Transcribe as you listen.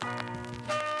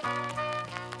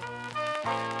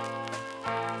Welcome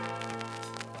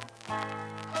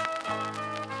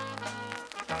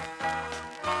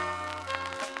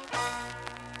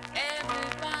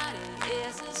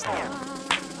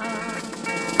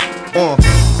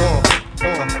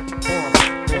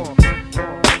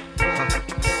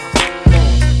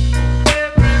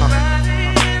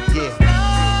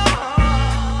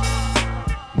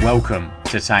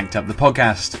to Tanked Up, the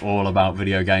podcast all about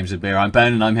video games and beer. I'm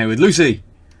Ben, and I'm here with Lucy.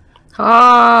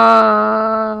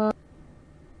 Hi.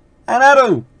 And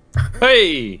Adel.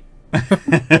 Hey.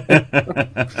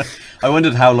 I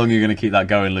wondered how long you're going to keep that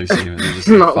going, Lucy. Just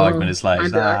like 5 minutes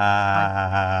late.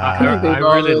 I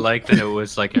really liked that it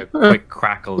was like a quick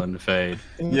crackle and fade.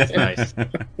 Yeah. Nice.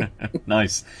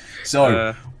 Nice.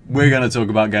 So, we're going to talk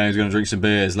about games, we're going to drink some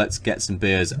beers. Let's get some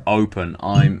beers open.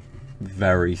 I'm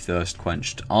very thirst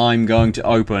quenched. I'm going to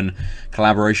open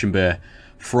collaboration beer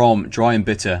from Dry and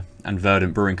Bitter and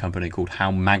Verdant Brewing Company called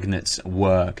How Magnets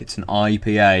Work. It's an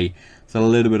IPA with a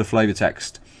little bit of flavour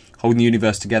text, holding the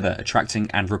universe together,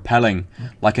 attracting and repelling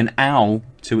like an owl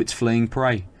to its fleeing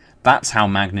prey. That's how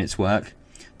magnets work.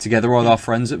 Together with our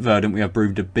friends at Verdant, we have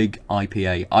brewed a big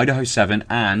IPA, Idaho 7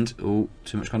 and, oh,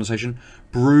 too much condensation,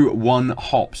 Brew 1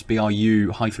 hops,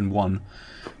 BRU-1.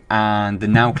 And the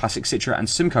now classic Citra and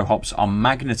Simcoe hops are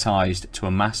magnetised to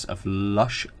a mass of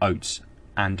lush oats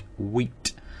and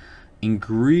wheat.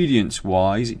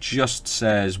 Ingredients-wise, it just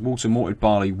says water, malted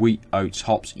barley, wheat, oats,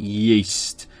 hops,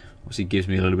 yeast. Obviously, it gives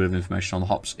me a little bit of information on the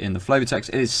hops in the flavour text.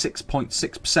 It is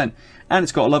 6.6%, and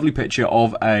it's got a lovely picture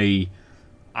of a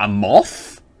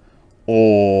moth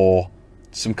or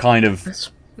some kind of.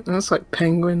 That's like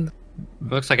penguin.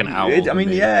 It looks like an owl. I mean,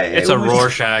 yeah, it's a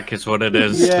Rorschach, is what it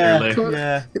is. Yeah, clearly.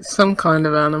 yeah. It's some kind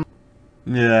of animal.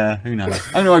 Yeah, who knows?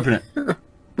 I'm gonna open it.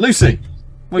 Lucy,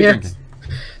 what are you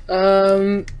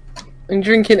drinking? I'm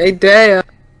drinking a Deya.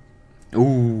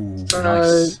 Ooh,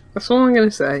 nice. That's all I'm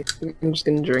gonna say. I'm just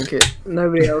gonna drink it.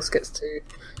 Nobody else gets to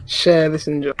share this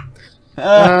enjoy.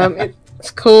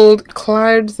 It's called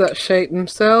Clouds That Shape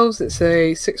Themselves. It's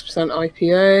a 6%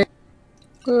 IPA.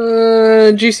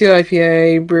 Juicy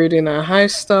IPA brewed in our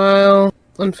house style,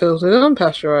 unfiltered,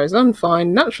 unpasteurized,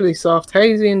 unfined, naturally soft,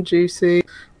 hazy and juicy.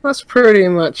 That's pretty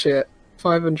much it.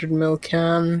 500ml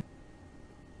can.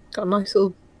 Got a nice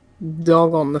little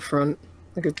dog on the front.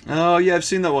 Oh yeah, I've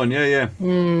seen that one. Yeah.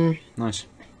 Nice.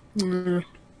 But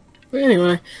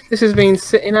anyway, this has been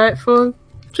sitting out for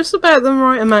just about the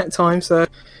right amount of time, so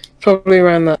probably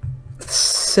around that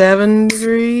 7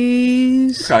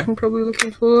 degrees. Okay. I'm probably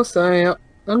looking for. So yeah,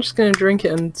 I'm just going to drink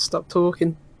it and stop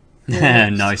talking.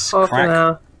 Nice. Half an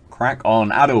hour. Crack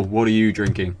on. Adel, what are you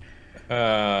drinking?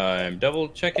 I'm double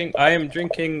checking. I am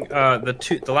drinking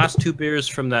the last two beers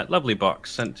from that lovely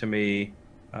box sent to me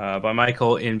by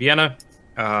Michael in Vienna.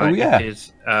 Oh yeah.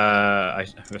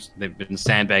 They've been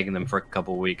sandbagging them for a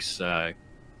couple of weeks. It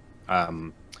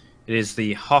is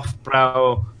the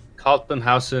Hofbrau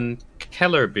Kaltenhausen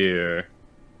Keller beer.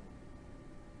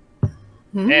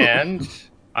 And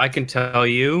I can tell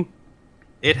you,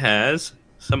 it has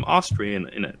some Austrian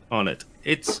in it. On it,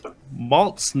 its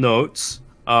malts notes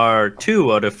are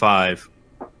 2 out of 5.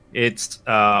 Its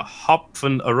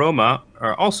Hopfen aroma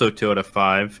are also 2 out of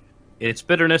 5. Its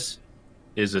bitterness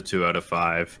is a 2 out of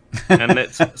 5, and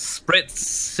its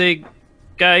spritzigkeit,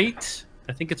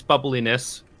 I think its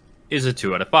bubbliness, is a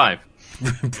 2 out of 5.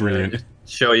 Brilliant.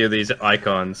 Show you these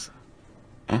icons.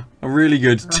 A really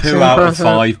good That's 2 out of impressive.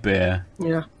 5 beer.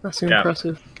 Yeah, that's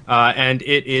impressive. And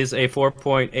it is a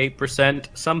 4.8%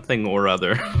 something or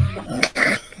other.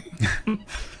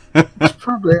 It's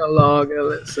probably a lager,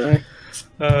 let's say.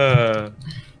 I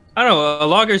don't know. A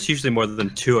lager is usually more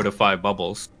than 2 out of 5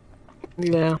 bubbles.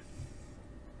 Yeah.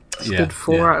 It's a good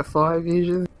 4 out of 5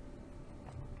 usually.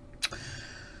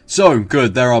 So,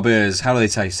 good, there are beers. How do they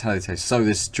taste? So,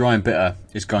 this Dry and Bitter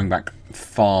is going back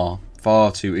far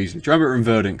too easily. Dry and Bitter and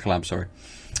Verdant collab, sorry.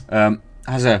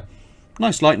 Has a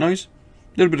nice light nose.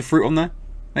 A little bit of fruit on there.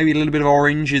 Maybe a little bit of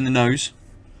orange in the nose.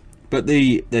 But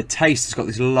the taste has got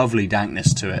this lovely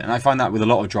dankness to it. And I find that with a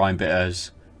lot of Dry and Bitters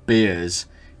beers,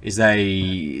 is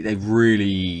they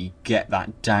really get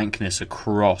that dankness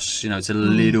across. You know, it's a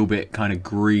little bit kind of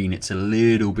green. It's a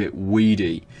little bit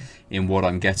weedy in what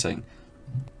I'm getting.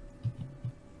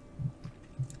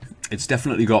 It's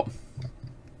definitely got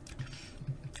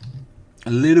a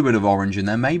little bit of orange in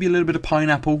there, maybe a little bit of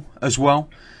pineapple as well.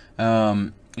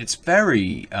 It's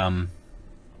very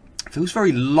feels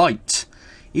very light,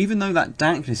 even though that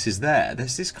dankness is there.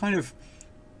 There's this kind of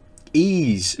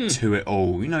ease to it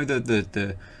all. You know,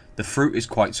 the fruit is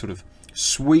quite sort of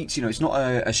sweet. You know, it's not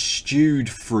a stewed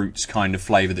fruits kind of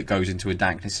flavour that goes into a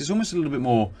dankness. It's almost a little bit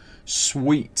more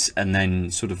sweet, and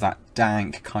then sort of that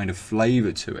dank kind of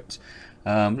flavour to it.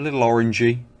 A little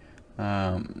orangey,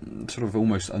 sort of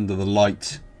almost under the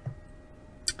light.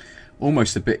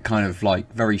 Almost a bit kind of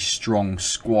like very strong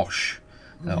squash,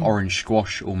 orange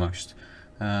squash almost.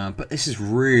 But this is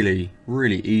really,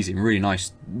 really easy and really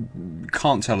nice.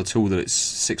 Can't tell at all that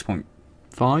it's 6.5?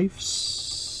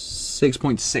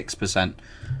 6.6%.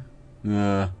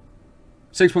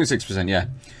 6.6%, yeah.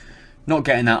 Not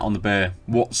getting that on the beer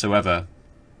whatsoever.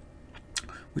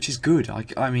 Which is good.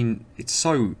 I mean, it's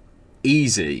so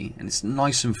easy and it's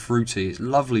nice and fruity. It's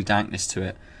lovely dankness to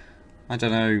it. I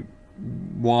don't know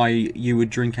why you would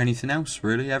drink anything else,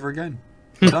 really, ever again.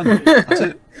 Done. That's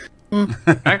it.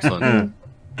 Excellent.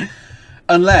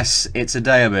 Unless it's a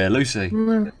Deya beer, Lucy.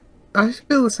 I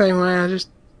feel the same way.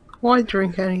 Why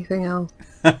drink anything else?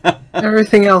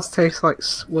 Everything else tastes like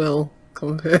swill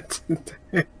compared to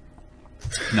Deya.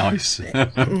 Nice.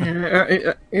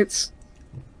 It's.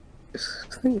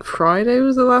 I think Friday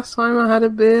was the last time I had a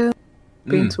beer.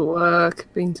 Been to work,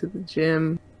 been to the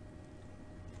gym.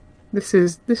 This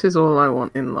is all I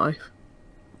want in life.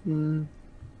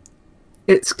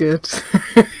 It's good.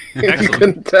 If you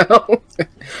couldn't tell.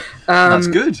 That's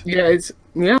good. Yeah,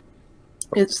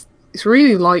 it's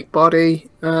really light body,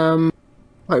 like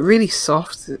really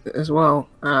soft as well.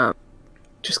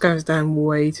 Just goes down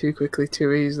way too quickly,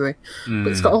 too easily. But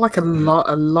it's got like a lot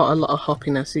of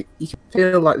hoppiness. You can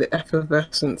feel like the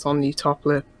effervescence on your top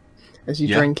lip as you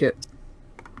drink it.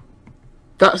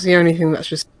 That's the only thing that's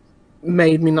just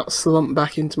made me not slump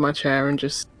back into my chair and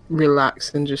just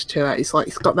relax and just chill out. It's like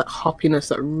it's got that hoppiness,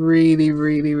 that really,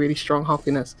 really, really strong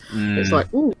hoppiness. It's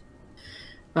like ooh.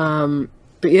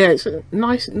 But yeah, it's a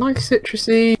nice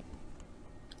citrusy,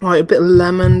 like a bit of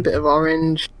lemon, bit of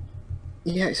orange.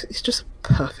 Yeah, it's just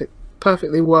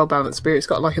perfectly well balanced beer. It's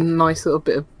got like a nice little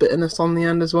bit of bitterness on the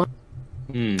end as well.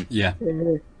 Yeah.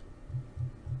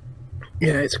 Yeah,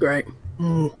 it's great.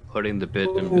 Putting the bit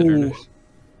in bitterness.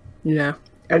 Yeah,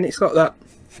 and it's got that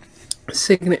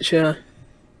signature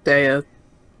Deya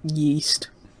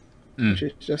yeast, which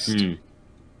is just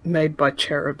made by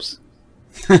cherubs.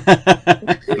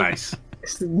 Nice.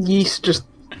 It's the yeast just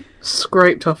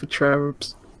scraped off of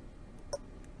cherubs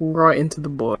right into the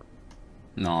boil.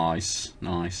 Nice.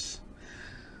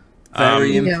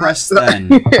 Very impressed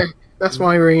then. That's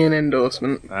my ringing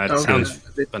endorsement. That sounds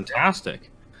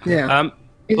fantastic. Yeah.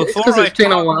 It's Before because it's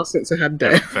been a while since I had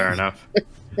Deya. Yeah, fair enough.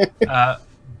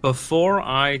 Before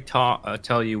I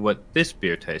tell you what this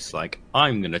beer tastes like,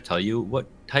 I'm going to tell you what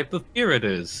type of beer it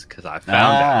is, because I found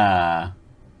out.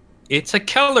 It's a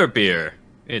Keller beer.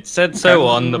 It said so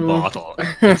on the bottle.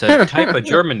 It's a type of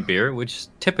German beer, which is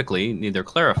typically neither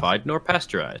clarified nor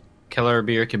pasteurized. Keller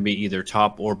beer can be either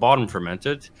top or bottom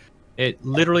fermented. It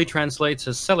literally translates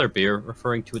as cellar beer,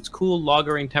 referring to its cool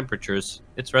lagering temperatures.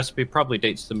 Its recipe probably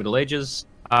dates to the Middle Ages.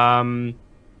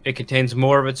 It contains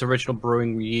more of its original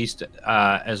brewing yeast,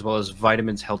 as well as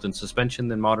vitamins held in suspension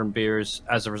than modern beers.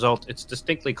 As a result, it's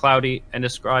distinctly cloudy and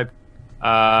described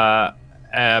by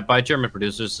German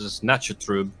producers as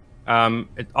Naturtrüb.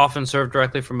 It's often served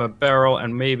directly from a barrel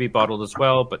and may be bottled as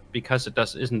well, but because it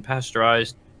isn't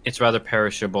pasteurized, it's rather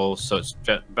perishable, so it's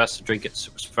best to drink it as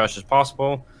fresh as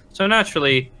possible. So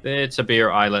naturally, it's a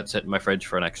beer I let sit in my fridge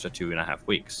for an extra 2.5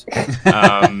 weeks.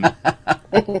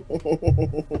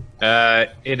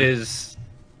 It is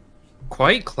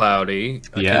quite cloudy,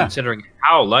 considering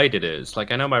how light it is.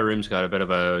 Like, I know my room's got a bit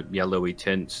of a yellowy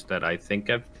tint that I think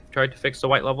I've tried to fix the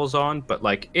white levels on, but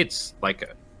like it's like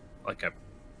a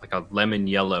lemon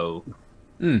yellow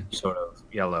sort of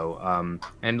yellow,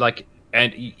 and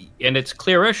it's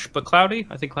clearish but cloudy.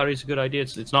 I think cloudy is a good idea.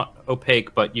 It's not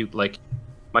opaque, but you like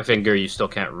my finger, you still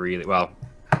can't really. Well,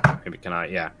 maybe can I?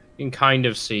 Yeah, you can kind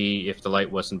of see if the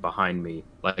light wasn't behind me,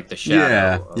 like the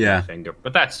shadow of my finger.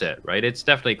 But that's it, right? It's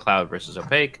definitely cloud versus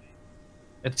opaque.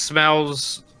 It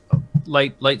smells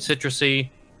light citrusy,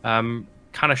 kind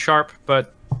of sharp,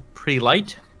 but pretty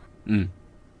light. So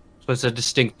it's a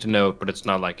distinct note, but it's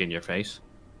not like in your face.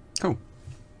 Cool.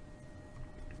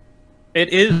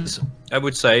 It is, I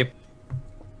would say,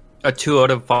 a 2 out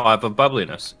of 5 of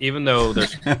bubbliness, even though there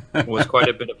was quite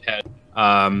a bit of head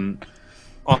on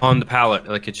the palate.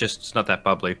 Like it's not that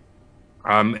bubbly.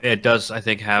 It does, I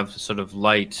think, have sort of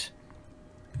light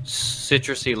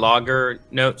citrusy lager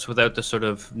notes without the sort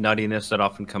of nuttiness that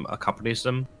often accompanies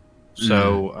them.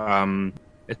 So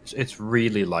it's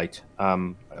really light.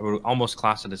 I would almost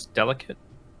class it as delicate.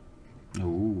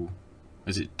 Ooh,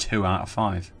 is it 2 out of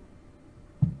 5?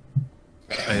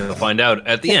 You'll find out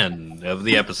at the end of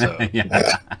the episode.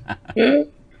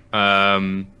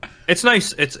 It's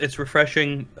nice. It's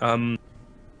refreshing.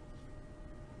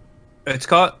 It's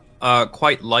got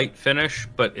quite light finish,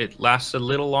 but it lasts a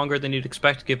little longer than you'd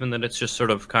expect, given that it's just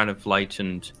sort of kind of light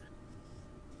and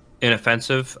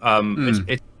inoffensive. I'm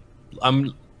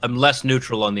less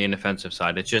neutral on the inoffensive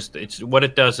side. It's what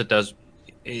it does. It does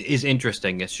is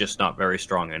interesting. It's just not very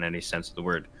strong in any sense of the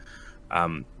word.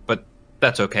 But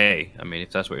that's okay. I mean,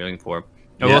 if that's what you're looking for,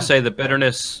 I will say the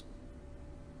bitterness.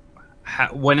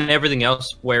 When everything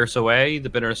else wears away, the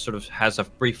bitterness sort of has a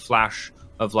brief flash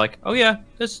of like, oh yeah,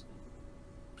 it's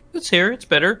here, it's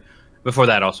bitter. Before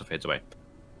that also fades away.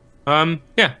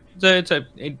 Yeah,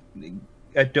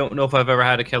 I don't know if I've ever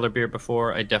had a killer beer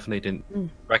before. I definitely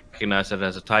didn't recognize it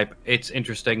as a type. It's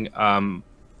interesting. I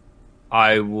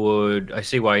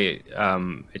see why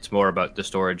it's more about the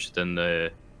storage than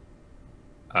the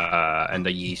and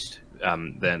the yeast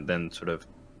than sort of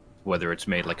whether it's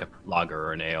made like a lager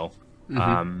or an ale.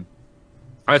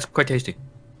 It's quite tasty,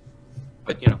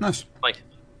 but nice. Light.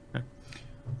 Yeah.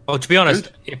 Oh, to be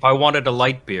honest, if I wanted a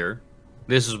light beer,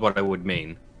 this is what I would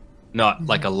mean, not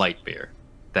like a light beer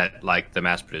that like the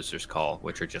mass producers call,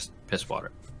 which are just piss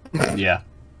water. Yeah.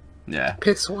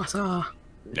 Piss water.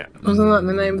 Yeah. Wasn't that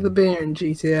the name of the beer in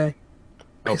GTA?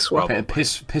 Piss water.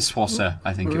 Pisswasser,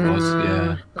 I think it was.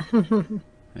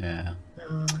 Yeah.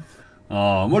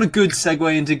 Oh, what a good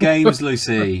segue into games,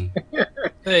 Lucy.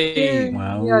 Hey.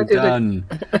 Well done.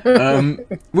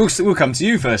 We'll come to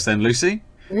you first then, Lucy.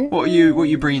 What are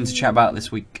you bringing to chat about this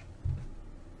week?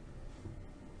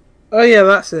 Oh yeah,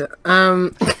 that's it.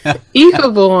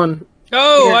 Etherborn.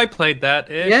 Oh, Yeah. I played that.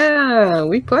 Yeah,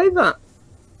 we played that.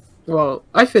 Well,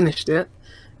 I finished it.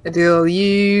 Adil,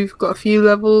 you've got a few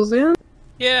levels in?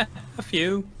 Yeah, a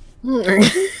few.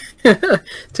 To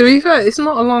be fair, it's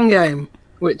not a long game,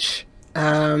 which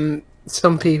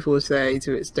some people say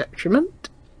to its detriment.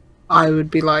 I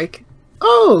would be like,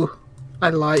 oh, I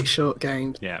like short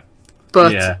games. Yeah.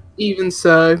 But even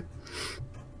so,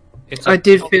 I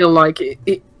did feel like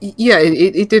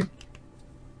it did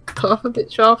cut off a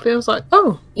bit sharply. I was like,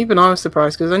 oh, even I was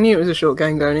surprised, because I knew it was a short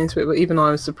game going into it, but even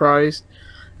I was surprised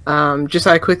just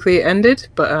how quickly it ended.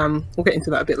 But we'll get into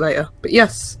that a bit later. But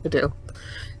yes, Adil,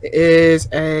 it is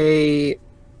a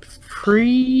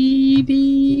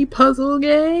 3D puzzle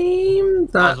game.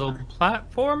 Puzzle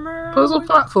platformer? Puzzle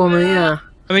platformer, yeah.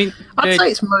 I mean, I'd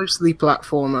say it's mostly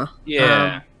platformer.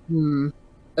 Yeah.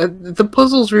 The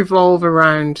puzzles revolve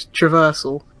around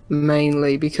traversal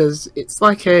mainly, because it's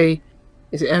like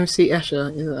is it MC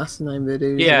Escher? That's the name they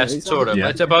do. Yeah, sort of. Yeah.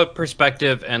 It's about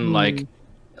perspective and like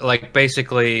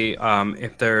basically,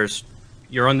 if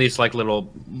you're on these like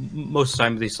little, most of the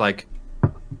time these like,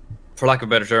 for lack of a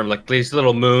better term, like these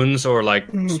little moons or like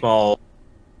small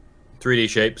 3D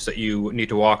shapes that you need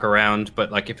to walk around.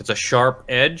 But like if it's a sharp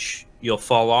edge, you'll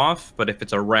fall off. But if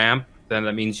it's a ramp, then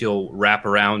that means you'll wrap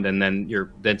around, and then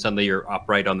suddenly you're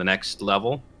upright on the next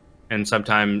level. And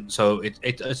sometimes, so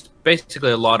it's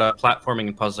basically a lot of platforming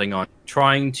and puzzling on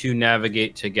trying to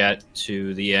navigate to get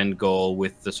to the end goal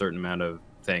with a certain amount of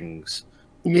things.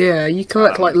 Yeah, you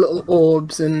collect like little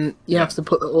orbs, and you have to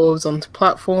put the orbs onto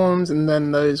platforms, and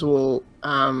then those will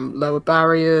lower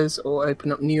barriers or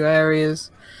open up new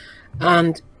areas.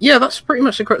 And yeah, that's pretty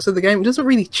much the crux of the game. It doesn't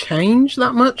really change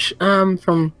that much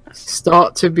from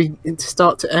start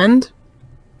to end.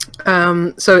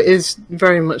 So it is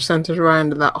very much centered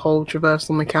around that whole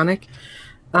traversal mechanic.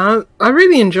 I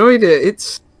really enjoyed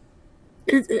it.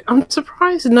 I'm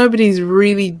surprised nobody's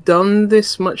really done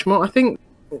this much more. I think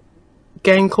a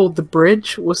game called The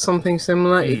Bridge was something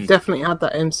similar. It definitely had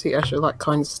that MC Escher like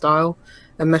kind of style,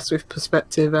 and messed with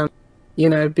perspective and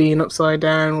being upside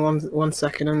down one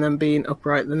second and then being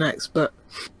upright the next. But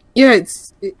yeah,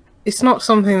 it's not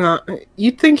something that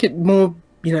you'd think it more.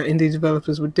 Indie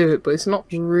developers would do it, but it's not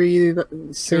really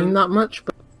seen that much.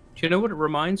 But do you know what it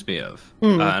reminds me of?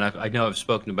 And I know I've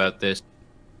spoken about this,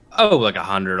 like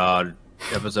 100-odd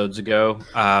episodes ago,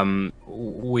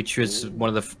 which was one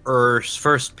of the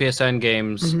first PSN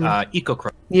games,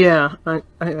 Ecochrome. Yeah,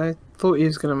 I thought you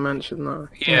was going to mention that.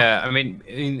 Yeah, I mean,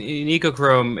 in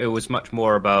Ecochrome, it was much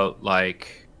more about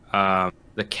like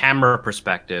the camera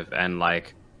perspective and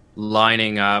like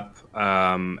lining up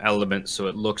elements so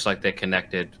it looks like they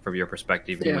connected from your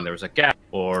perspective, even when there was a gap,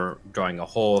 or drawing a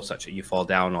hole such that you fall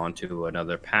down onto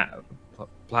another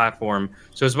platform.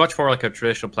 So it's much more like a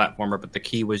traditional platformer, but the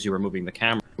key was you were moving the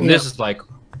camera. And this is like,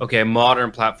 okay,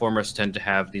 modern platformers tend to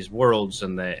have these worlds,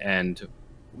 and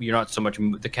you're not so much,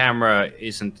 the camera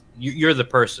isn't, you're the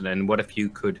person, and what if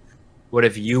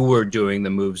you were doing the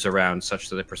moves around such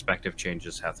that the perspective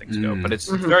changes how things go? But it's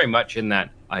very much in that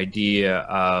idea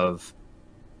of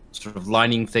sort of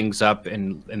lining things up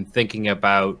and thinking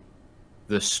about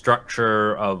the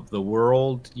structure of the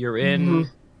world you're in.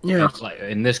 Yeah. It's like,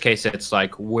 in this case, it's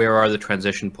like, where are the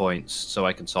transition points so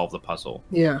I can solve the puzzle?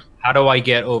 Yeah. How do I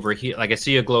get over here? Like, I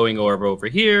see a glowing orb over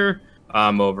here.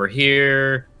 I'm over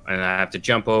here, and I have to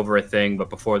jump over a thing. But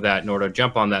before that, in order to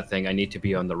jump on that thing, I need to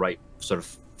be on the right sort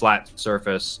of flat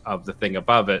surface of the thing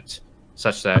above it,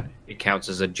 such that it counts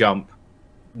as a jump.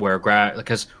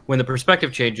 Because when the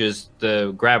perspective changes,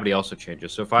 the gravity also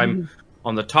changes. So if I'm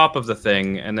on the top of the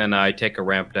thing and then I take a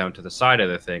ramp down to the side of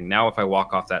the thing, now if I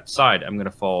walk off that side, I'm going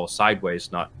to fall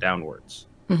sideways, not downwards.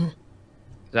 Does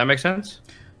that make sense?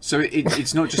 So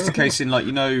it's not just a case in, like,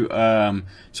 you know,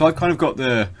 so I've kind of got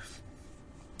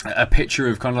a picture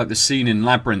of kind of like the scene in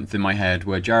Labyrinth in my head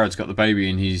where Jared's got the baby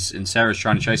and Sarah's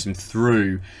trying to chase him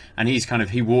through, and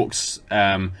he walks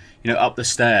up the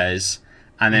stairs,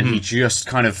 and then he just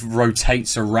kind of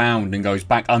rotates around and goes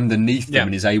back underneath them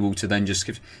and is able to then just...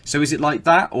 So is it like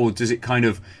that, or does it kind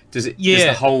of... Does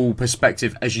the whole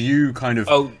perspective, as you kind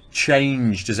of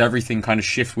change, does everything kind of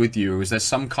shift with you, or is there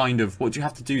some kind of... What do you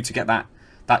have to do to get that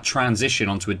transition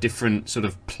onto a different sort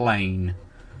of plane?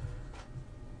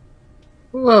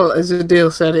 Well, as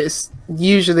Adil said, it's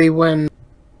usually when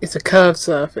it's a curved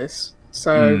surface.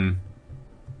 So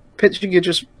picture you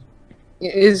just...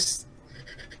 It is...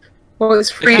 Well,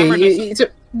 it's 3D.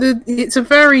 It's a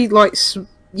very, like,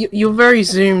 you're very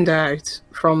zoomed out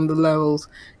from the levels.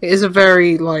 It is a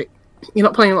very, like, you're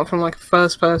not playing it from, like, a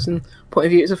first-person point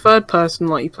of view. It's a third-person,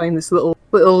 like, you're playing this little,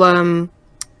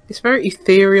 it's very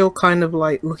ethereal kind of,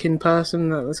 like, looking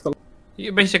person that's got...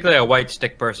 You're basically a white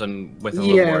stick person with a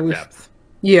little more depth.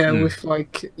 Yeah, with,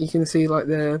 like, you can see, like,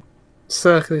 the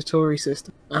circulatory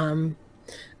system.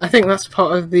 I think that's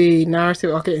part of the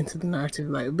narrative. I'll get into the narrative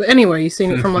later. But anyway, you've seen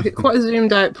it from like quite a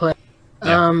zoomed out play.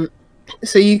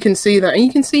 So you can see that, and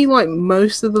you can see like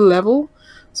most of the level.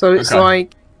 So it's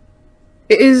like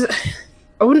it is.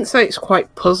 I wouldn't say it's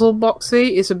quite puzzle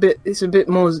boxy. It's a bit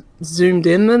more zoomed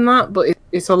in than that. But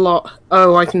it's a lot.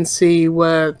 Oh, I can see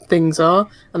where things are,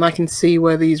 and I can see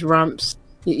where these ramps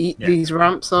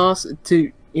are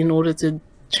in order to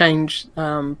change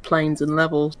planes and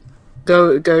levels.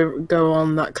 Go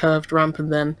on that curved ramp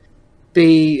and then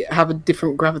have a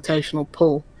different gravitational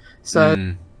pull.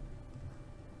 So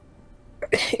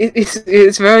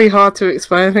it's very hard to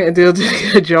explain. I think Adil did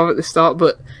a good job at the start,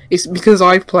 but it's because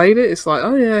I've played it. It's like,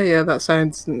 oh yeah, that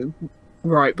sounds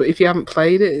right. But if you haven't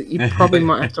played it, you probably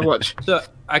might have to watch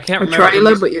I can't a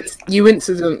trailer. But you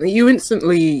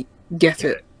instantly get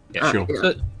it. Yeah, sure.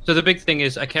 So the big thing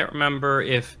is, I can't remember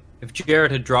if Jared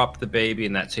had dropped the baby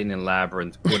in that scene in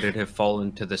Labyrinth, would it have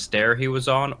fallen to the stair he was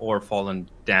on or fallen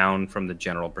down from the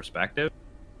general perspective?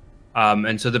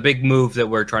 And so the big move that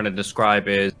we're trying to describe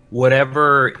is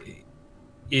whatever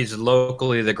is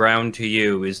locally the ground to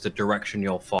you is the direction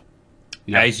you'll fall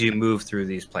as you move through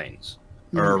these planes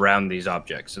or around these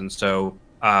objects. And so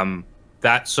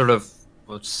that sort of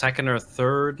second or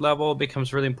third level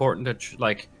becomes really important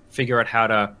to figure out how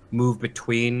to move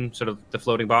between sort of the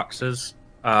floating boxes.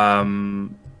 I know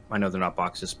they're not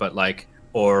boxes, but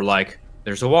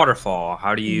there's a waterfall.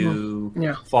 How do you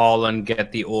fall and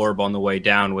get the orb on the way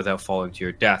down without falling to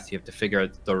your death? You have to figure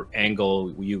out the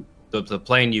angle the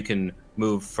plane you can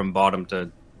move from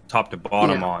top to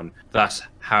bottom on. That's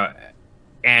how,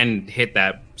 and hit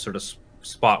that sort of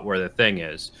spot where the thing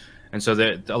is. And so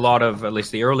a lot of, at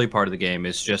least the early part of the game,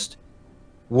 is just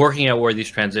working out where these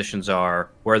transitions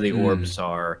are, where the orbs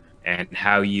are, and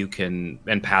how you can,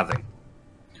 and pathing.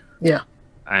 Yeah.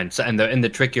 And so, in the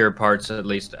trickier parts, at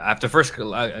least after first,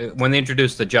 when they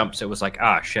introduced the jumps, it was like,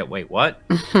 shit, wait, what?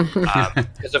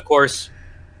 Because of course,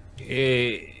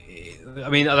 I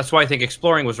mean, that's why I think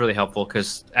exploring was really helpful,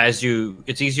 because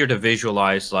it's easier to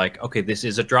visualize, like, okay, this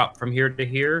is a drop from here to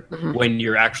here, when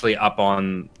you're actually up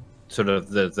on sort of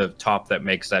the top that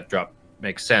makes that drop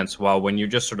make sense. While when you're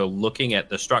just sort of looking at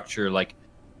the structure, like,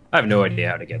 I have no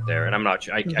idea how to get there, and I'm not.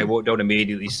 I don't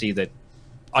immediately see that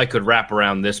I could wrap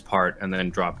around this part and then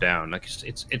drop down. Like,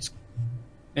 it's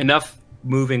enough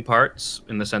moving parts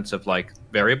in the sense of like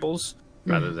variables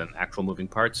rather than actual moving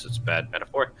parts. It's a bad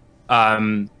metaphor.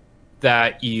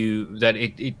 That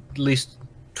it at least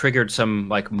triggered some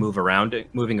like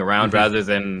moving around rather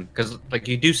than, because like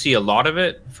you do see a lot of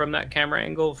it from that camera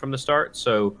angle from the start.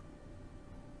 So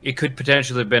it could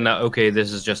potentially have been okay,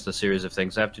 this is just a series of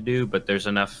things I have to do, but there's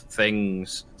enough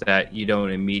things that you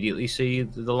don't immediately see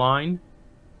the line.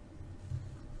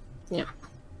 Yeah,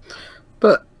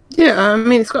 but yeah, I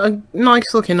mean, it's got a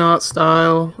nice looking art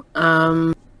style.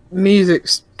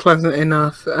 Music's pleasant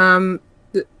enough.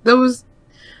 There was,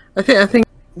 I think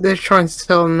they're trying to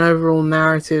tell an overall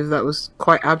narrative that was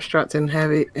quite abstract and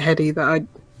heady that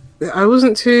I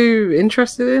wasn't too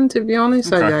interested in, to be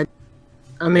honest. Okay.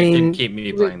 I mean, it didn't keep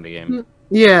me playing the game.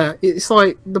 Yeah, it's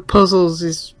like the puzzles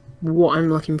is what I'm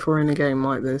looking for in a game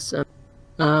like this.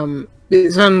 And,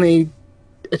 it's only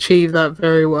achieved that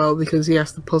very well because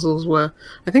yes, the puzzles were.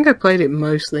 I think I played it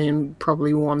mostly in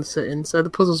probably one sitting, so the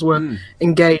puzzles were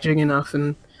engaging enough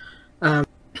and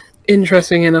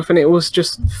interesting enough, and it was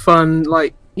just fun.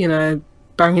 Like, you know,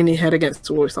 banging your head against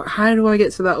the wall. It's like, how do I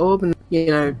get to that orb? And, you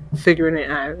know, figuring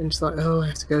it out, and just like, oh, I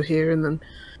have to go here and then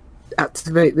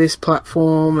activate this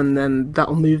platform, and then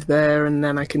that'll move there, and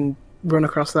then I can run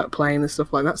across that plane and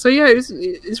stuff like that. So yeah, it's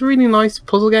a really nice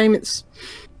puzzle game.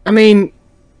 I mean,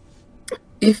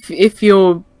 if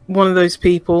you're one of those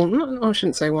people, no, I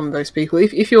shouldn't say one of those people.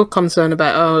 If you're concerned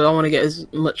about, oh, I want to get as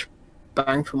much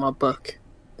bang for my buck,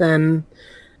 then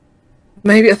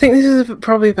maybe I think this is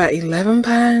probably about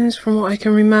 £11 from what I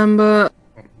can remember.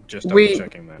 Just double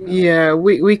checking that. Yeah,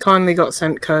 we kindly got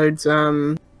sent codes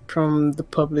from the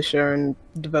publisher and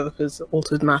developers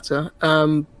Altered Matter.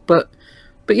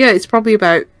 But yeah, it's probably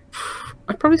about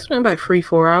I probably spent about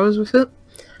 3-4 hours with it.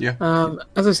 Yeah.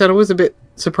 As I said, I was a bit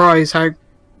surprised how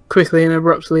quickly and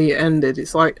abruptly it ended.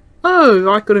 It's like,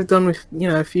 oh, I could have done with, you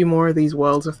know, a few more of these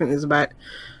worlds. I think there's about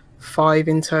 5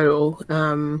 in total.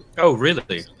 Oh,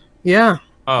 really? Yeah.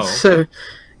 Oh. So,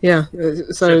 yeah.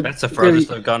 So that's the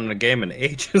furthest I've gone in a game in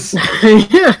ages.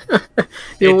 Yeah.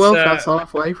 You're well past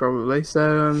halfway, probably.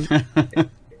 So.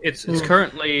 It's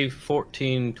currently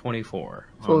 1424.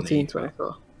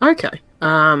 1424. Okay.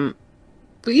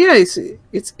 But yeah,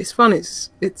 it's fun.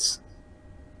 It's.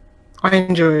 I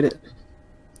enjoyed it.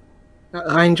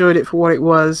 I enjoyed it for what it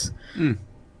was.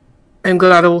 I'm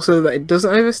glad also that it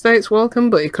doesn't overstay its welcome,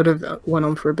 but it could have went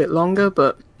on for a bit longer.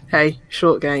 But hey,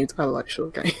 short games. I like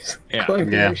short games. Yeah.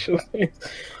 Short games.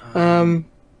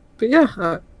 But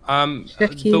yeah.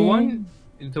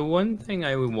 The one thing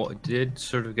I did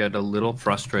sort of get a little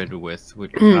frustrated with,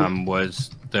 which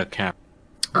was the camera.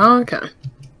 Oh, okay.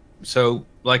 So,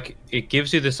 like, it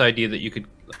gives you this idea that you could.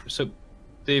 So,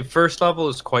 the first level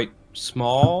is quite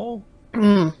small,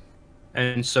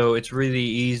 and so it's really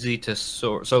easy to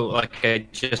sort. So, like I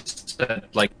just said,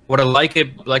 like what I liked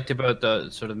about the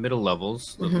sort of middle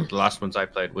levels, the last ones I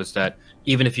played, was that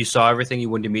even if you saw everything, you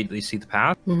wouldn't immediately see the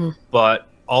path. But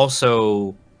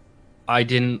also, I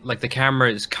didn't like the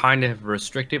camera is kind of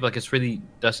restrictive. Like it's really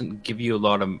doesn't give you a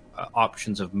lot of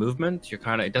options of movement.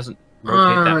 It doesn't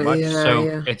rotate that much.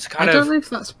 It's kind of. I don't know if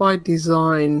that's by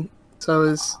design, so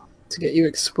as to get you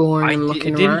exploring and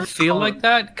looking around. It didn't feel like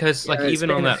that because, like, even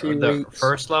on the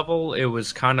first level, it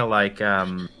was kind of like,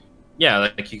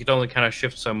 like you could only kind of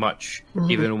shift so much,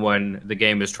 even when the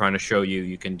game is trying to show you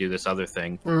you can do this other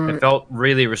thing. It felt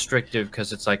really restrictive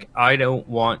because it's like I don't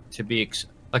want to be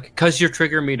because you're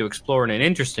triggering me to explore in an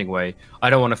interesting way. I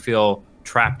don't want to feel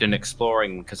trapped in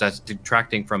exploring because that's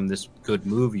detracting from this good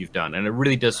move you've done, and it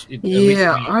really does.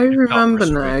 I remember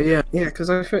now. Yeah, because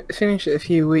I finished it a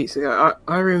few weeks ago.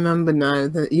 I remember now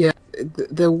that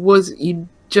there was you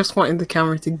just wanted the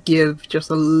camera to give just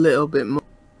a little bit more,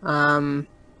 and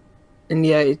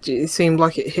it seemed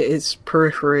like it hit its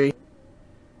periphery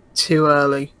too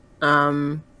early. I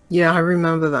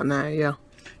remember that now. Yeah.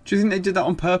 Do you think they did that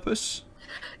on purpose?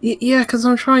 Yeah, because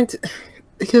I'm trying to,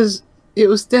 because it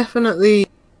was definitely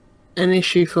an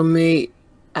issue for me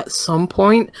at some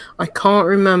point. I can't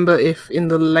remember if in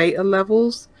the later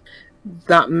levels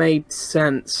that made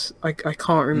sense. I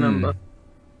can't remember.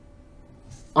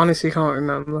 Honestly, can't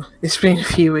remember. It's been a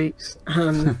few weeks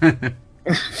and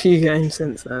a few games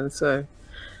since then. So,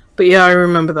 but yeah, I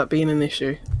remember that being an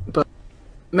issue. But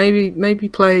maybe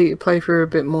play through a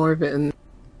bit more of it and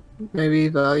maybe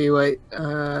evaluate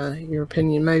your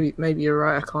opinion. Maybe you're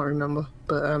right. I can't remember,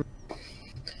 but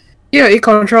yeah, it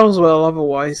controls well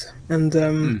otherwise. And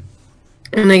in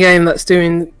a game that's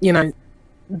doing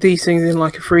these things in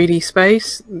like a 3D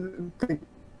space, the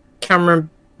camera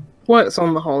works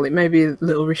on the whole. It may be a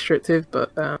little restrictive,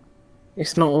 but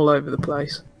it's not all over the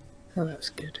place. Oh, that's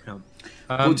good.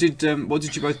 What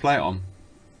did you both play it on?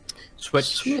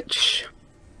 Switch.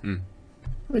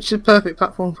 Which is a perfect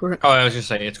platform for it. Oh, I was just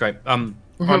saying, it's great. And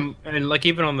like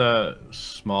even on the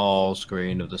small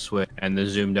screen of the Switch and the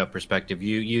zoomed up perspective,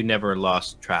 you never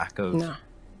lost track of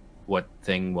what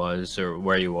thing was or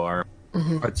where you are.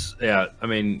 It's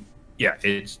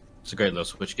it's a great little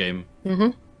Switch game.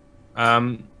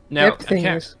 Now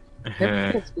everything's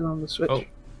been on the Switch.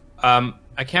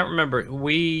 I can't remember.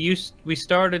 We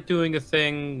started doing a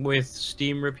thing with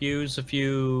Steam reviews a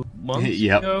few months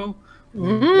ago.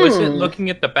 Was it looking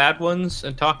at the bad ones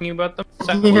and talking about them? Is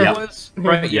that what it was?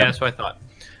 Right, yeah, that's what I thought.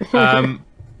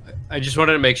 I just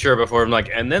wanted to make sure before I'm like,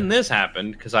 and then this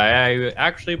happened, because I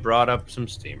actually brought up some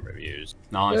Steam reviews.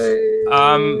 Nice.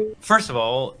 First of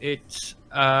all, it's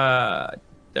there are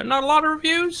not a lot of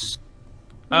reviews.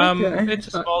 Okay. It's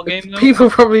a small game though. People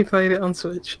probably played it on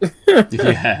Switch.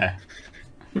 Yeah.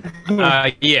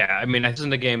 Yeah, I mean, this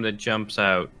isn't a game that jumps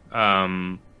out.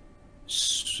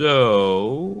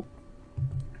 So,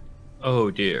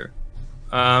 oh dear.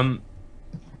 So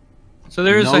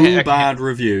there's no bad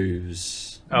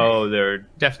reviews. Oh, there are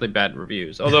definitely bad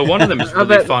reviews. Although one of them is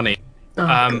really funny.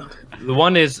 God. The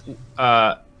one is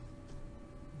by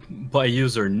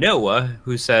user Noah,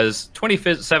 who says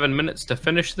 27 minutes to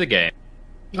finish the game.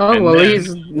 Oh, and well,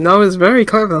 then- Noah's very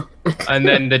clever. And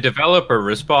then the developer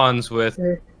responds with,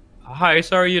 "Hi,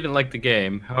 sorry you didn't like the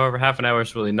game. However, half an hour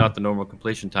is really not the normal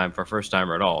completion time for a first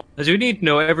timer at all. As you need to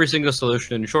know every single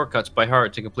solution and shortcuts by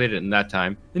heart to complete it in that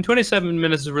time. And 27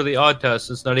 minutes is really odd to us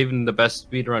since not even the best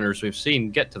speedrunners we've seen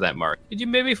get to that mark. Did you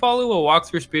maybe follow a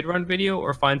walkthrough speedrun video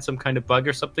or find some kind of bug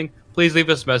or something? Please leave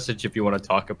us a message if you want to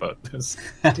talk about this."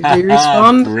 Did you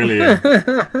respond? Brilliant.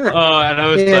 Oh, and I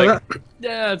was Yeah, like,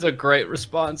 yeah, that's a great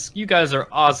response. You guys are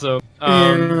awesome.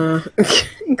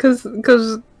 Because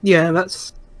yeah,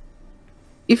 that's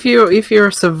if you're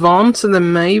a savant,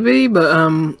 then maybe, but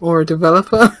or a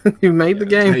developer who made the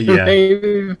game, Yeah.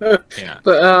 maybe. Yeah.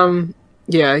 But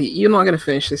yeah, you're not gonna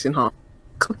finish this in half.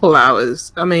 Couple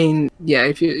hours. I mean, yeah,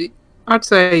 I'd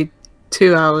say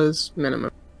 2 hours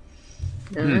minimum.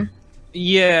 Yeah.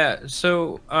 Yeah,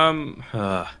 so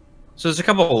so there's a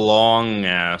couple of long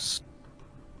ass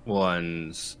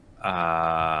ones.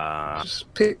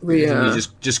 Just pick the. You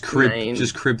just crib main.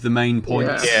 the main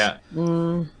points. Yeah.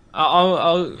 Mm,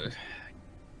 I'll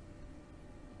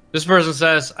This person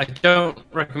says, I don't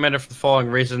recommend it for the following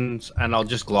reasons, and I'll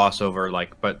just gloss over,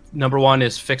 but number one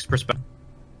is fixed perspective.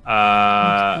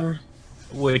 okay.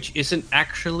 Which isn't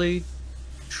actually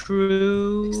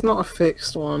true. It's not a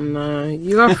fixed one. No.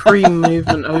 You have free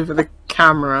movement over the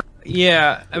camera.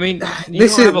 Yeah, I mean, you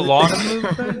This don't is- have a lot of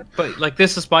movement, but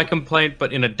this is my complaint,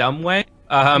 but in a dumb way.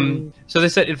 So they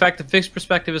said, in fact, the fixed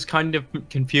perspective is kind of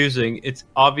confusing. It's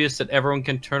obvious that everyone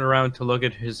can turn around to look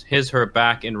at her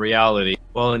back in reality,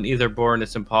 while in Etherborn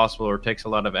it's impossible or takes a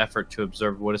lot of effort to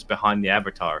observe what is behind the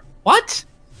avatar. What?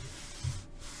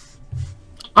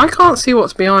 I can't see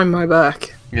what's behind my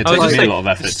back. It I was takes just me a like- lot of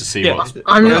effort to see Yeah. what's...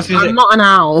 I'm I was gonna say- not an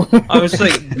owl. I was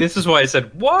like, this is why I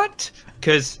said, what?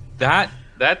 Because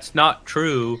that's not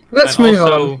true. Let's And move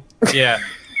also, yeah.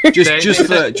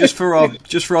 Just for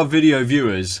our video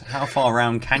viewers, how far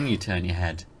around can you turn your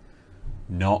head?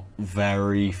 Not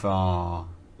very far.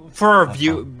 For our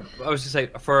I was just say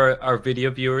for our video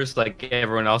viewers, like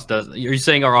everyone else does. You're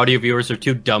saying our audio viewers are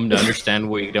too dumb to understand.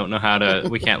 We don't know how to.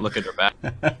 We can't look at their back.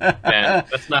 Man,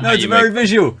 that's not No, how it's you very make.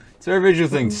 visual. It's a very visual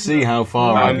thing to see how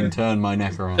far I can turn my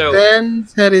neck around. So-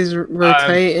 Ben's head is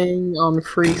rotating on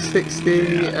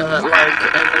 360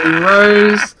 like Emily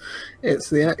Rose. It's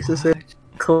the Exorcist.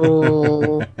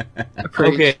 Cool.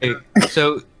 Okay,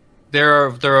 so there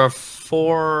are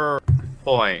 5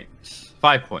 points,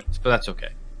 but that's okay.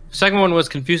 Second one was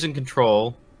confusing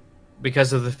control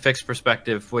because of the fixed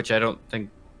perspective, which I don't think.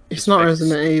 It's is not fixed.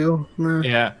 Resident Evil. No.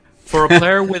 Yeah, for a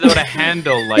player without a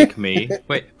handle like me.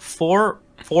 Wait, for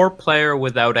player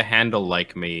without a handle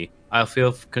like me, I'll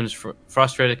feel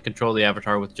frustrated to control the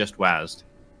avatar with just WASD.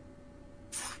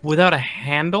 Without a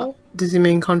handle? Does he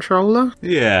mean controller?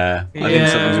 Yeah, I think Yeah.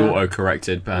 something's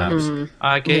auto-corrected, perhaps.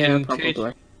 I Yeah, can probably.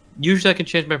 change, usually I can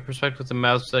change my perspective with the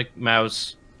mouse.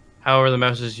 However, the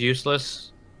mouse is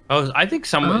useless. Oh, I think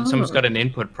someone's got an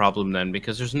input problem then,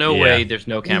 because there's no Yeah. way there's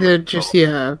no camera. Either control. just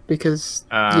because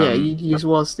Um, you use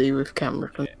WASD with camera.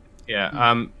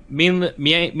 Yeah.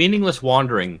 Meaningless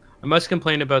wandering. I must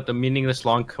complain about the meaningless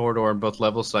long corridor in both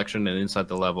level selection and inside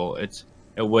the level. It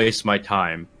wastes my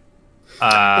time. It's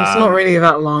not really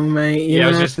that long, mate. Yeah,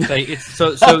 I was just saying. It's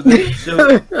so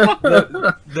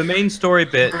the main story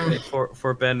bit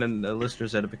for Ben and the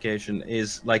listeners' edification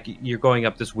is like you're going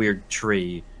up this weird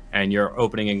tree and you're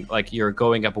you're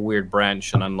going up a weird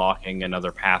branch and unlocking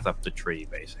another path up the tree,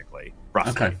 basically.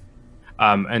 Roughly. Okay.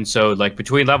 And so like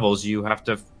between levels, you have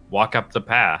to walk up the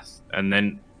path and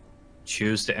then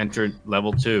choose to enter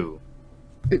level 2.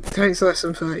 It takes less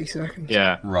than 30 seconds.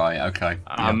 Yeah. Right, okay.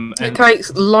 And It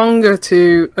takes longer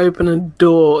to open a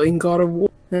door in God of War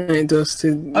than it does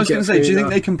to. I was going to say, do you think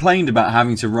they complained about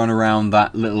having to run around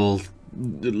that little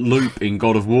loop in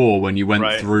God of War when you went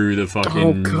Right. through the Oh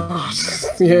fucking... god.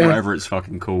 Yeah. whatever it's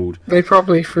fucking called. They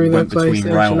probably threw their Went between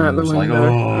PlayStation out the realms, like,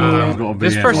 window. oh, I've got to be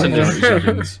This here person for just- 30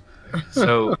 seconds.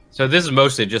 so this is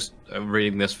mostly just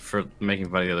reading this for making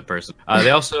fun of the other person. They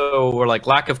also were like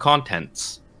lack of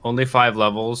contents. Only 5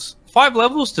 levels. 5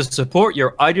 levels to support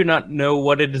your I do not know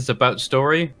what it is about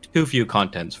story. Too few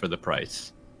contents for the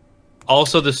price.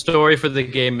 Also, the story for the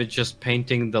game is just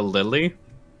painting the lily.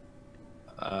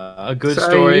 A good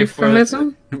story for...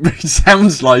 euphemism? It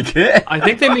sounds like it. I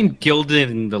think they mean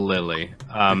gilding the lily.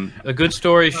 A good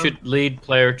story should lead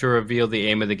player to reveal the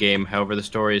aim of the game. However, the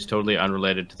story is totally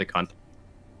unrelated to the content.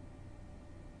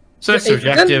 So that's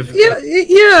subjective.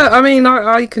 Yeah. I mean,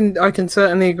 I can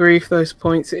certainly agree with those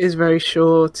points. It is very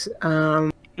short.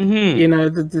 You know,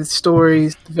 the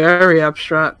story's very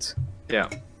abstract. Yeah.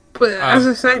 But as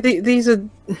I say, these are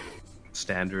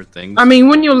standard things. I mean,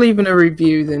 when you're leaving a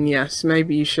review, then yes,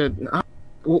 maybe you should.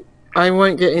 I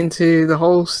won't get into the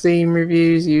whole Steam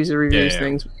reviews, user reviews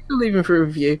things. But if you're leaving for a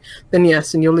review, then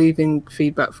yes, and you're leaving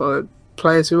feedback for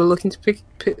players who are looking to pick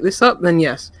this up, then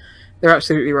yes, they're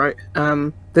absolutely right.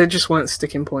 They just weren't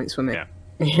sticking points for me.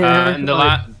 Yeah. And the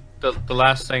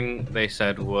last thing they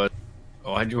said was,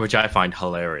 which I find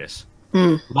hilarious,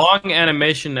 long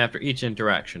animation after each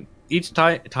interaction. Each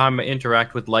time I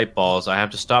interact with light balls, I have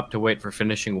to stop to wait for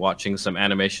finishing watching some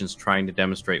animations trying to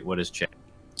demonstrate what has changed.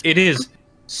 It is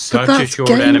such a short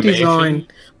game animation. Design.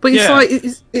 But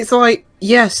it's like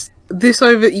yes, this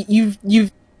over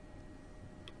you've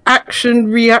action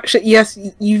reaction. Yes,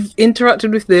 you've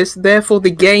interacted with this. Therefore,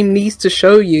 the game needs to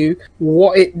show you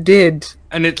what it did.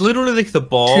 And it's literally like the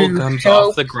ball comes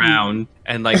off the ground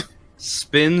and like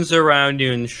spins around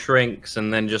you and shrinks,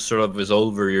 and then just sort of is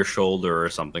over your shoulder or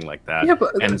something like that. Yeah,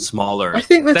 but and smaller. I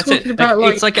think that's talking about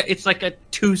like it's like a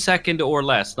 2 second or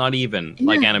less, not even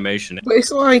like animation. But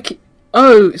it's like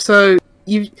so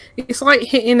it's like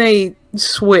hitting a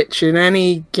switch in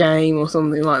any game or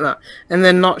something like that, and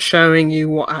then not showing you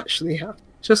what actually happened.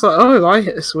 Just like, oh, I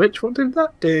hit a switch. What did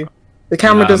that do? The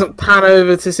camera doesn't pan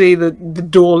over to see the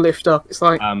door lift up. It's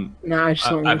like, nah, I just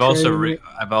don't I've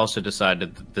also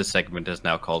decided that this segment is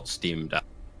now called Steam Down.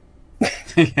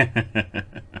 It's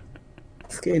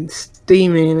getting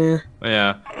steamy in here.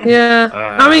 Yeah. Yeah.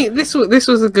 I mean, this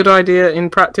was a good idea in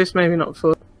practice, maybe not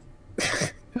for.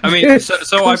 I mean, so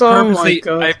I purposely,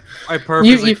 I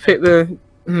purposely you picked the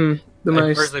most.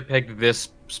 I personally picked this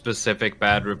specific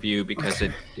bad review because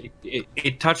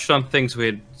it touched on things we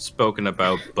had spoken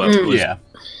about, but was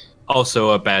also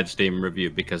a bad Steam review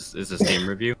because it's a Steam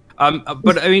review.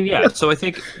 But I mean, yeah. So I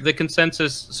think the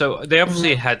consensus. So they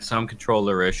obviously had some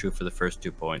controller issue for the first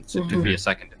 2 points. It took me a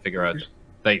second to figure out.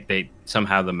 They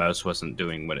somehow the mouse wasn't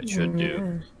doing what it should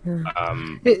do.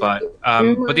 But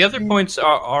the other points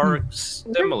are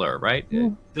similar, right?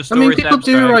 I mean, people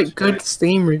do write good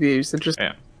Steam reviews. They're just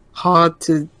hard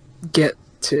to get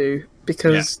to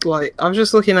because, like, I was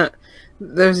just looking at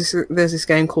there's this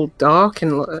game called Dark,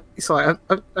 and it's like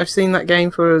I've seen that game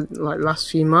for like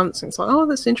last few months, and it's like, oh,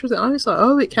 that's interesting. I was like,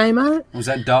 oh, it came out. Was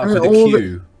that Dark with a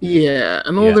Q?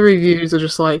 And all the reviews are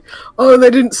just like, oh, they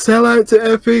didn't sell out to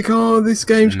Epic. Oh, this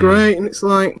game's great, and it's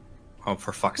like, oh,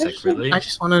 for fuck's sake, really? I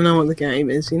just want to know what the game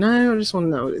is. You know, I just want to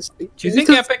know what it's. Do you think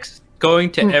Epic's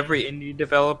going to every indie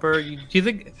developer? Do you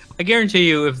think? I guarantee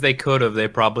you, if they could have, they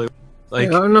probably they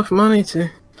got enough money to.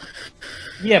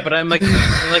 Yeah, but I'm like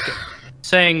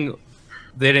saying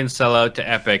they didn't sell out to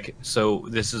Epic, so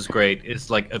this is great. It's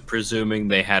like presuming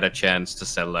they had a chance to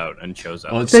sell out and chose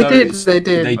out. Well, they did.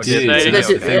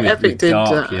 Epic did.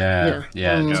 Dark, yeah.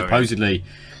 Supposedly,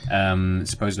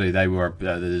 they were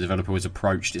the developer was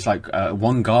approached. It's like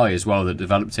one guy as well that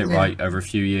developed it over a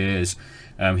few years.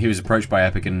 He was approached by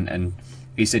Epic and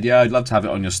he said, "Yeah, I'd love to have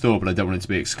it on your store, but I don't want it to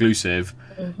be exclusive."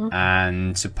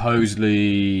 And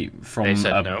supposedly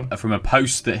from a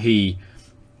post that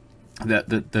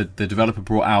the developer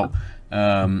brought out,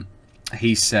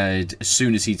 he said as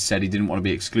soon as he'd said he didn't want to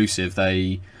be exclusive,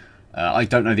 they I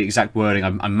don't know the exact wording.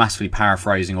 I'm massively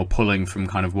paraphrasing or pulling from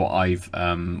kind of what I've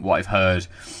heard.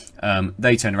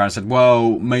 They turned around and said,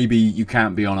 "Well, maybe you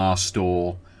can't be on our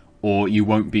store, or you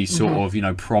won't be sort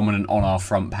of prominent on our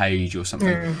front page or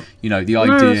something." The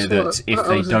idea that if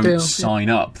they don't sign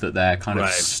up, that they're kind of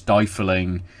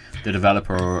stifling the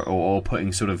developer or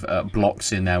putting sort of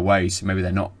blocks in their way, so maybe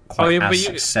they're not quite as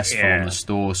successful on the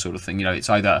store sort of thing. It's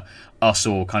either us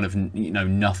or kind of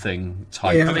nothing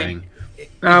type thing.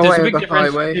 There's a big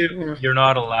difference. You're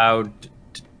not allowed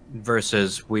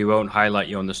versus we won't highlight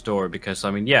you on the store because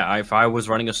if I was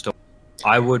running a store,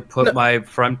 I would put my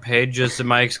front pages in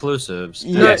my exclusives.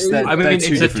 Yes,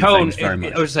 it's the tone. I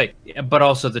would say, but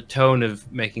also the tone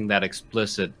of making that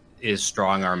explicit is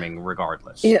strong arming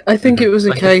regardless. Yeah, I think it was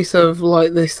a case of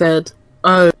like they said,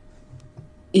 "Oh,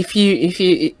 if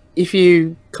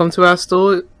you come to our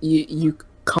store, you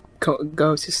can't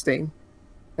go to Steam,"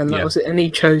 and that was it. And he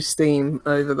chose Steam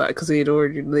over that because he had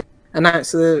already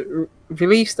announced the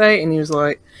release date, and he was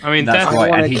like, I mean, That's that's right,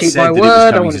 wanna and he keep said my that it was word,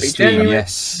 I coming wanna to be Steam. genuine.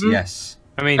 Yes, Mhm. yes.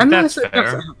 I mean, And that's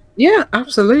fair. yeah,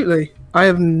 absolutely. I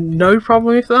have no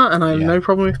problem with that, and I have Yeah. no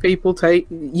problem if people take,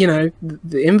 the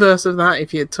inverse of that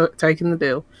if you had taken the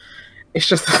deal. It's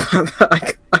just the fact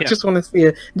that I Yeah. just want to see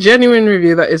a genuine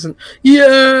review that isn't,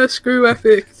 yeah, screw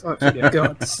Epic. It's like, for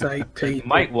God's sake, You people.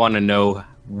 might want to know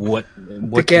what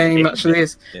The game actually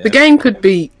is. Yeah. The game could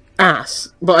be ass,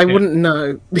 but I wouldn't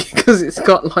know because it's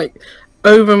got like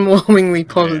overwhelmingly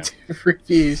positive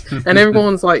reviews, and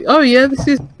everyone's like, "Oh yeah, this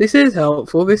is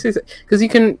helpful. This is because you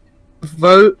can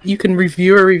vote, you can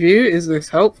review a review. Is this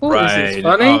helpful? Is this Right.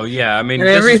 funny?" Oh yeah. I mean, And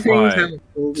this is everything's why.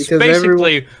 helpful It's because everyone.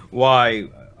 basically why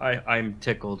I'm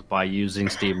tickled by using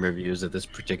Steam reviews at this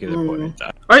particular point in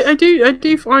time. I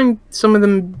do find some of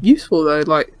them useful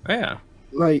though. Yeah.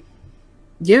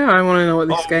 Yeah, I want to know what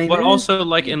this game But is. also,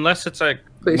 like, unless it's like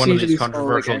But it's one of these usually smaller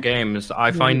controversial games, I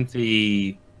find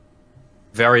the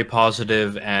very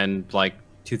positive and like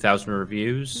 2,000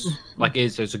 reviews like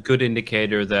it's a good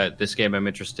indicator that this game I'm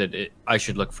interested in, I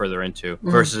should look further into.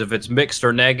 Versus if it's mixed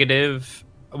or negative.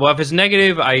 Well, if it's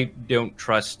negative, I don't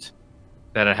trust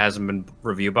that it hasn't been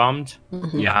review bombed.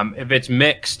 If it's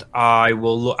mixed, I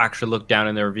will actually look down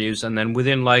in the reviews, and then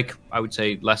within like I would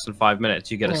say less than 5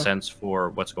 minutes, you get a sense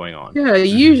for what's going on. Yeah,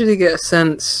 you usually get a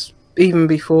sense even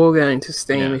before going to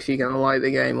Steam Yeah. if you're going to like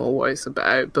the game or what it's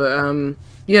about. But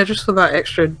yeah, just for that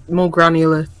extra, more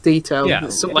granular detail. Yeah,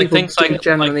 some like people things do like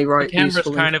generally the write camera's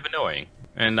useful kind of annoying,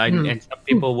 and and some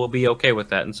people will be okay with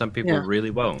that, and some people Yeah. really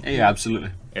won't. Yeah, absolutely.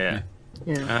 Yeah.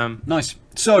 Yeah. Nice.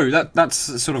 So that's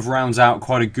sort of rounds out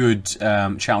quite a good chat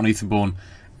on Etherborn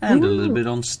and a little bit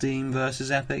on Steam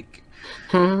versus Epic.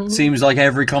 Seems like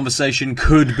every conversation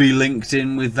could be linked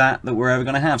in with that we're ever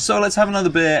going to have. So let's have another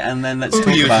beer and then let's talk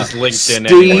about LinkedIn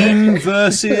Steam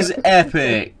versus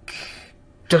Epic.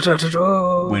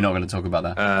 Da-da-da-da. We're not going to talk about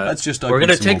that. Let's just open We're going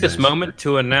to some take more this beers. moment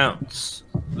to announce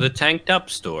the Tanked Up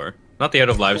store, not the Out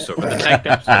of Live store, but the Tanked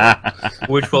Up store,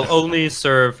 which will only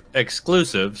serve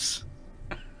exclusives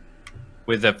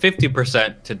with a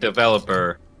 50% to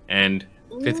developer and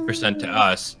 50% to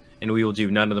us, and we will do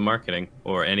none of the marketing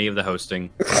or any of the hosting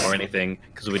or anything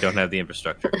because we don't have the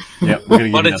infrastructure. Yeah, we're gonna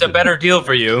give But you it's a nothing. better deal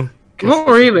for you. Not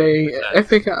really.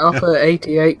 Epic offer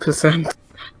 88%,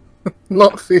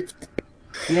 not 50.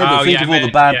 Yeah, but Oh, think yeah, of I all the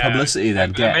meant- bad yeah. publicity they'd I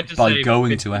meant get to by say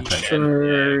going 50 to Epic.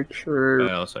 True, true.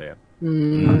 Also, yeah.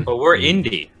 Mm. But we're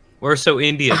indie. We're so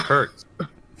indie it hurts.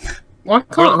 Why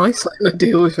can't I sign a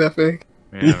deal with Epic?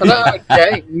 Yeah. I don't have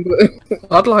a game, but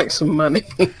I'd like some money.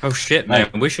 Oh shit, man!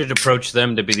 We should approach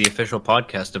them to be the official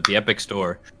podcast of the Epic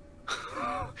Store.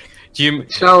 Do you?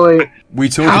 Shall we? We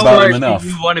talk How about much them enough. do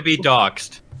you want to be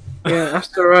doxxed? Yeah,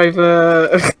 after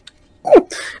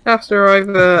I've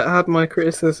had my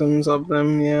criticisms of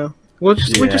them, yeah. We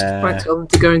just might tell them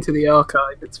to go into the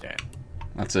archive. It's fine.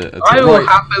 That's it. I will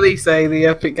happily say the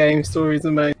Epic Game Store is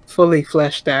a fully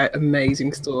fleshed out,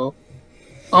 amazing store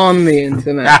on the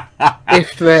internet.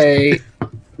 If they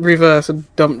reverse a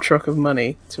dump truck of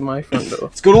money to my front door.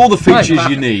 It's got all the features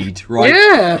you need, right?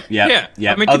 Yeah.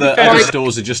 Yeah. I mean, to be other fair,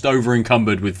 stores are just over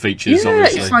encumbered with features, Yeah,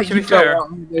 obviously. it's like To be you've got fair,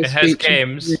 one of those it has features.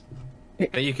 games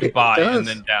that you can It buy does. and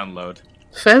then download.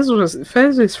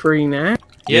 Fez is free now.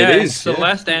 Yeah, it it's is, yeah.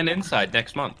 Celeste and Inside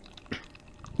next month.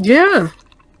 Yeah.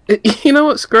 You know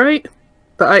what's great?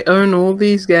 That I own all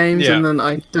these games Yeah. and then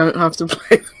I don't have to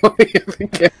play them on the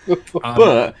Epic Game Store.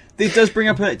 But it does bring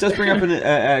up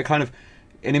a kind of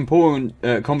an important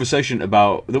conversation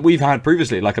about that we've had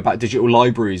previously, like about digital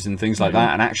libraries and things like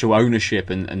that, and actual ownership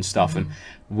and stuff. And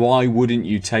why wouldn't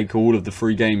you take all of the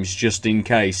free games just in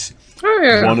case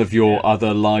one of your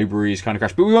other libraries kind of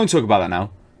crashed? But we won't talk about that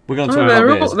now. We're going to talk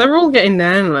about beers. They're all getting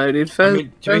downloaded. I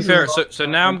mean, to be fair, so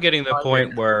now I'm getting the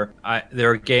point where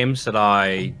there are games that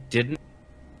I didn't,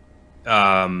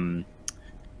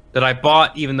 that I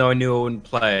bought even though I knew I wouldn't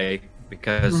play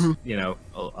because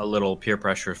a little peer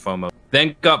pressure FOMO.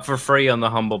 Then got for free on the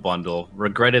Humble Bundle,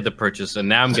 regretted the purchase, and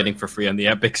now I'm getting for free on the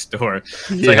Epic Store. It's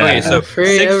like, okay, so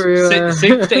Free everywhere.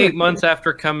 6 to 8 months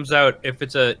after it comes out, if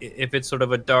it's sort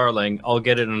of a darling, I'll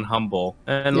get it on Humble,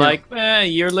 and a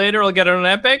year later I'll get it on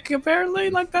Epic. Apparently,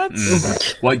 like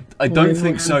that's. Well, I don't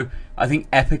think so. I think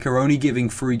Epic are only giving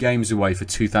free games away for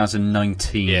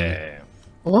 2019. Yeah.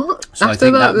 What? So I After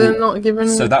think that, they're will- not giving.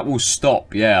 So that will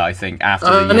stop. Yeah, I think after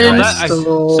And the then year that- ends.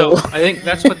 So I think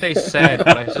that's what they said,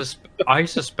 but I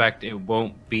suspect it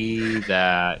won't be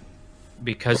that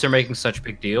because they're making such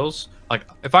big deals. Like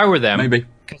if I were them, Maybe.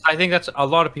 because I think that's a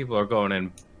lot of people are going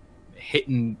and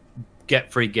hitting get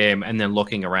free game and then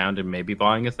looking around and maybe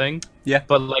buying a thing. Yeah.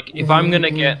 But like, if I'm gonna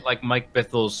get like Mike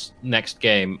Bithel's next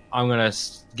game, I'm gonna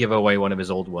give away one of his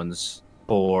old ones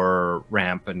for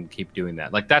ramp and keep doing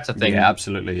that. Like, that's a thing. Yeah,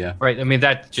 absolutely. Yeah. Right. I mean,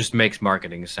 that just makes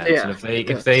marketing sense. Yeah, And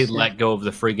if they let go of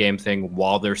the free game thing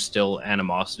while there's still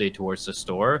animosity towards the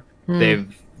store, they've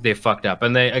fucked up.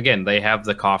 And they have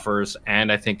the coffers,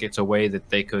 and I think it's a way that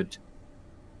they could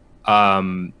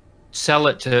sell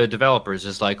it to developers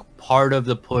as like part of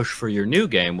the push for your new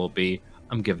game will be,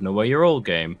 I'm giving away your old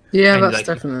game. Yeah, And, that's like,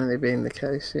 definitely been the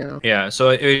case. Yeah. Yeah, so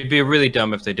it would be really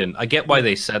dumb if they didn't. I get why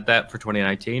they said that for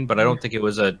 2019, but I don't think it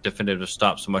was a definitive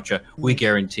stop so much we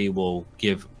guarantee we'll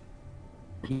give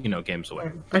games away.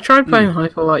 I tried playing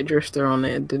Hyper Light Drifter on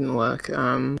it. It didn't work.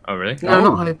 Oh, really? No,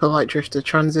 not Hyper Light Drifter.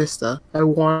 Transistor. I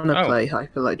want to play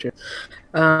Hyper Light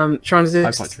Drifter.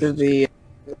 Transistor,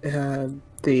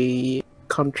 the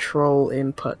control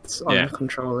inputs on the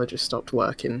controller just stopped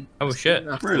working. Oh shit!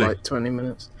 After like 20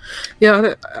 minutes.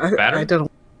 Yeah, I don't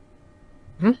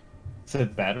know.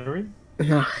 Said battery?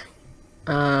 No.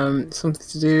 Something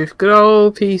to do with good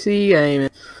old PC gaming.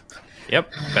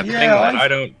 Yep, that thing that I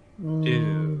don't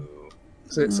do.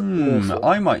 So it's awful.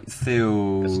 I might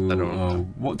feel.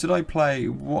 What did I play?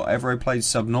 Whatever I played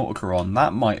Subnautica on,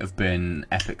 that might have been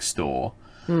Epic Store.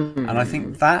 And I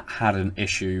think that had an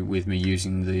issue with me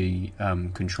using the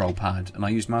control pad, and I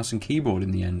used mouse and keyboard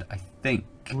in the end, I think.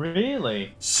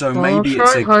 Really? So maybe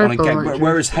it's on a game.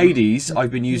 Whereas Hades,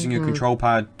 I've been using a control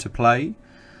pad to play.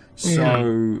 So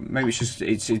maybe it's just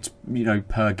it's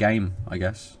per game, I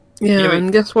guess. Yeah, and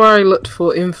guess where I looked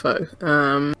for info?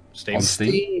 Steam. On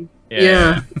Steam.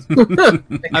 Yeah.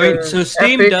 I mean, so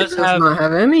Steam Epic does not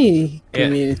have any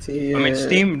community. I mean,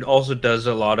 Steam also does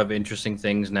a lot of interesting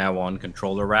things now on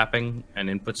controller wrapping and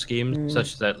input schemes,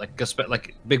 such that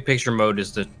like big picture mode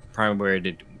is the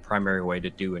primary way to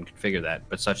do and configure that,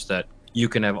 but such that you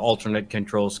can have alternate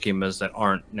control schemas that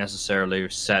aren't necessarily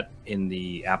set in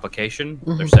the application.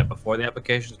 They're set before the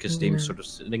application because Steam's sort of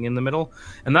sitting in the middle.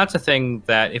 And that's a thing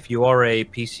that if you are a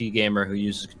PC gamer who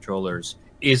uses controllers,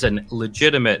 is a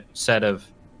legitimate set of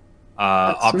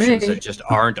options that just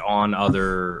aren't on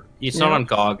other... It's not on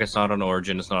GOG, it's not on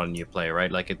Origin, it's not on Uplay,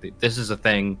 right? Like, this is a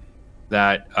thing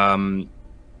that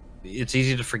it's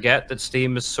easy to forget that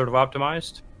Steam is sort of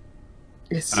optimized.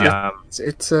 It's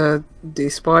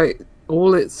despite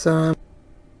all its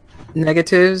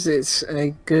negatives, it's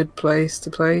a good place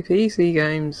to play PC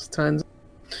games, turns out.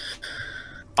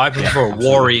 I prefer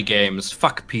Worry games.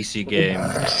 Fuck PC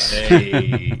games.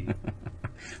 Hey.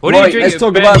 What are you drinking? Let's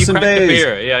talk about some beers.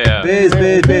 Beer. Yeah.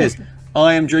 Beers.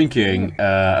 I am drinking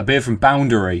a beer from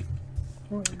Boundary,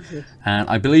 and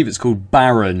I believe it's called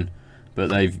Baron, but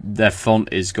their font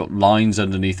is got lines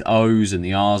underneath O's, and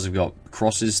the R's have got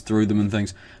crosses through them and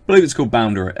things. I believe it's called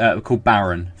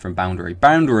Baron from Boundary.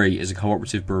 Boundary is a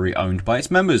cooperative brewery owned by its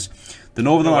members. The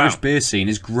Northern Irish beer scene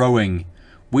is growing.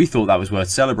 We thought that was worth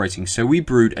celebrating, so we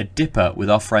brewed a dipper with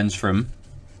our friends from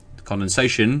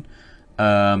Condensation,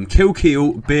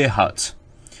 Kilkeel Beer Hut.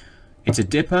 It's a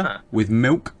dipper with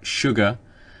milk, sugar,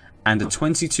 and a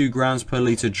 22 grams per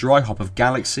litre dry hop of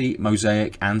Galaxy,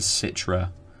 Mosaic, and Citra.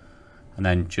 And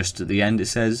then just at the end it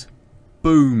says,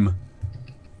 boom.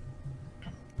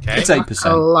 Okay. It's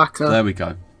 8%. There we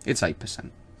go. It's 8%.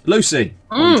 Lucy,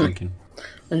 what are you drinking?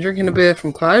 I'm drinking a beer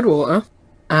from Cloudwater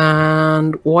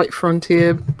and White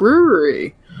Frontier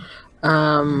Brewery.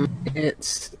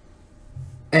 It's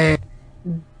a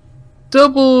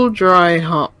double dry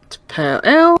hopped pale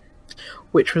ale,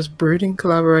 which was brewed in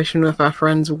collaboration with our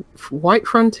friends White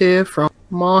Frontier from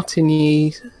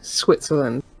Martigny,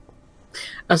 Switzerland,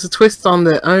 as a twist on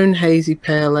their own hazy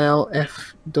pale ale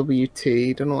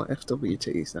FWT. Don't know what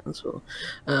FWT stands for.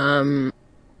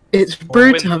 It's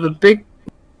brewed to have a big...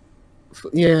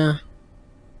 Yeah.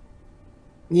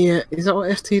 Is that what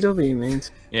FTW means?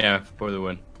 Yeah, for the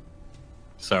win.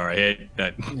 Sorry,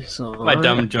 my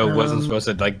dumb joke wasn't supposed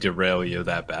to like derail you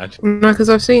that bad. No, because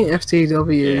I've seen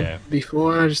FTW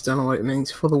before, and I just don't know what it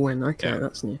means. For the win. Okay,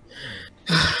 that's new.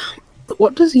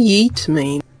 What does yeet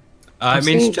mean? It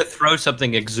means to throw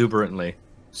something exuberantly.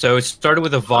 So it started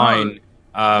with a vine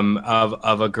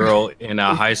of a girl in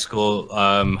a high school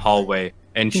hallway,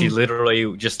 and she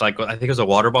literally just like, I think it was a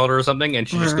water bottle or something, and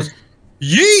she just goes,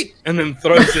 yeet! And then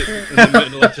throws it in the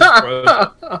middle and just throws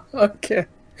it. Okay.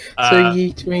 So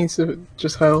yeet means to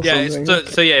just hurl something.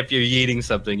 So if you're yeeting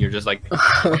something, you're just like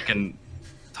fucking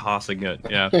tossing it.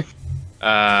 Yeah.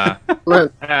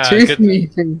 Look, two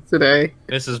meetings today.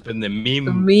 This has been the meme.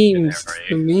 The memes,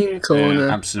 the meme corner.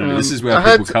 Yeah, absolutely. This is where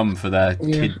people come for their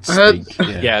kid speak.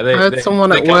 I heard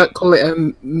someone at work call it a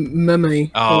meme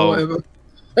or whatever.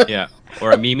 Yeah,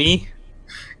 or a meme.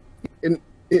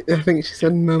 I think she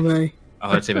said mame.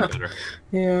 Oh, that's even better.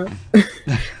 Yeah.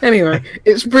 Anyway,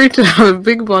 it's brewed to have a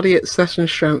big body at session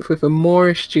strength with a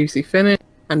moreish, juicy finish,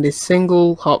 and is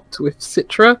single hopped with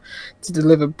Citra to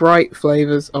deliver bright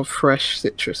flavours of fresh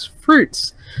citrus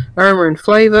fruits. Aroma and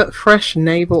flavour: fresh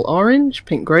navel orange,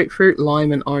 pink grapefruit,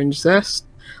 lime and orange zest.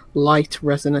 Light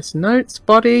resinous notes.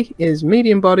 Body is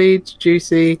medium bodied,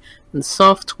 juicy and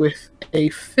soft with a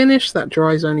finish that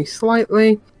dries only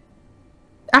slightly.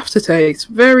 Aftertaste: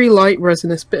 very light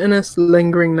resinous bitterness,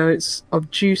 lingering notes of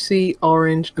juicy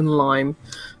orange and lime.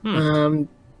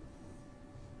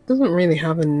 Doesn't really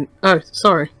have an... Oh,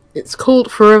 sorry. It's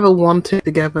called Forever Wanted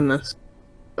Togetherness.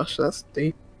 Gosh, that's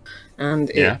deep. And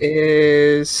it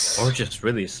is... Or just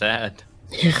really sad.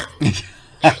 Yeah.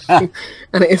 And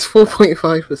it is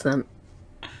 4.5%.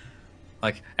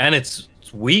 Like, and it's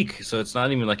weak, so it's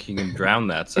not even like you can drown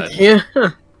that sad. Yeah.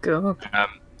 God.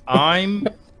 I'm...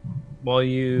 While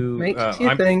you... Makes you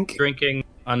I'm think. drinking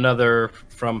another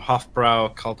from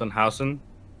Hofbrau Kaltenhausen.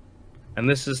 And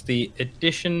this is the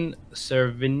Edition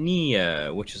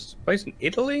Cervinia, which is placed in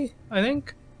Italy, I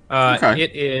think. Okay.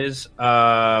 It is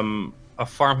a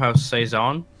farmhouse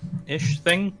saison-ish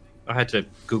thing. I had to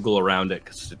Google around it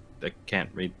because I can't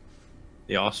read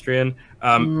the Austrian.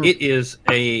 It is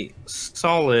a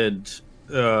solid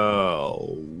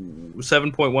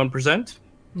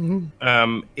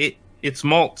 7.1%. Its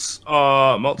malts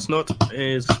note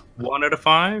is 1 out of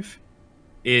 5.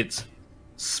 It's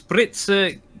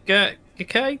Spritzigkeit.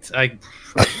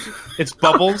 It's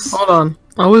bubbles. Hold on.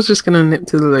 I was just going to nip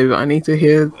to the loo, but I need to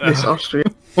hear this Austrian.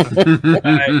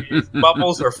 Its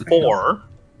bubbles are 4.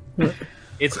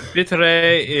 Its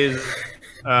bitre is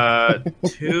 2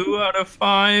 out of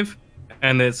 5.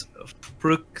 And its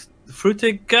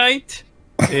Frutigkeit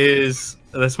is...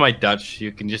 That's my Dutch.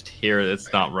 You can just hear it.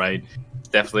 It's not right.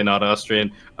 Definitely not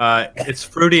Austrian. Its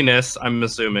fruitiness, I'm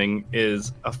assuming,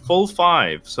 is a full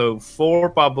 5. So 4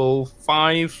 bubble,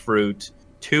 5 fruit,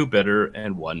 2 bitter,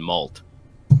 and 1 malt.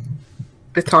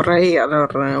 Bittore, I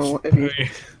don't know.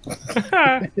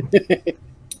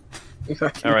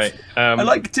 All right. I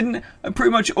like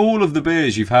pretty much all of the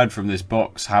beers you've had from this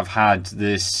box have had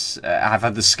this have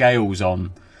had the scales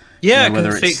on. Yeah, you know,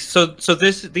 whether it's... so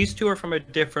these two are from a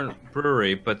different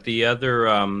brewery, but the other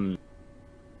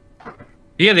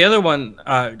the other one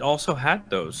also had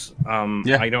those.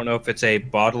 I don't know if it's a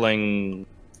bottling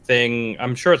thing.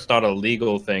 I'm sure it's not a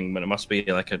legal thing, but it must be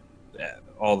like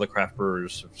all the craft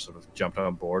brewers have sort of jumped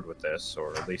on board with this,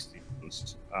 or at least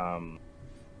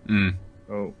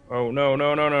Oh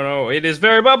no! It is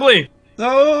very bubbly.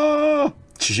 Oh,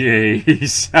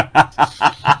 jeez.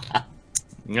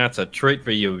 That's a treat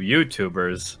for you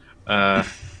YouTubers.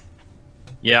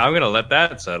 Yeah, I'm gonna let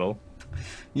that settle.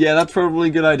 Yeah, that's probably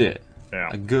a good idea. Yeah.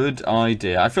 A good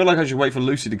idea. I feel like I should wait for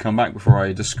Lucy to come back before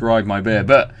I describe my beer,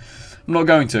 but I'm not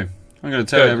going to. I'm going to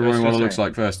tell everyone what it looks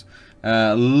like first.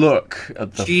 Look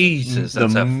at the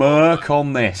the murk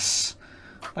on this.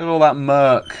 Look at all that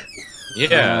murk.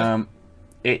 Yeah.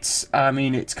 It's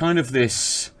kind of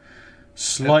this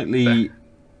slightly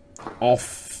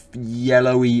off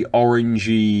yellowy,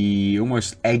 orangey,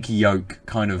 almost egg yolk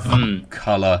kind of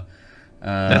colour.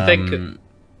 I think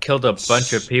killed a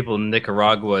bunch of people in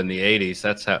Nicaragua in the 80s.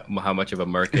 That's how much of a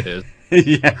murk it is.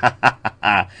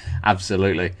 Yeah,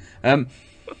 absolutely.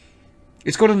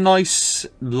 It's got a nice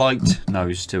light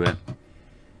nose to it,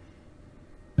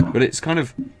 but it's kind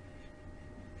of, I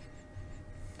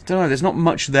don't know, there's not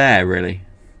much there really.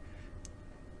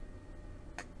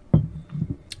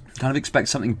 Kind of expect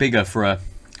something bigger for a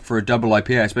double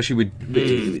IPA, especially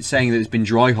with saying that it's been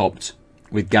dry hopped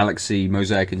with Galaxy,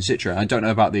 Mosaic, and Citra. I don't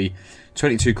know about the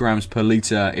 22 grams per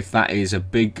litre, if that is a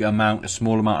big amount, a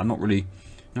small amount. I'm not really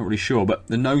sure, but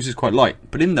the nose is quite light.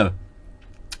 But in the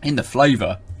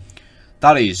flavour,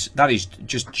 that is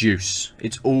just juice.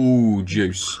 It's all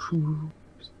juice.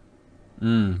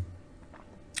 Look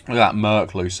at that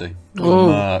murk, Lucy.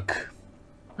 Murk.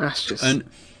 That's just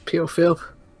pure filth.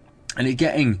 And it's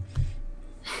getting...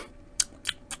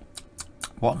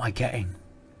 What am I getting?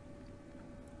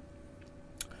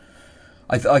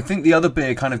 I think the other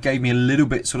beer kind of gave me a little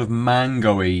bit sort of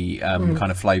mango-y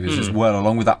kind of flavours as well,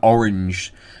 along with that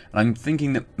orange. And I'm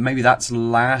thinking that maybe that's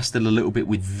lasted a little bit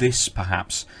with this,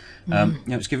 perhaps.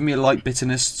 It's giving me a light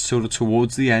bitterness sort of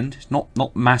towards the end. It's not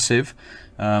massive.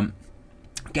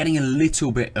 Getting a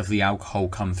little bit of the alcohol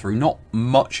come through. Not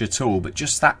much at all, but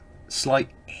just that slight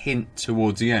hint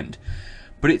towards the end.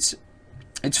 But it's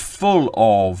full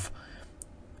of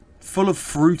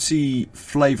fruity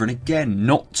flavour, and again,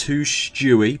 not too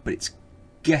stewy, but it's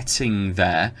getting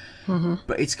there.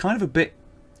 But it's kind of a bit,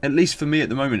 at least for me at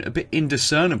the moment, a bit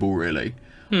indiscernible, really.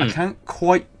 I can't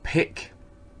quite pick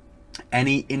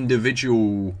any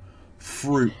individual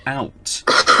fruit out.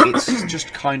 It's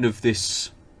just kind of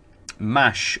this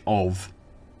mash of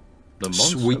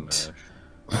sweet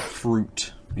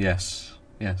fruit. Yes.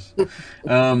 That's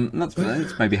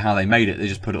maybe how they made it. They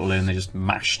just put it all in. They just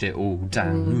mashed it all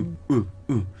down. Ooh.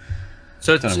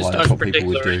 So it's just not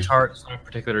particularly tart, it's not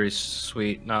particularly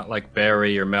sweet, not like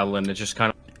berry or melon. It's just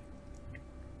kind of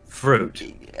fruit.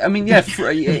 I mean, yeah,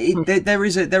 there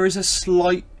is a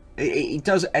slight. It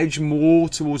does edge more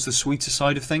towards the sweeter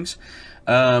side of things,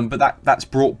 but that's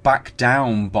brought back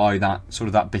down by that sort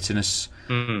of that bitterness,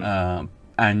 and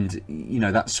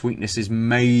that sweetness is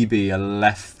maybe a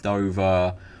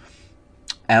leftover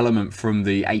element from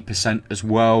the 8% as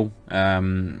well.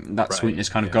 That sweetness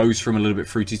kind of goes from a little bit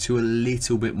fruity to a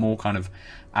little bit more kind of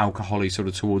alcohol-y sort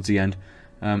of towards the end,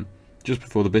 just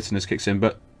before the bitterness kicks in.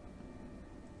 But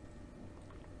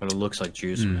it looks like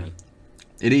juice, man.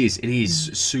 It is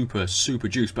super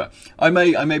juice. But I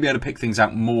may be able to pick things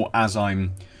out more as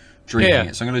I'm drinking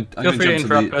it. So I'm going to jump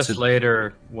interrupt us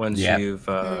later once you've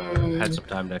had some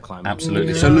time to climb.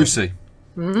 Absolutely. So Lucy,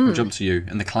 I'll jump to you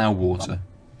and the Cloudwater.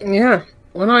 Yeah.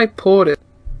 When I poured it,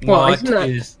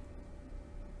 there's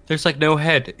like no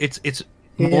head. It's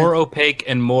more opaque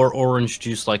and more orange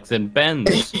juice like than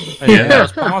Ben's.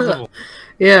 That's possible.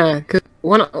 Yeah, because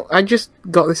when I just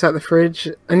got this out of the fridge,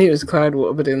 I knew it was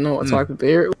Cloudwater, but didn't know what type of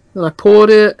beer it was. And I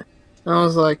poured it, and I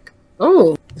was like,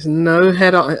 "Oh, there's no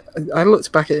head on it." I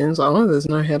looked back at it and was like, "Oh, there's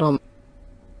no head on it."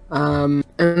 And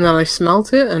then I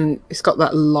smelt it, and it's got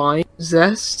that lime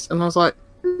zest, and I was like,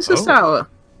 "Is this a sour?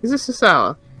 Is this a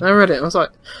sour?" And I read it, and I was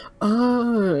like,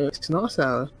 "Oh, it's not a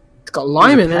sour. It's got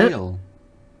lime in it."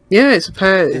 Yeah, it's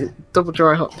a double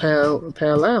dry hop pale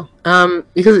ale.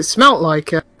 Because it smelt like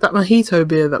that mojito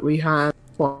beer that we had.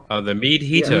 Oh, the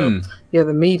Mead-hito. Yeah,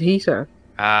 the Mead-hito.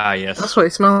 Ah, yes. That's what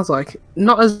it smells like.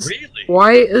 Not as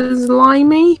white as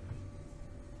limey,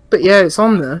 but yeah, it's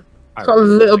on there. It's got a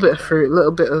little bit of fruit, a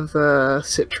little bit of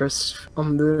citrus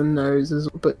on the nose.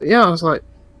 But yeah, I was like,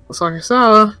 it's like a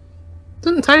sour.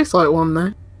 Doesn't taste like one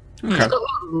though. Okay. It's got a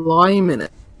lot of lime in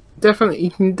it.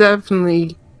 You can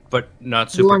definitely. But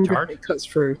not super tart? It cuts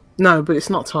through. No, but it's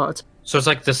not tart. So it's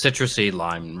like the citrusy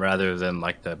lime rather than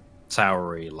like the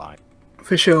soury lime.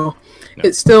 For sure. No.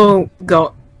 It's still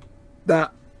got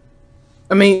that...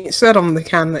 I mean, it said on the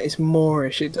can that it's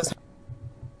moreish. It does have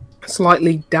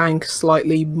slightly dank,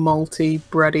 slightly malty,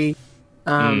 bready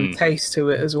taste to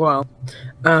it as well.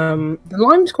 The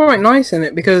lime's quite nice in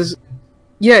it because,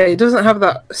 yeah, it doesn't have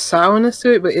that sourness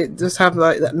to it, but it does have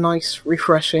like that nice,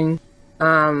 refreshing...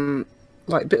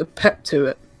 like bit of pep to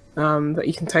it that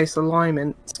you can taste the lime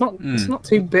in. It's not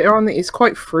too bitter on it. It's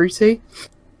quite fruity.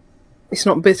 It's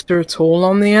not bitter at all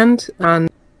on the end, and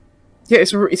yeah,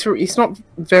 it's not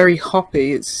very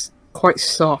hoppy. It's quite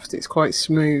soft. It's quite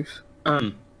smooth.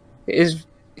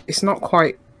 It's not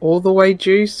quite all the way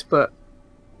juice, but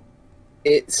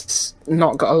it's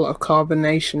not got a lot of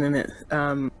carbonation in it.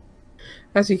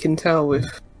 As you can tell,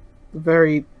 with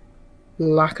very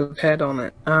lack of head on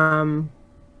it.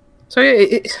 So yeah,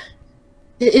 it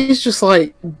is just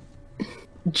like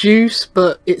juice,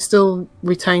 but it still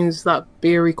retains that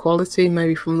beery quality,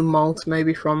 maybe from the malt,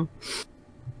 maybe from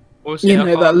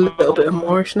that little bit of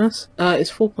moorishness.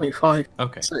 It's 4.5.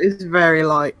 Okay. So it's very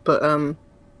light, but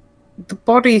the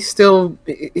body still,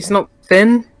 it's not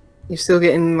thin. You're still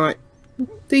getting like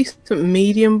decent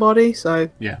medium body. So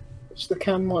yeah, which the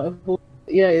can might have.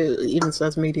 Yeah, it even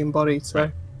says medium body. So.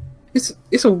 Right.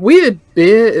 It's a weird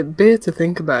beer to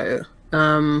think about it.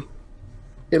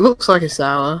 It looks like a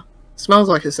sour, smells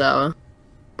like a sour,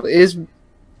 but it's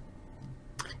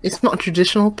not a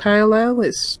traditional pale ale.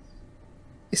 It's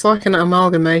like an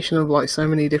amalgamation of like so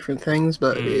many different things,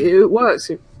 but it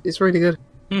works. It's really good.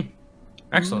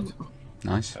 Excellent.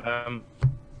 Nice.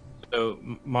 So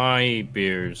my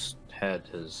beer's head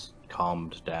has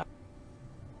calmed down.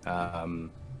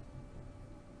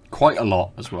 Quite a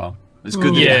lot as well. It's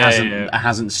good that it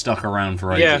hasn't stuck around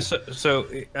for ages. Yeah, so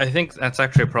I think that's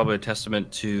actually probably a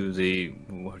testament to the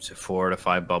 4 to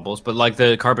 5 bubbles. But like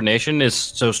the carbonation is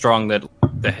so strong that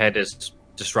the head is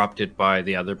disrupted by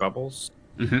the other bubbles.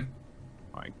 Because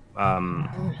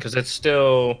it's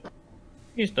still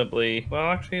reasonably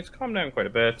actually it's calmed down quite a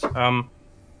bit. I'm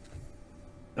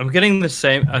getting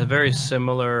a very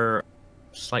similar,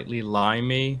 slightly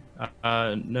limey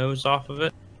nose off of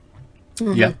it.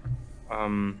 Yeah.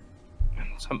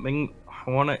 Something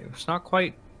it's not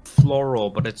quite floral,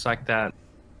 but it's like that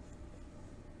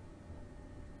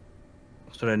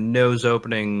sort of nose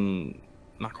opening,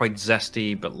 not quite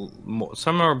zesty, but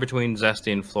somewhere between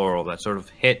zesty and floral. That sort of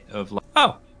hit of like,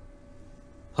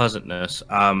 pleasantness.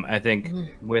 I think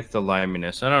with the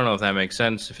liminess. I don't know if that makes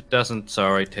sense. If it doesn't,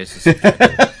 sorry, taste is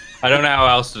subjective. I don't know how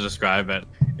else to describe it.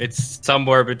 It's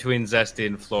somewhere between zesty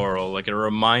and floral. Like, it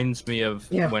reminds me of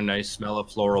when I smell a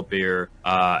floral beer,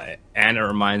 and it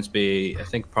reminds me, I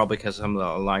think probably because of the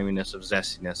liminess of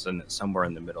zestiness, and it's somewhere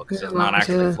in the middle because it's not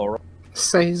actually floral.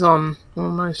 Saison,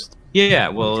 almost. Yeah,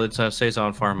 well, it's a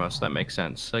Saison Farmhouse. So that makes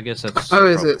sense. I guess that's. Oh,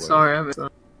 is it? Sorry, I missed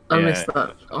that. I missed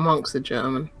that amongst the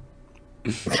German.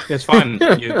 It's fine.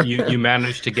 You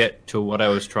managed to get to what I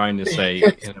was trying to say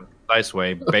in a concise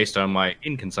way based on my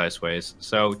inconcise ways.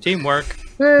 So teamwork.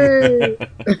 Hey.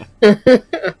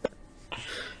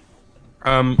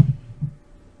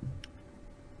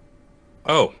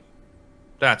 Oh,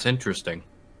 that's interesting.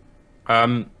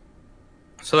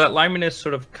 So that liminess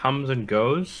sort of comes and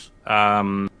goes.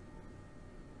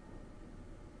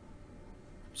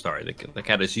 Sorry, the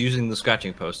cat is using the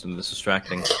scratching post and this is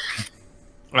distracting.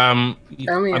 I'm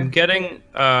getting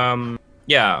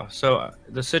so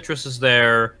the citrus is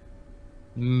there.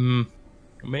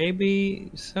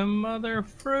 Maybe some other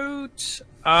fruit.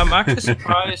 I'm actually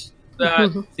surprised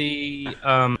that the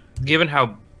given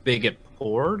how big it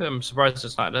poured, I'm surprised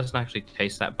it doesn't actually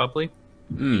taste that bubbly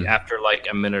after like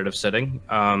a minute of sitting.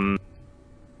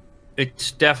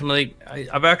 It's definitely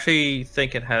I've actually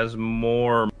think it has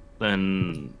more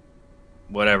than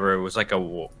whatever it was, like a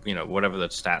whatever the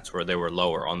stats were, they were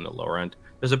lower on the lower end.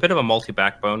 There's a bit of a multi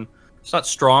backbone. It's not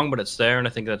strong, but it's there, and I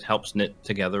think that helps knit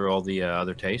together all the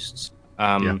other tastes.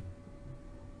 It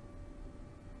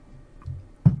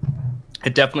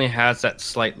definitely has that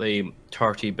slightly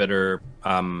tarty, bitter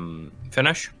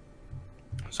finish,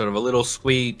 sort of a little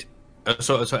sweet.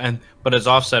 But it's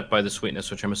offset by the sweetness,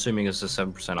 which I'm assuming is the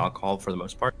 7% alcohol for the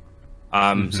most part,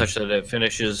 such that it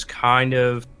finishes kind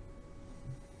of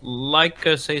like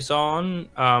a saison,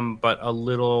 but a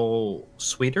little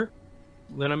sweeter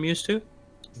than I'm used to.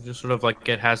 Just sort of like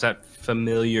it has that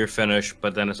familiar finish,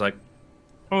 but then it's like,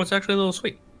 oh, it's actually a little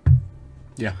sweet.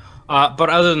 Yeah. But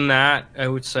other than that, I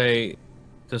would say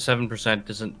the 7%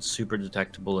 isn't super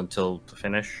detectable until the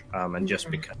finish, and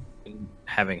just because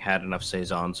having had enough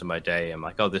saisons in my day, I'm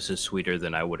like, oh, this is sweeter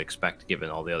than I would expect given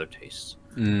all the other tastes.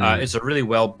 It's a really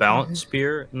well balanced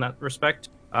beer in that respect.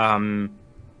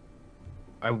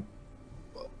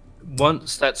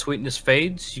 Once that sweetness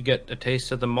fades, you get a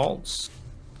taste of the malts,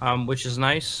 which is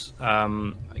nice.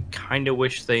 I kind of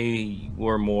wish they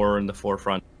were more in the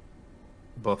forefront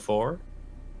before,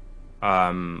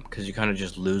 because you kind of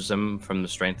just lose them from the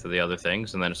strength of the other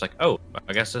things, and then it's like, oh,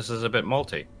 I guess this is a bit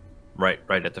malty, right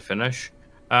at the finish.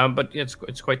 But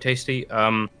it's quite tasty.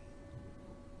 Yeah,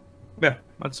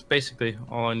 that's basically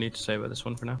all I need to say about this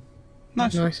one for now.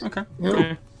 Nice. Okay.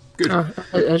 Yeah. Good.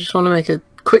 I just want to make a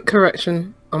quick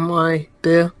correction on my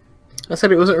beer. I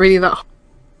said it wasn't really that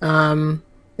hoppy.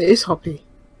 It is hoppy.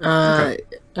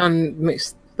 And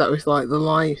mixed that with like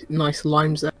the nice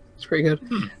limes there. It's pretty good.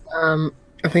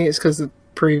 I think it's because the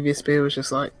previous beer was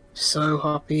just like so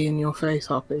hoppy, in your face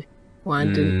hoppy. Well, I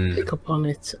didn't pick up on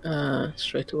it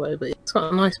straight away, but it's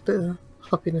got a nice bit of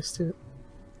hoppiness to it.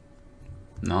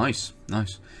 Nice.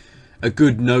 A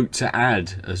good note to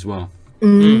add as well.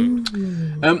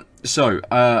 So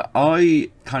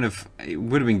I kind of, it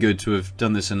would have been good to have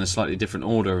done this in a slightly different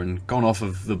order and gone off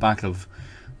of the back of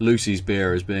Lucy's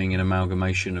beer as being an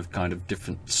amalgamation of kind of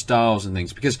different styles and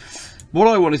things, because what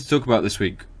I wanted to talk about this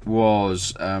week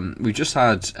was we just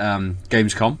had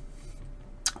Gamescom,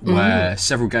 where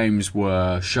several games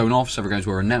were shown off, several games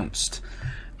were announced,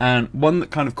 and one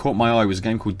that kind of caught my eye was a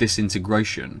game called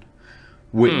Disintegration,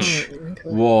 which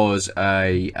was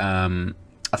a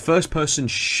first-person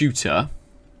shooter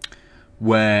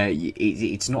where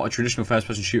it's not a traditional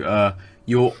first-person shooter.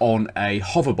 You're on a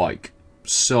hover bike,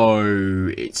 so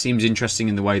it seems interesting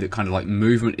in the way that kind of like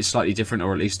movement is slightly different,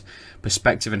 or at least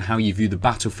perspective and how you view the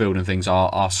battlefield and things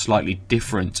are slightly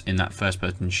different in that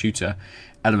first-person shooter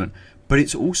element. But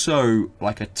it's also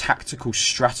like a tactical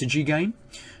strategy game,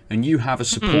 and you have a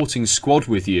supporting squad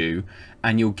with you,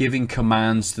 and you're giving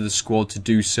commands to the squad to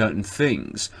do certain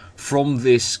things from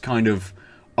this kind of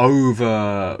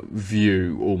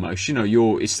overview almost.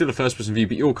 It's still a first person view,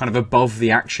 but you're kind of above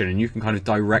the action, and you can kind of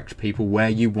direct people where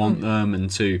you want them, and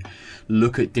to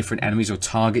look at different enemies or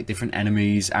target different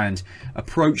enemies and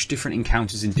approach different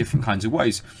encounters in different kinds of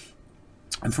ways.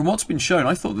 And from what's been shown,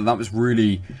 I thought that was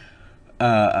really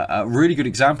a really good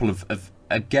example of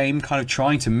a game kind of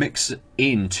trying to mix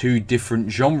in two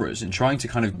different genres and trying to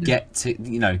kind of get to,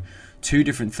 you know, two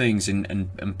different things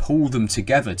and pull them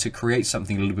together to create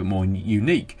something a little bit more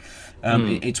unique.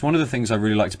 It's one of the things I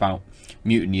really liked about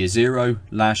Mutant Year Zero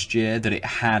last year, that it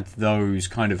had those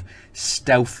kind of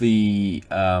stealthy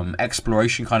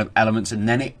exploration kind of elements, and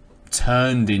then it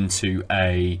turned into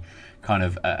a kind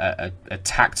of a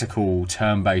tactical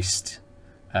turn-based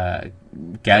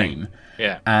game.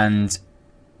 Yeah. And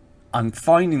I'm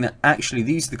finding that actually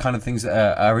these are the kind of things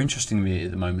that are interesting to me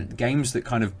at the moment. Games that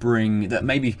kind of bring, that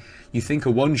maybe you think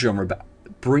are one genre, but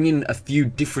bring in a few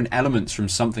different elements from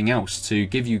something else to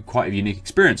give you quite a unique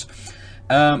experience.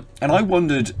 And I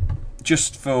wondered,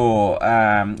 just for,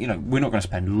 you know, we're not going to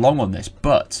spend long on this,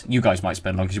 but you guys might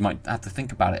spend long because you might have to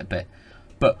think about it a bit.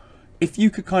 But if you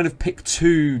could kind of pick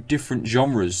two different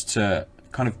genres to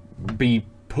kind of be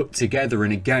put together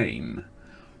in a game,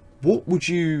 what would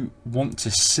you want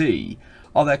to see?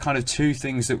 Are there kind of two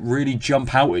things that really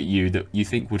jump out at you that you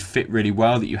think would fit really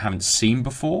well that you haven't seen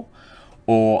before?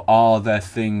 Or are there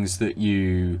things that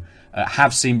you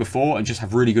have seen before and just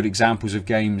have really good examples of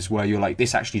games where you're like,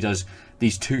 this actually does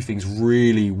these two things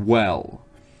really well?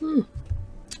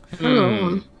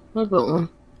 I've got one.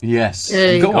 Yes.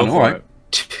 Yeah, Go on, alright.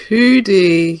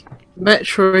 2D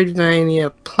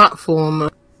Metroidvania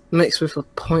platformer mixed with a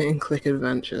point-and-click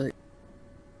adventure.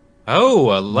 Oh,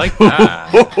 I like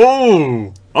that.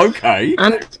 Oh, okay.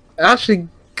 And actually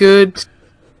good,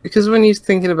 because when you're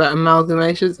thinking about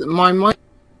amalgamations, my mind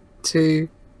to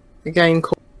a game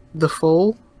called The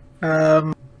Fall.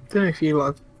 Don't know if you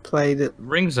like played it.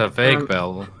 Rings a vague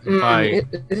bell.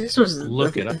 If this was,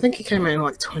 look it up. I think it came out in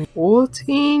like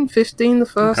 2014, 15, the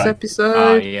first Ah,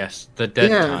 episode. yes, the Dead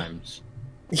Times.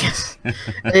 Yes,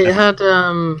 it had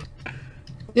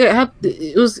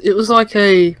it was like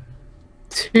a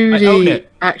 2D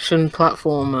action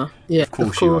platformer. Yeah, of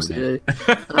course you do.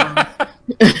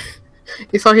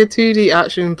 It's like a 2D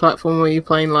action platform where you're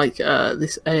playing like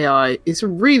this AI. It's a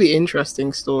really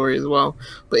interesting story as well.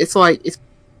 But it's like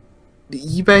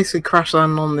you basically crash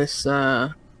land on this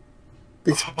planet,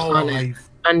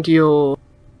 and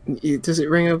does it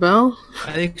ring a bell?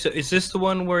 I think so. Is this the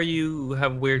one where you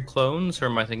have weird clones, or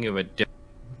am I thinking of a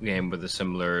different game with a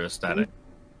similar aesthetic?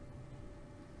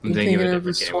 I'm thinking of a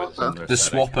different game with a similar The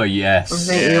aesthetic. Swapper, yes.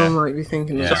 I think you might be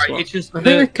thinking of Sorry, Swapper. it's just I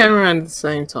think they came around at the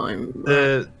same time.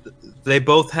 They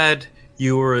both had,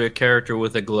 you were a character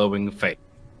with a glowing face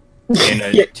in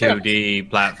a 2D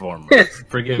platformer. Yes.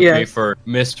 Forgive me for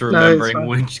misremembering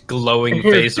which glowing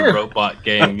face robot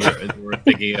game you were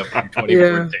thinking of from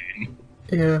 2014.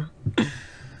 Yeah.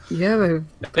 Yeah.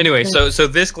 Anyway, so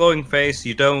this glowing face,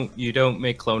 you don't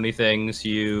make cloney things.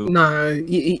 No,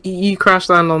 you crash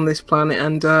land on this planet,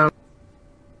 and to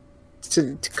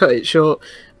cut it short,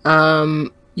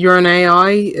 you're an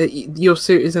AI. Your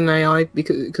suit is an AI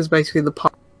because basically the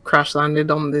pilot crash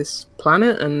landed on this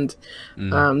planet, and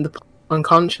the pilot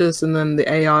unconscious, and then the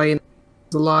AI is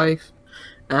alive,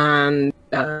 and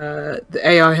the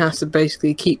AI has to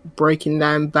basically keep breaking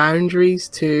down boundaries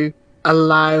to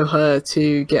allow her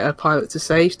to get her pilot to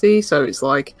safety. So it's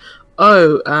like,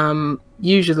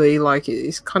 usually like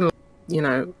it's kind of, you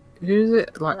know, who is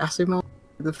it? Like Asimov,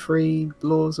 the Three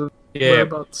Laws of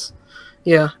Robots.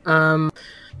 Yeah.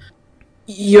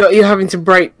 You're having to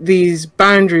break these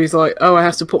boundaries, like, I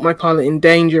have to put my pilot in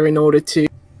danger in order to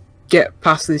get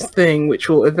past this thing, which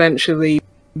will eventually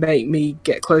make me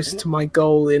get closer to my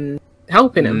goal in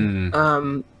helping him.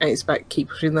 And it's about keep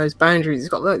pushing those boundaries. It's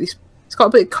got like this. It's got a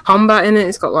bit of combat in it.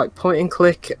 It's got like point and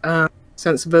click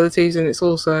sensibilities, and it's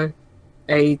also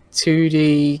a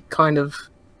 2D kind of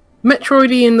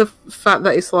Metroidy in the fact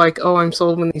that it's like, I'm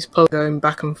solving these puzzles going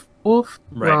back and forth,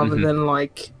 rather than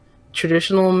like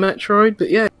traditional Metroid. But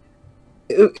yeah,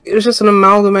 it was just an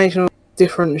amalgamation of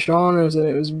different genres, and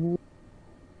it was.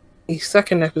 The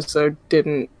second episode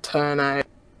didn't turn out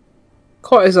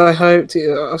quite as I hoped.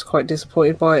 I was quite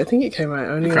disappointed by it. I think it came out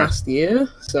only last year.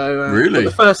 So really, but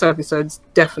the first episode's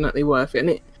definitely worth it, and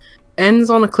it ends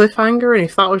on a cliffhanger. And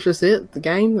if that was just it, the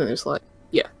game, then it's like,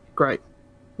 yeah, great,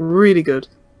 really good.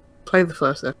 Play the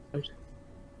first episode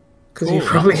because you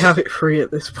probably have it free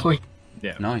at this point.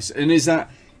 Yeah, nice. And is that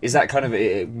kind of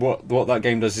what that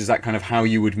game does? Is that kind of how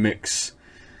you would mix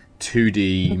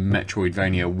 2D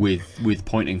Metroidvania with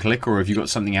point and click, or have you got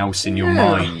something else in your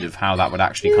mind of how that would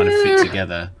actually kind of fit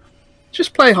together?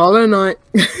 Just play Hollow Knight.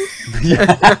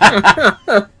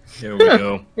 Here we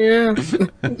go. Yeah,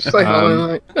 just play Hollow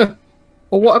Knight.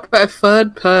 Or what about a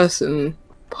third-person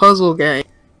puzzle game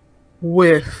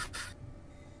with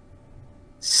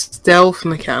stealth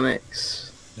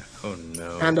mechanics Oh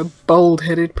no! and a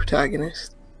bald-headed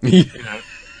protagonist? Yeah.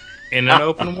 in an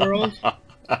open world?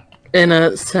 In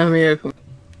a semi-open,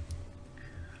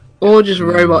 or just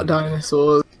robot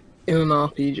dinosaurs in an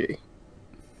RPG.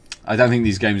 I don't think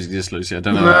these games exist, Lucy. I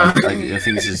don't know. No. I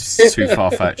think this is too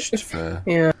far fetched for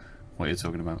what you're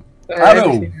talking about.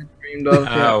 Everything I dreamed of,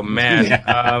 Oh man.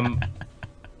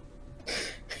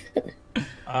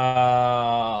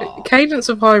 Cadence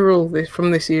of Hyrule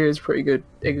from this year is a pretty good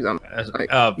example. Like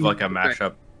a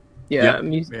mashup. Yeah,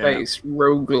 music-based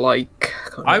roguelike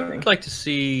kind I of thing. would like to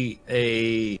see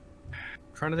I'm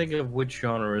trying to think of which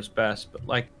genre is best, but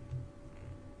like,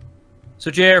 so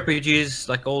JRPGs,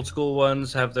 like old school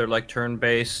ones, have their like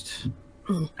turn-based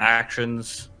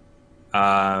actions.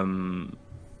 Even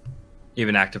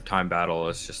active time battle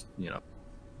is just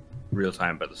real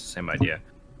time, but it's the same idea.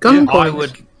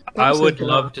 Gunpoint. I would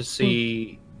love to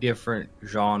see different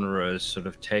genres sort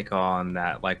of take on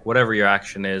that, like whatever your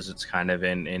action is, it's kind of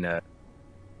in a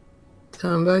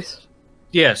turn-based.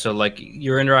 Yeah, so like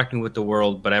you're interacting with the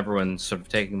world, but everyone's sort of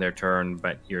taking their turn,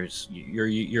 but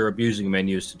you're abusing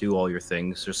menus to do all your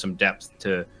things. There's some depth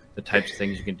to the types of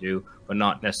things you can do, but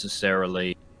not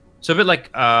necessarily. So a bit like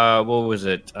what was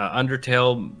it?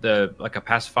 Undertale, a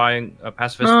pacifist run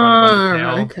of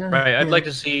Undertale. Okay. Right. I'd like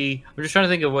to see. I'm just trying to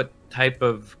think of what type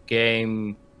of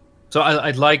game. So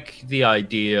I'd like the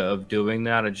idea of doing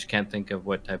that. I just can't think of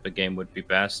what type of game would be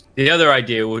best. The other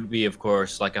idea would be, of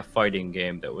course, like a fighting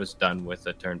game that was done with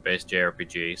a turn-based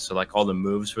JRPG. So like all the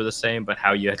moves were the same, but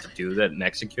how you had to do that and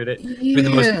execute it would be the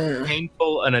most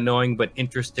painful and annoying but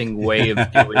interesting way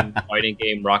of doing fighting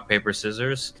game rock, paper,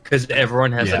 scissors. Because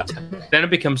everyone has then it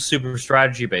becomes super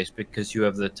strategy-based because you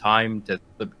have the time to...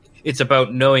 It's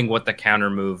about knowing what the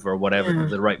counter move or whatever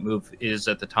the right move is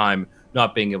at the time,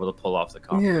 not being able to pull off the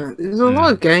combo. Yeah, there's a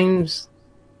lot of games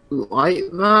like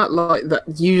that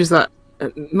use that.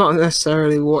 Not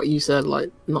necessarily what you said. Like,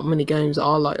 not many games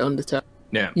are like Undertale.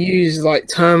 Yeah, use like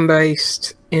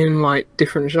turn-based in like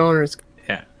different genres.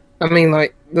 Yeah, I mean,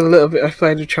 like the little bit I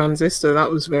played of Transistor,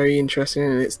 that was very interesting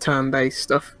in its turn-based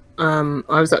stuff. I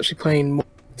was actually playing more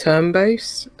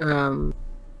turn-based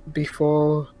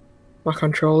before my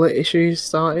controller issues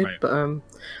started, but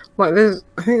like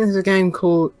I think there's a game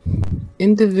called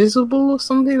Indivisible or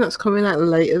something that's coming out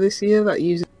later this year that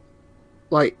uses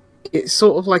like it's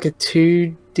sort of like a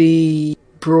 2D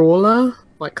brawler,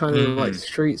 like kind of like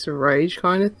Streets of Rage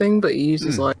kind of thing, but it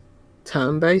uses like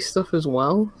turn-based stuff as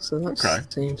well. So that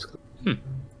seems cool.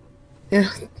 Yeah,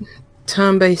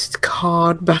 turn-based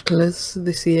card battlers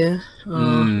this year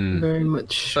are very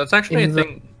much. So it's actually a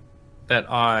thing that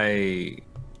I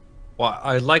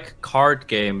like card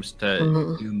games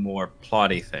to do more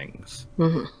plotty things.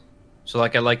 So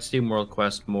like I like SteamWorld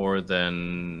Quest more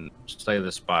than Slay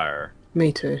the Spire.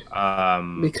 Me too.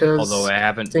 Because although I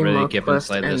haven't really given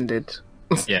Slay the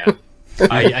Spire,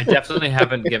 I definitely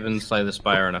haven't given Slay the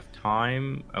Spire enough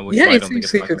time. Which I don't think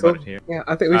it's about it here. Yeah,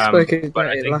 I think we spoke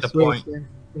about it last week.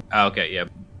 Okay, yeah.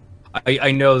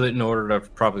 I know that in order to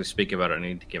properly speak about it, I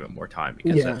need to give it more time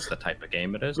because that's the type of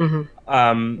game it is.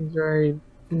 Very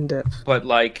in depth. But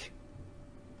like,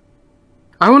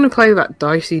 I want to play that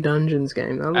Dicey Dungeons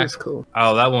game. That looks cool.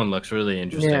 Oh, that one looks really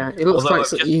interesting. Yeah, it looks like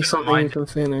something you can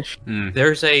finish.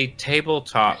 There's a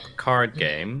tabletop card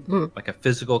game, like a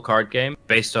physical card game,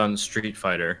 based on Street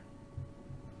Fighter,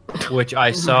 which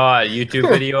I saw a YouTube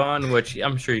video on, which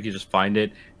I'm sure you can just find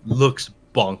it. Looks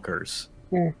bonkers.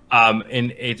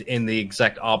 In the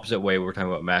exact opposite way we're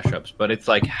talking about mashups, but it's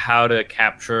like how to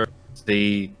capture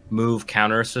the move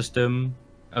counter system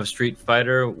of Street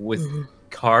Fighter with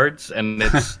cards, and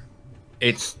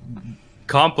it's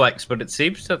complex, but it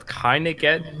seems to kind of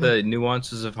get the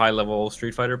nuances of high level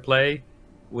Street Fighter play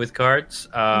with cards.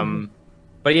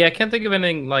 But yeah, I can't think of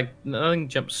anything, like nothing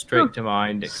jumps straight to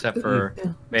mind except for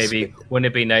maybe wouldn't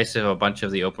it be nice if a bunch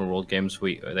of the open world games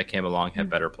that came along had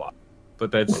better plot.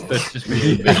 But that's just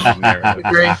me envisioning narrative.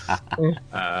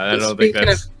 I don't think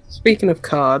that's... Speaking of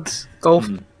cards, golf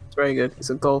is very good.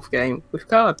 It's a golf game with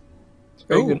cards. It's a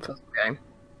very good puzzle game.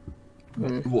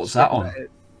 What's that on?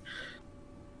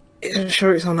 I'm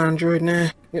sure it's on Android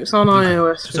now. It's on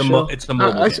iOS for sure. It's a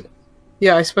mobile game.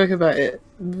 Yeah, I spoke about it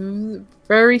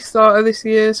very start of this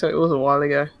year, so it was a while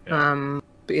ago.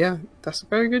 But yeah, that's a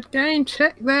very good game.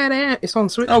 Check that out. It's on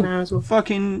Switch now as well.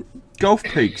 Fucking Golf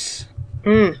Peaks.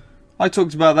 I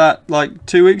talked about that like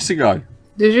 2 weeks ago.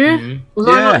 Did you? Was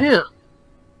I not here?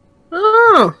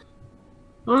 Oh.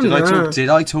 Did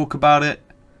I talk about it?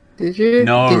 Did you?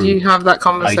 No. Did you have that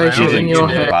conversation in your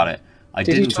head? About it. I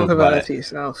didn't talk about it to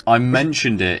yourself? I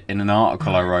mentioned it in an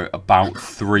article I wrote about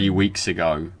 3 weeks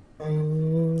ago. Or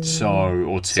 2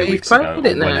 weeks ago, or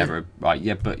whenever. Right?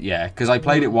 Yeah, because I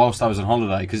played it whilst I was on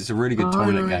holiday because it's a really good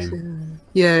toilet game.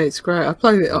 Yeah, it's great. I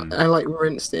played it. I like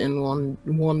rinsed it in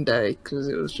one day because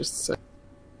it was just so.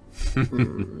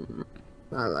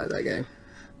 I like that game.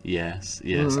 Yes,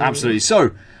 absolutely.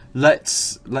 So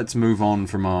let's move on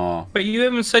from our. But you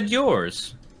haven't said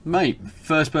yours. Mate,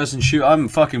 first-person shooter. I'm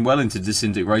fucking well into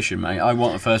Disintegration, mate. I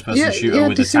want a first-person shooter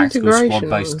with a tactical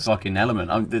squad-based fucking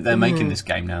element. They're making this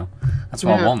game now. That's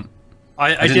what I want.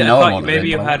 I thought maybe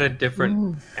you had a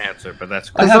different answer, but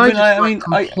that's cool. I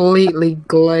completely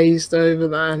glazed over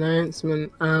that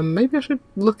announcement. Maybe I should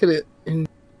look at it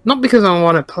not because I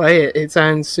want to play it. It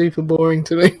sounds super boring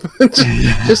to me, but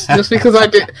just because I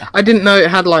didn't know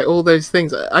it had like all those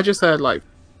things. I just heard like.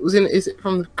 Is it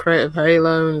from the creative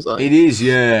Halo? And it is,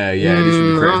 yeah. It is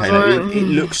from the creative Halo. It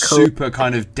looks super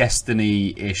kind of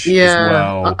Destiny-ish as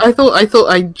well.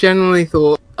 I genuinely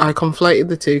thought I conflated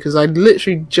the two because I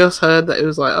literally just heard that it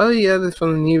was like, oh yeah, this is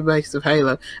from the new base of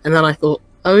Halo, and then I thought,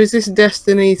 oh, is this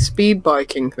Destiny speed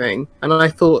biking thing? And I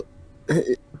thought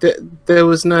there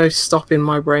was no stop in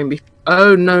my brain.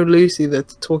 Oh no, Lucy, they're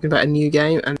talking about a new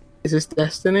game, and is this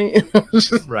Destiny?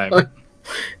 Right. Like,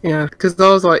 yeah, because I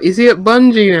was like, is he at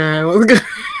Bungie now?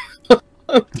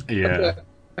 Yeah.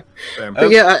 But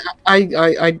yeah,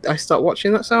 I stopped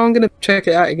watching that, so I'm going to check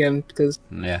it out again because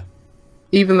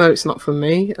even though it's not for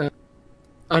me,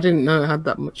 I didn't know it had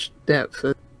that much depth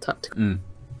for tactical.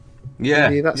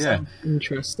 Yeah, that's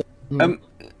interesting.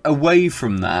 Away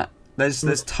from that,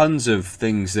 there's tons of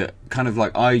things that kind of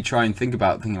like I try and think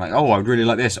about, thinking like, oh, I'd really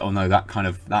like this. Oh no,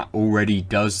 that already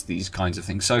does these kinds of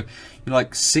things. So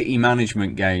like city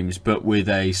management games, but with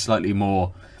a slightly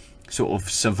more sort of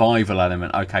survival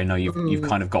element. Okay, no, you've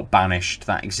kind of got Banished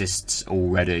that exists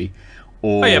already.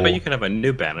 Or but you can have a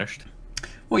new Banished.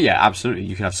 Well, yeah, absolutely.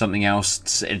 You can have something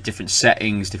else in different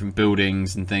settings, different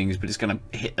buildings and things, but it's going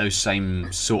to hit those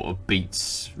same sort of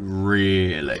beats,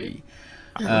 really.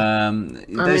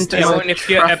 If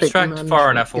you abstract far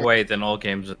enough away, then all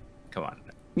games. Come on.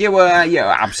 Yeah, well,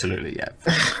 yeah, absolutely, yeah.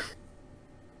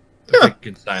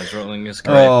 Wittgenstein's rolling is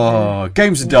great. Oh,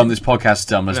 games are done. This podcast is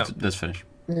done. Let's finish.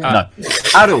 No,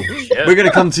 Adol, we're going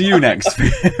to come to you next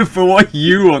for what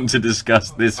you want to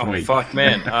discuss this week. Fuck,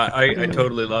 man, I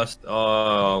totally lost.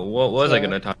 What was I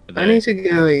going to talk about? I need to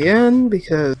go again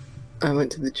because I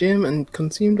went to the gym and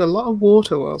consumed a lot of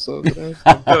water whilst I was there.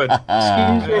 Good.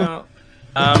 Excuse me.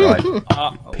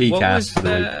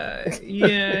 PCAST.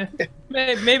 Yeah,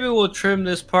 maybe we'll trim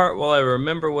this part while I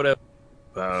remember what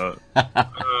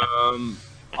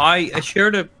I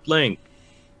shared a link.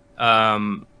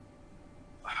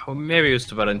 Maybe it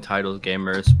was about entitled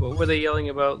gamers. What were they yelling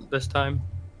about this time?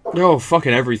 Oh,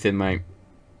 fucking everything, mate.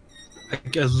 I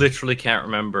literally can't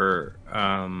remember.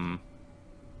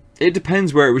 It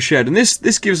depends where it was shared, and this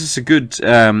gives us a good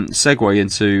segue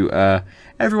into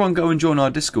everyone go and join our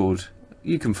Discord.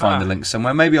 You can find the link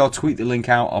somewhere. Maybe I'll tweet the link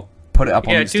out. I'll put it up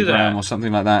on Instagram or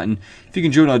something like that. And if you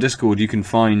can join our Discord, you can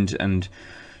find and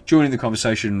join in the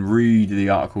conversation. Read the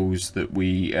articles that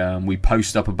we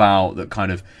post up about that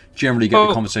kind of generally get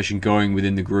the conversation going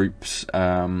within the groups. We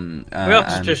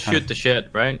also just shoot the shit,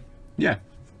 right? Yeah,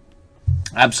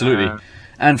 absolutely.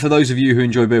 And for those of you who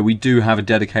enjoy beer, we do have a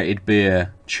dedicated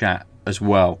beer chat as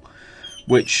well,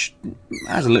 which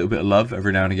has a little bit of love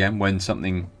every now and again when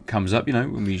something comes up. You know,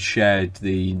 when we shared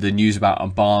the news about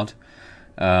Unbarred,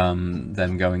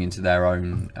 them going into their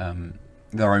own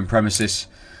premises.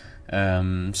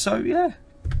 So yeah.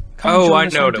 I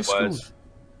know what it was.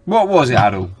 What was it,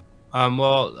 Adol?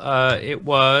 It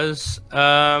was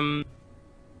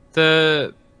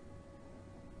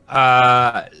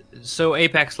so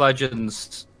Apex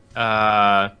Legends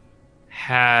had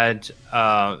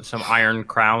some Iron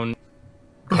Crown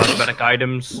cosmetic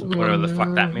items, whatever the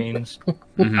fuck that means.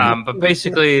 But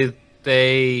basically,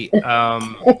 they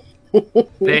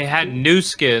had new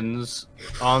skins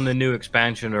on the new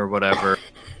expansion or whatever.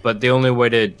 But the only way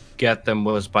to get them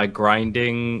was by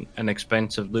grinding an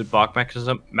expensive loot box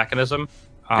mechanism.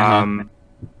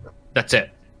 That's it.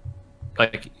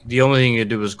 Like, the only thing you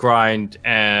do was grind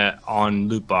on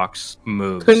loot box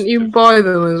moves. Couldn't you buy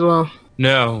them as well?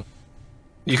 No.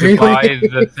 You could buy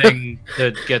the thing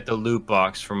to get the loot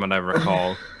box, from what I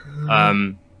recall.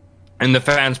 And the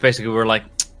fans basically were like,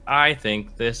 I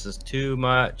think this is too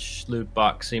much loot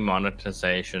boxy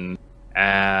monetization.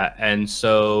 And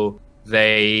so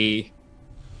the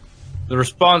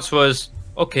response was,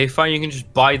 okay, fine, you can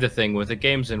just buy the thing with the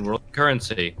games in world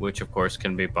currency, which of course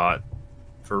can be bought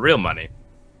for real money.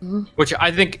 Which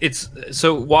I think it's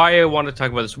so. Why I want to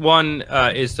talk about this, one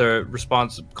is the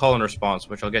call and response,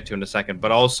 which I'll get to in a second,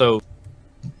 but also,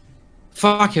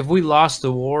 fuck, have we lost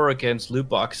the war against loot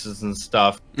boxes and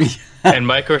stuff and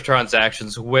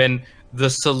microtransactions when the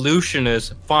solution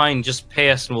is fine. Just pay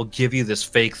us, and we'll give you this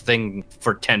fake thing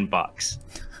for $10.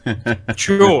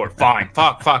 Sure, fine.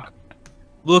 Fuck.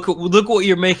 Look what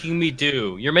you're making me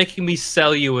do. You're making me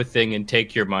sell you a thing and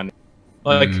take your money.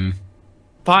 Like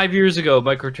 5 years ago,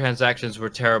 microtransactions were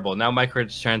terrible. Now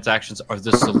microtransactions are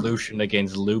the solution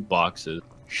against loot boxes.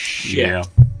 Shit. Yeah.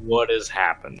 What has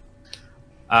happened?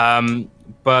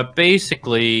 But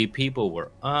basically, people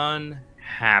were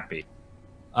unhappy.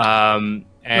 And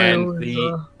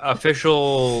the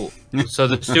official, so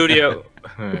the studio,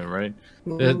 right?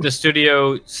 The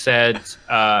studio said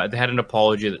they had an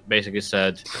apology that basically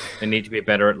said they need to be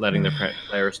better at letting their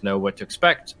players know what to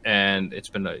expect, and it's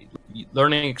been a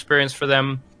learning experience for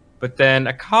them. But then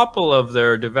a couple of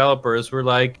their developers were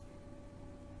like,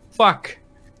 "Fuck,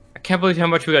 I can't believe how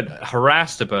much we got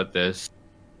harassed about this."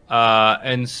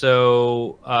 And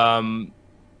so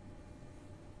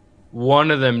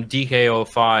one of them,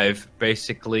 DK05,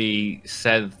 basically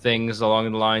said things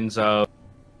along the lines of,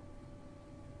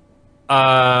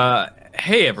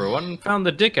 hey everyone, found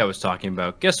the dick I was talking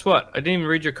about. Guess what? I didn't even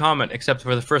read your comment except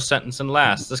for the first sentence and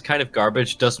last. This kind of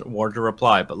garbage doesn't warrant a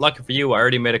reply, but lucky for you, I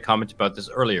already made a comment about this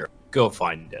earlier. Go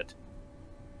find it.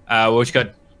 Which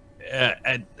got,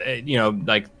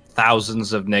 like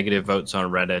thousands of negative votes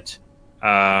on Reddit.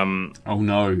 Oh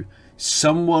no.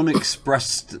 Someone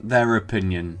expressed their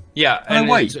opinion. Yeah. And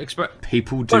wait,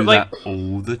 people do that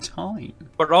all the time.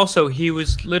 But also, he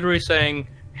was literally saying,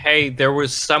 hey, there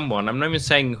was someone, I'm not even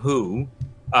saying who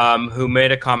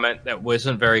made a comment that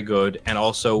wasn't very good and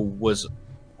also was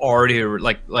already,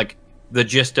 like the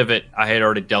gist of it I had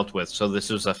already dealt with, so this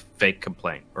was a fake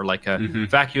complaint, or like a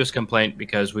vacuous complaint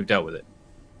because we've dealt with it.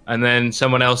 And then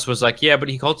someone else was like, yeah, but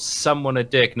he called someone a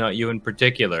dick, not you in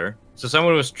particular. So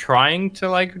someone was trying to,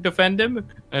 like, defend him,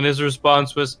 and his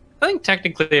response was, I think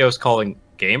technically I was calling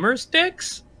gamers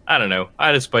dicks? I don't know. I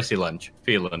had a spicy lunch.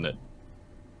 Feeling it.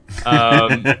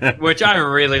 Which I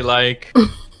really like.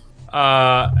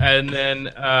 And then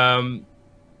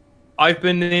I've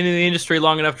been in the industry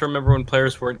long enough to remember when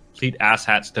players were complete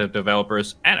asshats to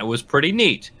developers, and it was pretty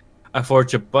neat. I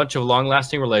forged a bunch of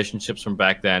long-lasting relationships from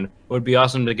back then. It would be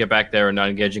awesome to get back there and not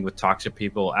engaging with toxic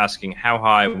people. Asking how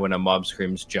high when a mob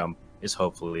screams jump is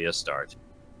hopefully a start.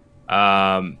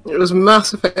 It was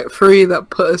Mass Effect 3 that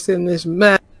put us in this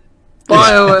mess.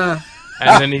 BioWare.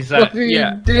 And then he's like,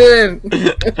 yeah. Doing?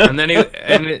 And then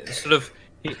it sort of.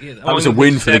 That was a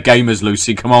win for the gamers,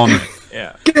 Lucy. Come on.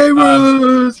 Yeah.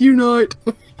 Gamers unite.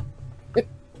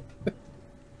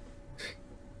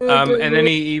 And then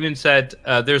he even said,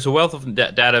 there's a wealth of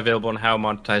data available on how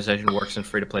monetization works in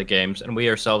free-to-play games, and we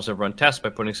ourselves have run tests by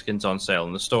putting skins on sale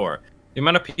in the store. The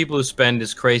amount of people who spend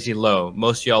is crazy low.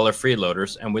 Most of y'all are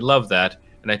freeloaders, and we love that,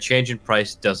 and a change in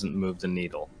price doesn't move the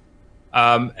needle.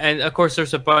 And, of course,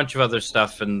 there's a bunch of other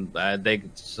stuff, and they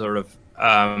sort of...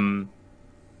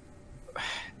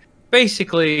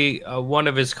 basically, one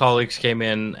of his colleagues came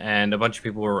in, and a bunch of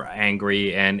people were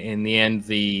angry, and in the end,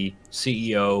 the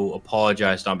CEO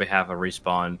apologized on behalf of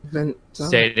Respawn,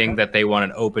 stating that they want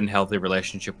an open, healthy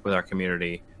relationship with our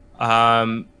community.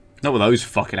 Not with those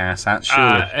fucking asshats,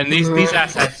 surely. And these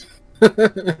asshats...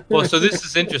 Well, so this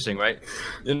is interesting, right?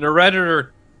 In the Redditor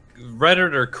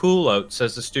Coolout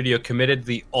says the studio committed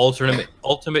the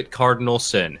ultimate cardinal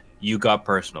sin. You got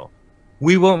personal.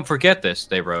 We won't forget this,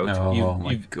 they wrote. Oh,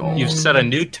 my God. You've set a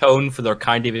new tone for the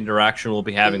kind of interaction we'll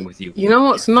be having with you. You know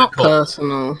what's not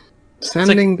personal?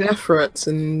 Sending death threats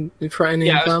and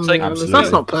threatening family members. That's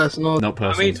not personal. Not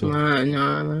personal.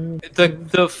 No.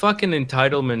 The fucking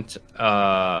entitlement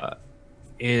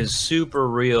is super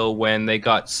real when they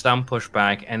got some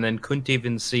pushback and then couldn't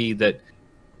even see that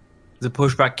the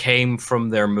pushback came from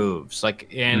their moves.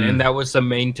 And that was the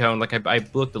main tone. Like, I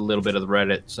looked a little bit of the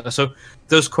Reddit. So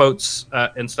those quotes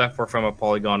and stuff were from a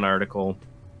Polygon article.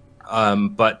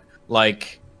 But,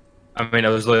 like, I mean, I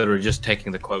was literally just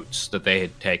taking the quotes that they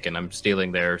had taken. I'm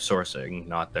stealing their sourcing,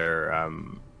 not their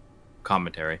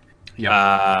commentary.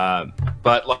 Yeah.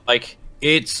 But, like,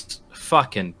 it's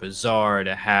fucking bizarre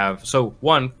to have... So,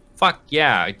 one, fuck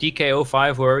yeah,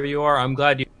 DK05, whoever you are, I'm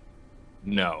glad you...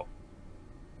 No.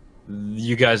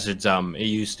 You guys are dumb. It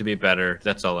used to be better.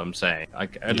 That's all I'm saying.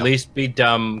 Like, at least be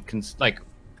dumb. Like,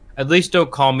 at least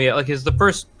don't call me... Like, the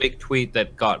first big tweet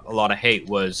that got a lot of hate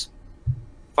was,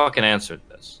 fucking answered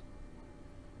this.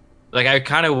 Like, I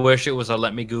kind of wish it was a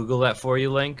let me Google that for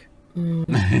you link. But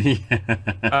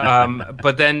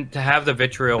then to have the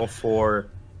vitriol for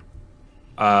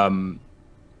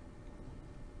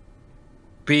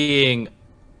being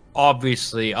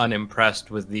obviously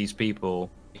unimpressed with these people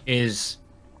is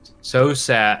so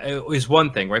sad. It is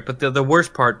one thing, right? But the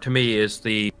worst part to me is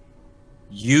the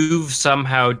you've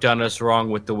somehow done us wrong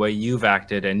with the way you've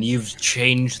acted, and you've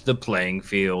changed the playing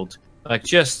field. Like,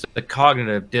 just the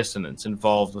cognitive dissonance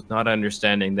involved with not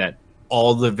understanding that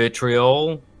all the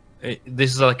vitriol,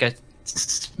 this is like a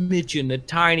smidgen, a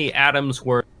tiny atom's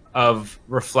worth of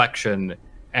reflection,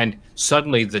 and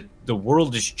suddenly the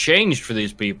world has changed for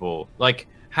these people. Like,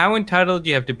 how entitled do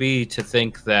you have to be to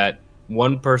think that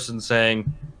one person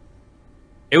saying,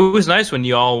 it was nice when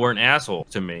you all weren't assholes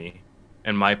to me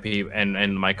and my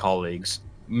and my colleagues,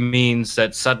 means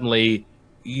that suddenly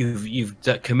you've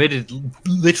committed,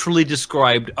 literally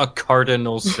described a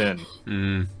cardinal sin.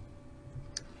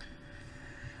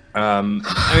 I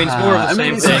mean, it's more of the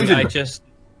same thing.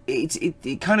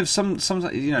 It kind of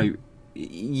sometimes, you know,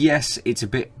 yes, it's a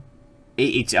bit.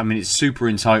 I mean, it's super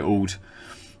entitled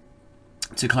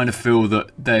to kind of feel that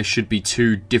there should be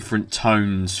two different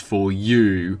tones for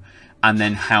you, and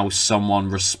then how someone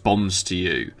responds to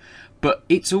you. But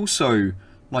it's also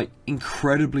like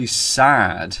incredibly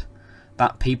sad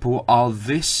that people are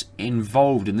this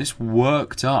involved and this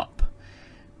worked up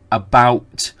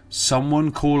about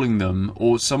someone calling them,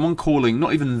 or someone calling,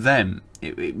 not even them,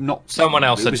 not someone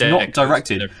else. It was not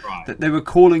directed. That they were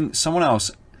calling someone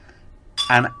else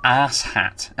an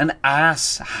asshat,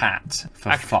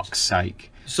 for fuck's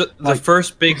sake. So the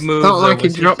first big move. It's not like he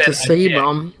dropped a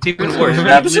C-bomb. It's even worse.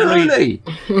 Absolutely.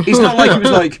 It's not like he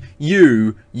was like,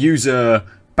 you, user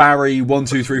Barry 1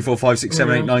 2 3 4 5 6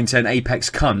 7 8 9 10 Apex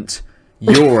cunt,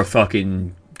 you're a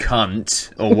fucking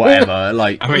cunt or whatever.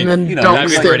 Like, I mean, you know, that'd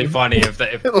be pretty funny if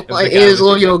like, here's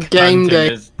all your game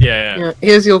day. Yeah.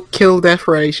 Here's your kill death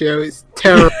ratio. It's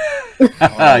terrible.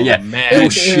 Yeah, man. oh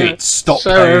shit, stop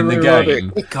playing the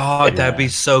game. God, that'd be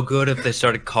so good if they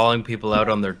started calling people out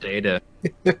on their data.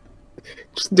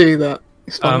 Just do that.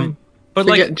 It's fine. But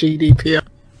forget like GDPR.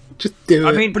 Just do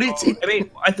it. I mean,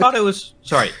 I thought it was.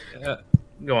 Sorry,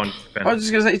 go on, Ben. I was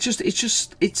just gonna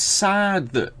say, it's sad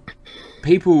that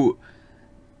people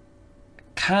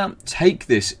can't take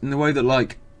this in the way that,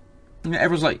 like, you know,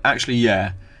 everyone's like, actually,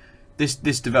 yeah, this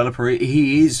developer,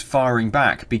 he is firing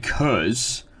back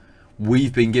because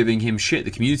we've been giving him shit. The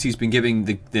community's been giving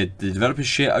the developers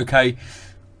shit. Okay,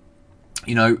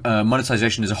 you know,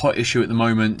 monetization is a hot issue at the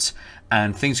moment,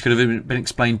 and things could have been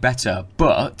explained better.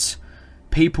 But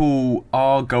people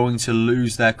are going to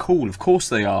lose their cool. Of course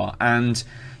they are. And,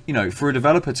 you know, for a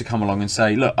developer to come along and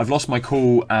say, look, I've lost my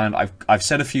cool and I've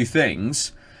said a few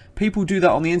things. People do that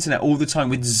on the internet all the time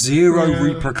with zero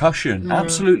repercussion.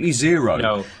 Absolutely zero.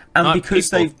 No, and not because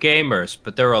people, gamers,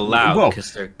 but they're allowed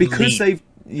because they're elite.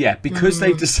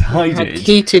 they've decided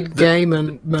heated game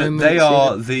and moments. They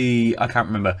are the, I can't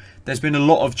remember. There's been a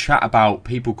lot of chat about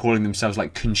people calling themselves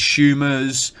like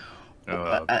consumers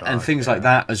and things like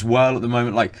that as well at the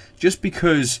moment. Like, just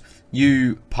because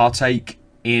you partake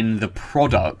in the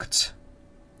product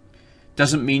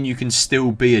doesn't mean you can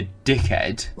still be a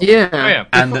dickhead. Yeah.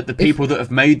 And that the people that have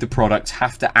made the product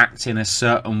have to act in a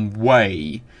certain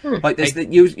way. Like,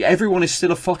 everyone is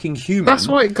still a fucking human. That's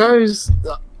why it goes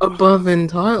above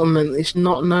entitlement. It's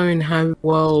not knowing how the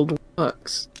world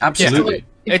works. Absolutely.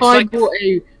 If I bought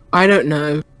I don't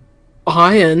know,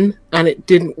 iron and it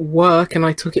didn't work and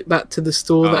I took it back to the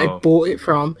store that I bought it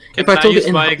from, if I took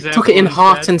it in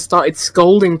half and started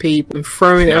scolding people and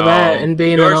throwing it about and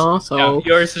being an arsehole,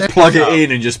 plug it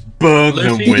in and just burn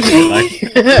them with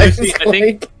it. Lucy, I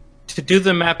think to do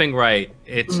the mapping right,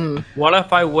 it's what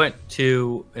if I went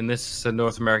to, and this is a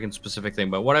North American specific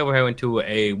thing, but what if I went to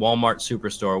a Walmart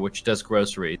superstore which does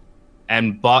groceries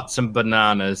and bought some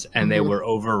bananas and they were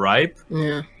overripe?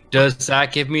 Yeah. Does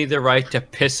that give me the right to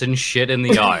piss and shit in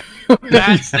the eye?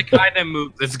 That's the kind of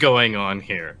move that's going on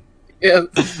here. Yeah.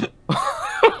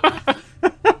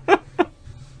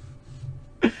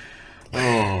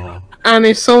 And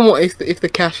if the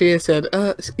cashier said,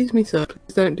 "Excuse me, sir,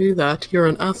 please don't do that. You're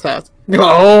an asshat."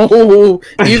 Oh,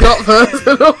 you got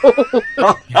personal.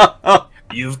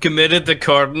 You've committed the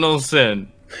cardinal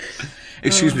sin.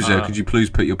 Excuse me, sir. Could you please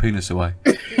put your penis away?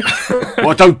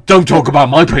 Well, don't talk about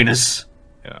my penis.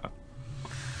 Yeah.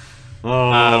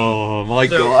 Oh my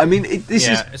god! I mean, this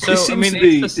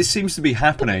seems to be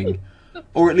happening,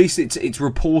 or at least it's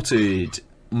reported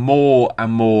more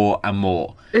and more and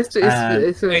more. I think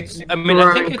it's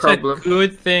a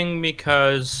good thing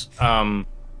because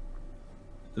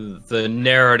the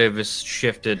narrative is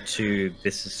shifted to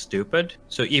this is stupid.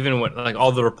 So even when like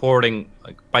all the reporting,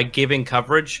 like by giving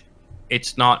coverage,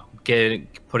 it's not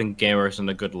putting gamers in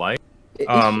a good light.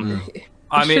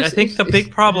 I think the big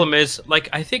problem is, like,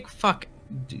 I think,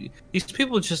 these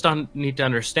people just need to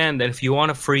understand that if you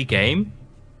want a free game,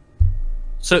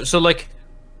 so like,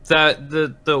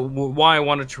 the why I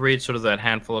wanted to read sort of that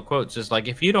handful of quotes is like,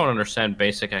 if you don't understand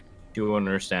basic, you don't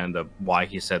understand why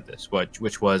he said this,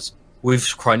 which was, we've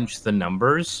crunched the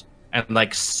numbers, and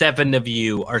like 7 of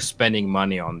you are spending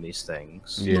money on these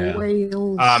things. Yeah. The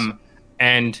whales.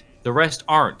 And the rest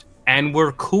aren't, and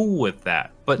we're cool with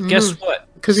that. But guess what?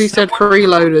 Because he said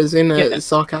freeloaders in a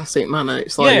sarcastic manner.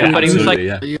 It's like, yeah, but he was like,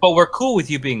 yeah. "But we're cool with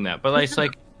you being that." But it's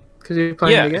like, because you're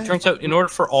playing the game. it turns out in order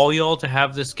for all y'all to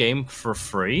have this game for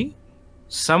free,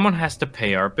 someone has to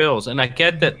pay our bills. And I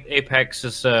get that Apex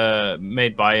is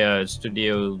made by a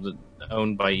studio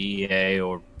owned by EA,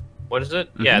 or what is it?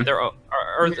 Yeah, they're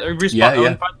Respawn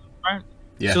owned by them, right?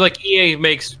 Yeah. So like EA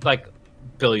makes like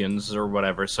billions or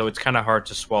whatever, so it's kind of hard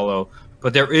to swallow.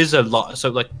 But there is a lot.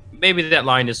 So like maybe that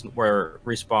line isn't where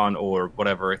Respawn or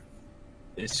whatever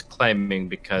is claiming,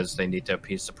 because they need to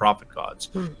appease the profit gods,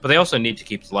 but they also need to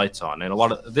keep the lights on, and a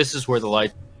lot of this is where the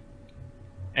light.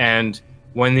 And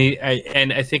when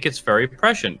and I think it's very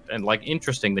prescient and like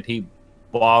interesting that he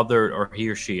bothered, or he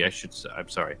or she, I should say, I'm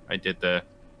sorry, I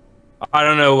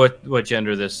don't know what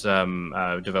gender this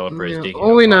developer is. DK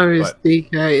all we know is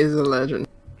DK is a legend.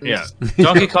 Yeah,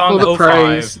 Donkey Kong all the 05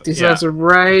 praise deserves a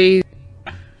raise.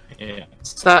 Yeah.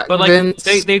 Stack But like Vince,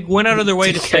 they went out of their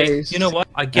way to say, DKs. you know what?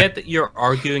 I get that you're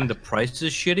arguing the price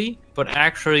is shitty, but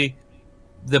actually,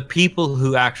 the people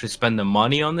who actually spend the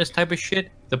money on this type of shit,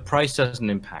 the price doesn't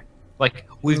impact. Like,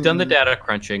 we've done the data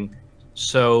crunching,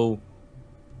 so,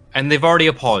 and they've already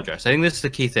apologized. I think this is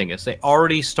the key thing: is they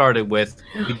already started with,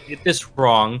 "You did this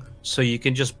wrong, so you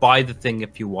can just buy the thing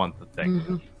if you want the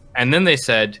thing," and then they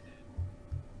said,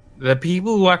 the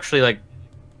people who actually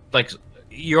like.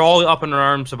 You're all up in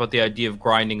arms about the idea of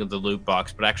grinding of the loot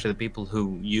box, but actually the people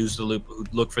who use the loot, who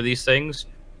look for these things,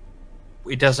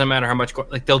 it doesn't matter how much,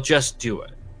 like, they'll just do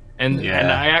it. And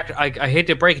I hate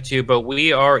to break it to you, but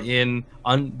we are in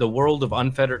the world of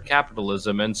unfettered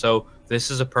capitalism, and so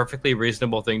this is a perfectly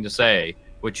reasonable thing to say,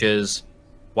 which is,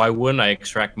 why wouldn't I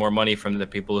extract more money from the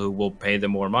people who will pay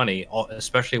them more money,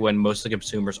 especially when most of the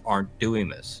consumers aren't doing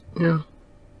this? Yeah.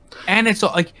 And it's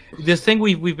like the thing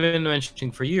we've been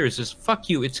mentioning for years is, fuck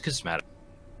you, it's cosmetic.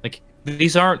 Like,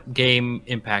 these aren't game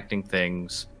impacting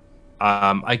things.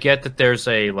 I get that there's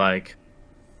a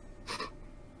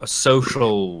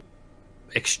social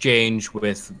exchange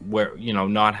with where, you know,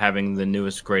 not having the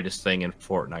newest greatest thing in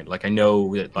Fortnite. Like, I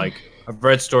know that, like, I've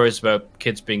read stories about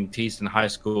kids being teased in high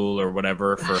school or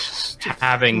whatever for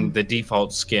having the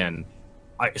default skin.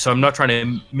 So I'm not trying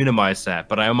to minimize that,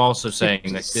 but I am also saying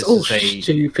that this is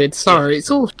stupid. Sorry, it's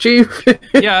all stupid.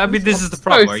 Yeah, I mean, this is the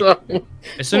problem. Sorry.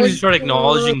 As soon as you start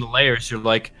acknowledging the layers, you're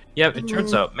like, yeah, it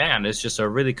turns out man is just a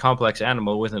really complex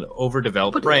animal with an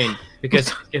overdeveloped brain.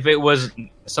 Because if it was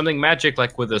something magic,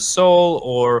 like with a soul,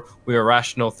 or we were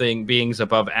rational beings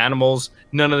above animals,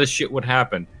 none of this shit would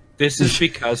happen. This is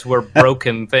because we're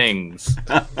broken things.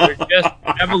 We're just,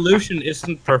 evolution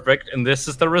isn't perfect, and this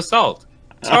is the result.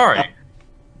 Sorry.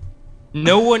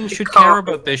 No one should care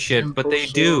about this shit, but they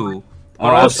do.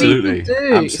 Oh, absolutely.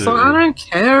 Absolutely. It's like, I don't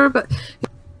care about.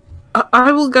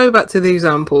 I will go back to the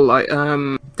example, like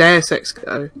Deus Ex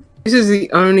Go. This is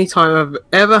the only time I've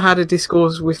ever had a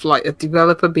discourse with like a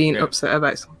developer being upset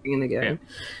about something in the game.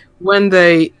 When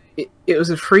it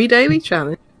was a free daily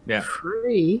challenge. Yeah.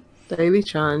 Free daily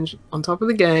challenge on top of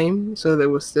the game, so they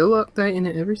were still updating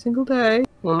it every single day.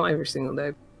 Well, not every single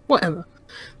day, whatever.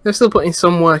 They're still putting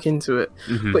some work into it.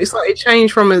 But it's like it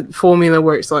changed from a formula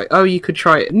where it's like, oh, you could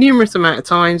try it numerous amount of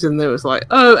times, and there was like,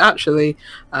 oh, actually,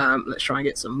 let's try and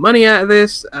get some money out of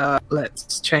this.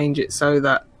 Let's change it so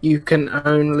that you can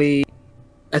only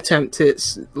attempt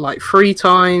it like 3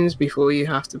 times before you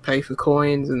have to pay for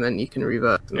coins, and then you can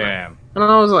revert. Yeah. And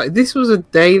I was like, this was a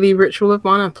daily ritual of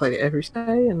mine. I played it every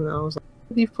day, and I was like,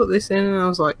 you've put this in, and I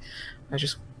was like, I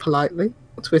just politely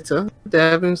on Twitter,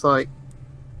 Devin's like,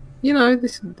 you know,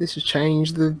 this has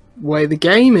changed the way the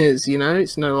game is. You know,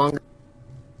 it's no longer.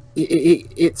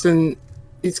 It's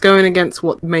going against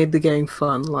what made the game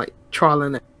fun, like trial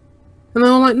and error. And they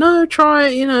were like, no, try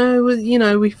it. You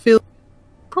know, we feel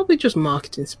probably just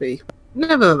marketing speak.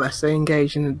 Nevertheless, they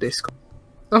engage in the Discord.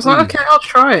 I was like, okay, I'll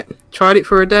try it. Tried it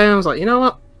for a day. And I was like, you know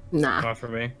what? Nah, Not for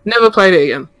me. Never played it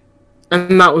again.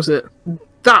 And that was it.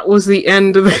 That was the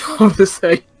end of the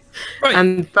conversation. Right.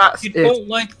 And that's you it. don't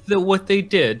like what they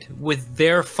did with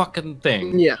their fucking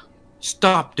thing. Yeah.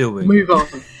 Stop doing. Move on.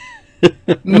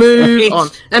 Move on.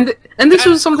 And this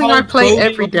was something I play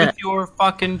every day. With your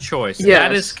fucking choice. Yes.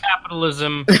 That is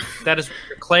capitalism. That is what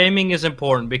you're claiming is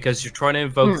important because you're trying to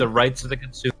invoke the rights of the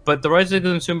consumer. But the rights of the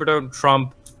consumer don't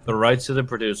trump the rights of the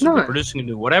producer. No. The producer can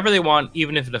do whatever they want,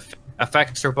 even if it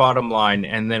affects their bottom line.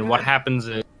 And then what happens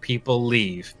is people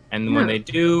leave. And when they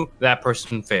do, that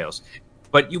person fails.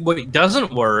 But what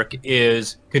doesn't work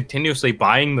is continuously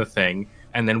buying the thing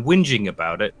and then whinging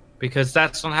about it, because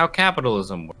that's not how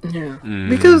capitalism works. Yeah,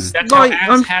 because That's like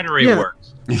how ass-hattery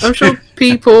works. I'm sure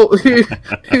people who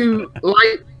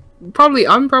like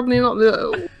I'm probably not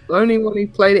the only one who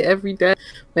played it every day.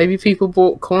 Maybe people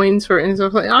bought coins for it and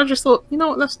stuff like that. I just thought, you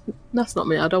know what, that's not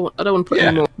me. I don't want to put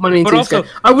any more money into this game.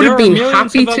 I would have been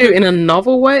happy to in a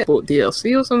novel way. Bought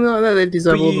DLC or something like that. They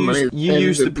deserve all the money. You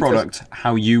used the product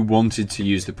how you wanted to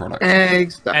use the product.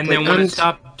 Exactly. And then when it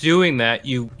stopped doing that,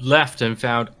 you left and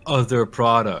found other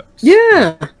products.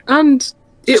 Yeah, and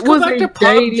it was back a to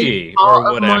daily PUBG or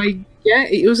part of my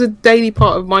it was a daily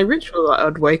part of my ritual. Like,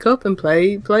 I'd wake up and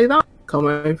play that. Come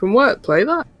home from work, play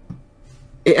that.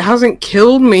 It hasn't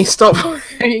killed me. Stop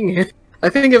playing it. I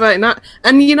think about it now,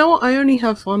 and you know what? I only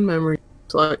have fond memories.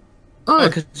 It's like,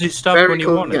 because you stopped when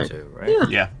you wanted to, right?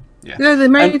 Yeah. They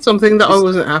made something that I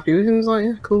wasn't happy with, and it was like,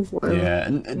 yeah, cool, whatever. Yeah,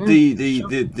 and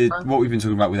the what we've been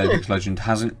talking about with Apex Legend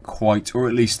hasn't quite, or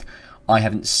at least I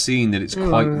haven't seen that it's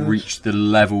quite reached the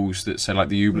levels that, say, like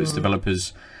the Ublitz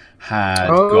developers had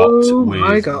got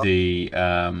with the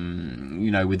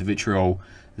with the vitriol.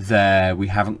 There, we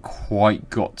haven't quite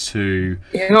got to.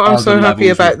 You know, I'm so happy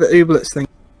about the Ublitz thing.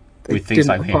 They with things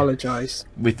didn't like apologize.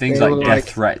 With things like death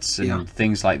threats and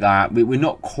things like that, we're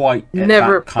not quite at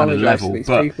Never that kind of level.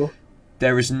 But people.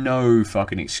 There is no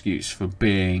fucking excuse for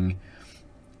being,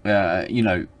 for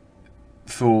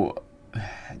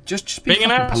just being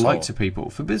fucking polite to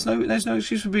people. There's no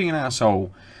excuse for being an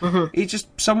asshole. It just,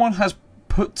 someone has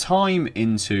put time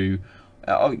into.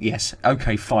 Oh yes,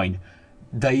 okay, fine.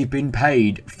 They've been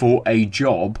paid for a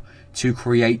job to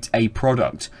create a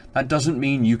product. That doesn't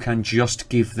mean you can just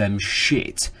give them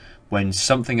shit when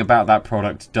something about that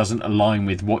product doesn't align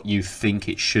with what you think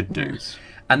it should do. Yes.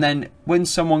 And then when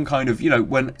someone kind of,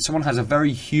 when someone has a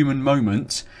very human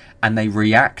moment and they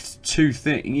react to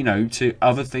to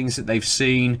other things that they've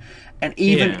seen, and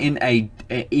even in a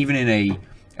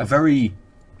very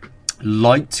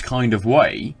light kind of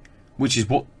way, which is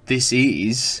what this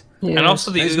is. Yeah. And also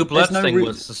the Ublitz thing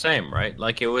was the same, right?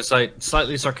 Like, it was like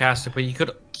slightly sarcastic, but you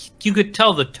could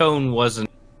tell the tone wasn't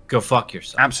go fuck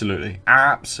yourself. Absolutely.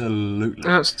 Because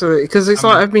it's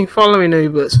I've been following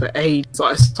Ublitz for ages.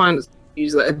 Like, I signed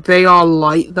use that they are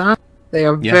like that. They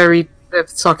are they're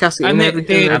sarcastic and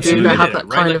everything they do. They have that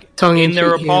kind of tongue in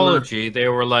their apology. They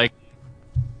were like,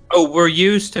 "Oh, we're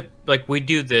used to we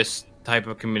do this type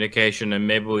of communication, and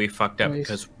maybe we fucked up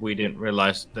because we didn't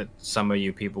realize that some of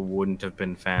you people wouldn't have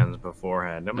been fans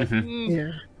beforehand." I'm like,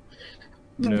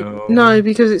 no,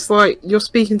 because it's like you're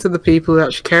speaking to the people who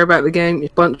actually care about the game. A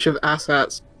bunch of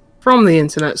asshats from the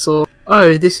internet saw,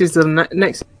 oh, this is the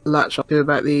next latch I'll do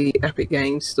about the Epic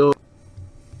Games Store.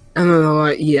 And then they're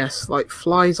like, yes, like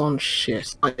flies on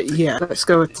shit. Like, yeah, let's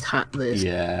go attack this.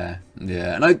 Yeah.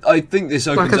 And I think this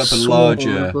opens up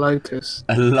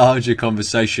a larger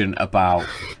conversation about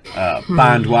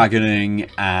bandwagoning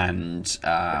and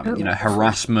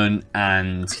harassment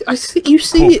and you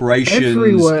see corporations. It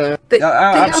everywhere. They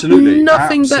absolutely have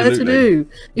nothing better to do.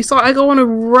 It's like I go on a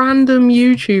random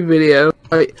YouTube video,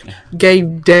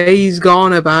 gave Days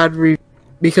Gone a bad review.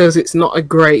 Because it's not a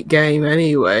great game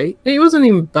anyway. It wasn't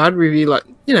even a bad review,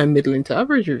 middling to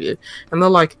average review. And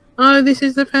they're like, oh, this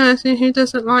is the person who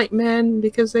doesn't like men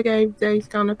because they gave Days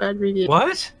Gone a bad review.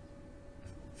 What?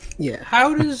 Yeah.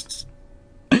 How does...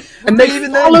 And they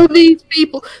follow these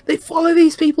people. They follow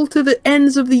these people to the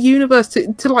ends of the universe.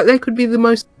 To they could be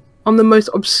on the most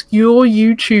obscure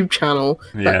YouTube channel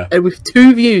with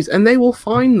 2 views, and they will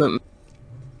find them.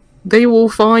 They will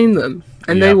find them.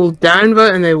 And they will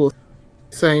downvote, and they will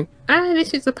saying,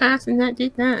 this is the person that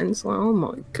did that, and it's like, oh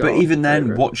my god. But even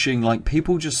then, watching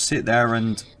people just sit there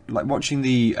and watching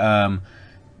the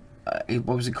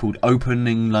what was it called,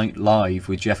 opening night live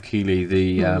with Jeff Keighley,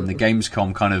 the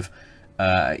Gamescom kind of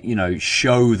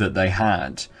show that they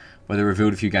had where they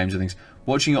revealed a few games and things.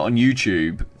 Watching it on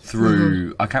YouTube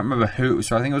through I can't remember who it was.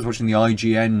 So I think I was watching the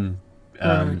IGN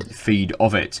feed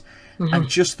of it, and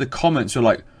just the comments were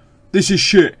like, "This is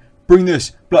shit. Bring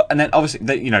this," and then obviously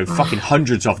they, fucking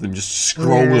hundreds of them just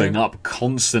scrolling up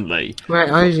constantly.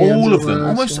 Right, all of them,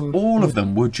 almost all of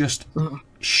them, were just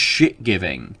shit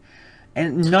giving,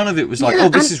 and none of it was like, "Oh,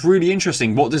 this is really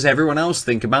interesting. What does everyone else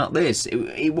think about this?"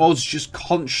 It was just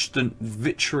constant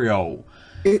vitriol.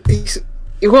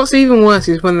 What's even worse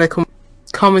is when they're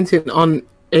commenting on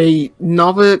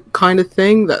another kind of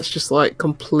thing that's just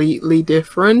completely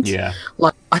different. Yeah,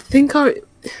 I think a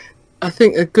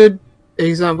good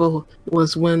example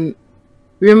was when,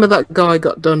 remember that guy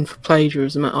got done for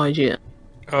plagiarism at IGN?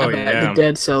 Oh, the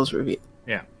Dead Cells review.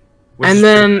 Yeah. And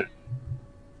then,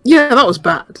 yeah, that was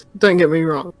bad. Don't get me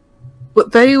wrong.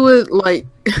 But they were, like,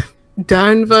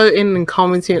 downvoting and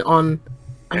commenting on,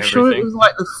 I'm sure it was,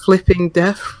 like, the Flipping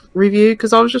Death review,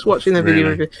 because I was just watching the video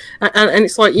review. And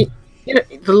it's like, you know,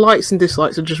 the likes and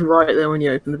dislikes are just right there when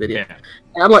you open the video. Yeah.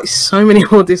 I had, like, so many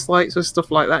more dislikes or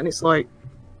stuff like that, and it's like,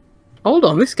 hold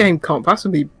on, this game can't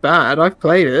possibly be bad. I've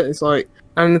played it. It's like,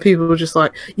 and the people were just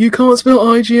like, you can't spell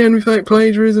IGN without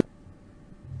plagiarism.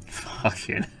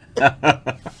 Fucking.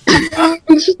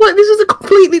 It's just like, this is a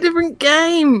completely different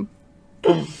game.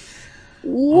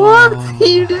 What are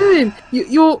you doing?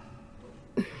 You're.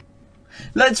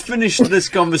 Let's finish this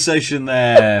conversation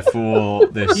there for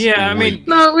this. Yeah, I mean,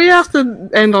 no, we have to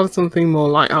end on something more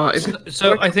lighthearted.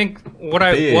 So I think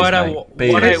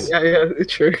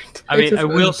True. I mean, I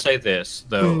will say this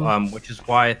though, which is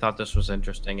why I thought this was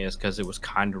interesting, is because it was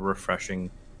kind of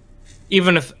refreshing,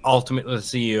 even if ultimately the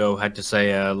CEO had to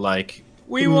say, like,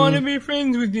 we want to be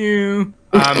friends with you.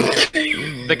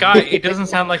 The guy, it doesn't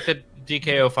sound like the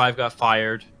DK05 got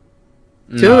fired.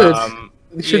 Good.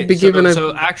 It should be given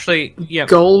actually,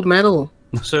 gold medal.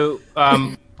 So,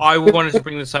 I wanted to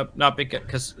bring this up, not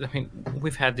because I mean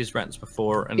we've had these rants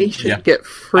before, and he should get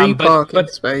free parking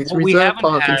space, reserved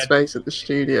parking space at the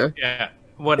studio. Yeah,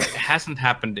 what hasn't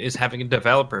happened is having a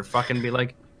developer fucking be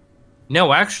like,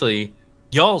 "No, actually,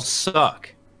 y'all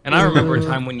suck." And I remember a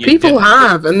time when people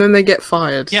have, and then they get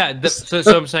fired. Yeah, so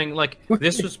I'm saying, like,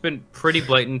 this has been pretty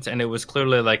blatant, and it was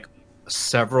clearly like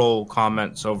several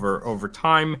comments over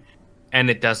time. And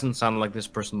it doesn't sound like this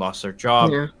person lost their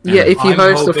job. Yeah, if you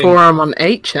host a forum on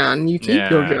 8chan, you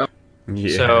keep your job.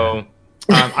 Yeah. So,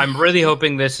 I'm really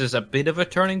hoping this is a bit of a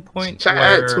turning point. Shout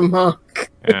out to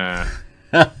Mark.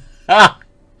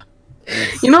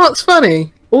 You know what's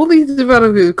funny? All these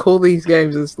developers call these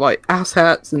games as, like,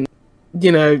 asshats and,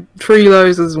 you know,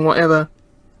 freeloaders and whatever.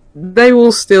 They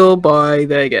will still buy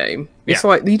their game. It's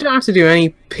like, you don't have to do any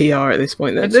PR at this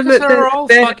point. They're all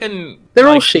fucking... They're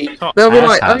all sheep. They'll be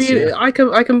like,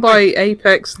 I can buy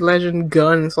Apex Legend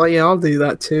gun. It's like, yeah, I'll do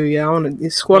that too. Yeah, I want to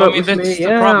squad up with me.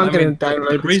 Yeah, I'm going to download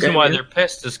the reason why they're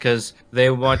pissed is because they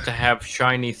want to have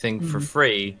shiny thing for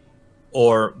free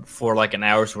or for like an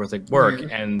hour's worth of work,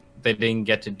 and they didn't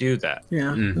get to do that.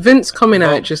 Yeah, Vince coming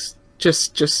out just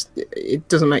it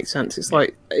doesn't make sense. It's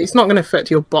like, it's not going to affect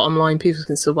your bottom line. People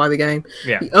can still buy the game.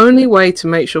 Yeah. The only way to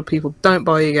make sure people don't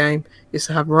buy your game is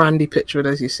to have Randy pictured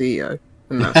as your CEO.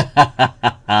 And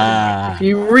that's if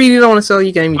you really don't want to sell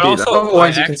your game, you do that.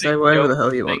 Otherwise, you can say whatever the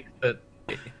hell you want.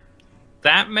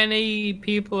 That many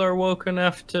people are woke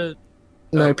enough to.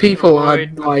 No, people are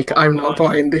like, I'm not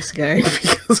buying this game.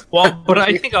 Because but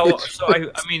I think I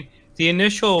mean, the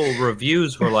initial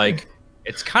reviews were like,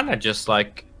 it's kind of just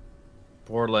like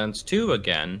Borderlands 2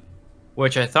 again,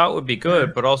 which I thought would be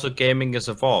good, but also gaming has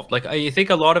evolved. Like, I think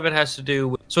a lot of it has to do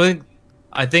with... So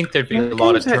I think there'd be a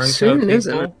lot of turncoat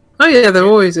people. Oh yeah, there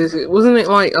always is. Wasn't it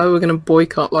like, we're going to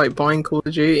boycott like buying Call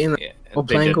of Duty or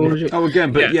playing Call of Duty? Oh,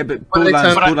 again, but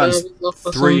Borderlands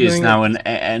 3 is now an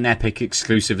Epic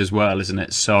exclusive as well, isn't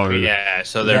it? So yeah,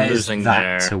 so they're losing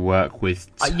that to work with.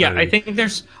 Yeah, I think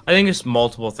there's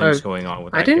multiple things going on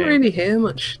with that I didn't game. really hear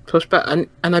much pushback,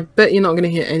 and I bet you're not going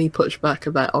to hear any pushback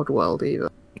about Oddworld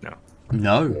either.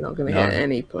 No, you're not going to hear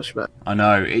any pushback. I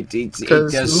know it does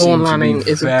seem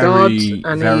to be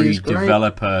very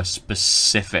developer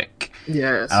specific.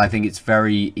 Yes, and I think it's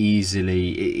very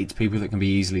easily it's people that can be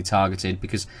easily targeted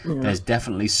because there's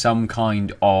definitely some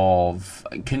kind of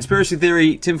conspiracy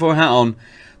theory, tinfoil hat on.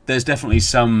 There's definitely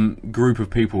some group of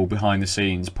people behind the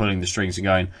scenes pulling the strings and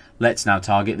going, let's now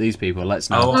target these people, let's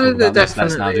now talk about this,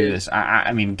 let's now do this.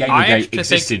 I mean, Gamergate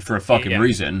existed for a fucking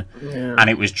reason, and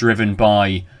it was driven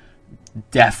by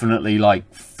definitely like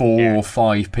 4 or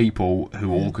 5 people who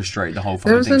orchestrate the whole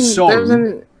fucking thing. There was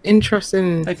an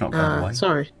interesting... They've not gone away.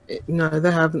 Sorry. No, they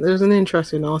haven't. There was an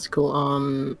interesting article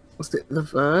on, was it The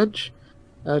Verge?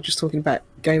 Just talking about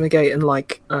Gamergate and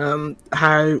like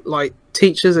how like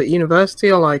teachers at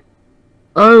university are like,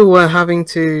 oh, we're having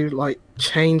to like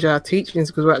change our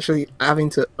teachings because we're actually having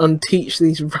to unteach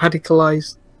these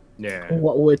radicalized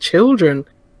what were children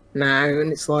now,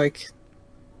 and it's like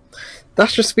that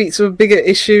just speaks to a bigger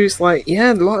issue. It's like,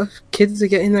 yeah, a lot of kids are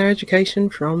getting their education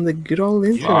from the good old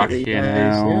internet these days.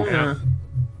 Yeah.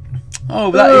 Oh,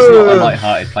 but that is not a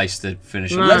light-hearted place to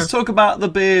finish. No. Let's talk about the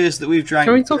beers that we've drank.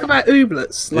 Can we talk about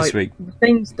ooblets this week?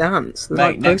 Things dance.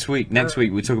 Mate, next week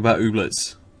we talk about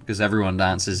ooblets because everyone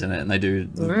dances in it, and they do.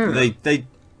 They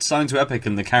signed to Epic,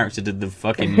 and the character did the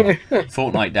fucking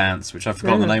Fortnite dance, which I've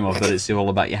forgotten the name of, but it's all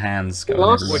about your hands going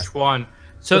everywhere. Which one?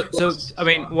 So I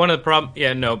mean, one of the problems.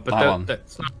 Yeah, no, but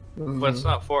Well, it's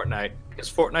not Fortnite,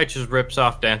 because Fortnite just rips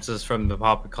off dances from the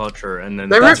pop culture, and then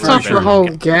They That's ripped off very the true. whole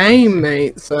game,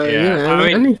 mate. So Yeah, you know,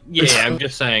 I mean, yeah, I'm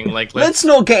just saying, like, Let's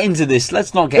not get into this.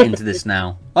 Let's not get into this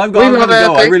now. I'm We going love to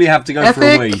go. I Epic. really have to go for a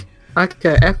Epic. wee.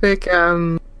 Okay, Epic.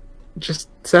 Just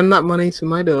send that money to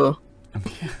my door.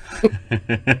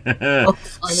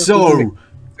 So,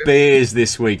 beers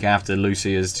this week after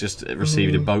Lucy has just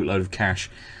received a boatload of cash.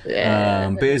 Yeah.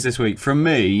 Beers this week. From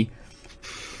me,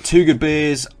 two good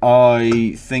beers.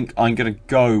 I think I'm going to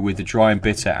go with the Dry and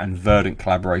Bitter and Verdant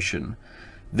collaboration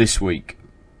this week.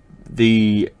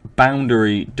 The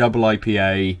Boundary Double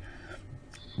IPA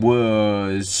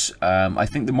was, I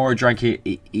think the more I drank it,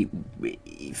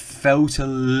 it felt a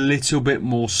little bit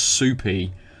more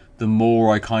soupy the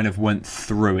more I kind of went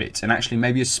through it. And actually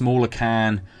maybe a smaller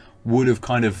can would have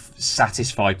kind of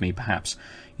satisfied me, perhaps.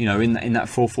 You know, in that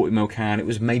 440ml can, it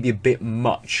was maybe a bit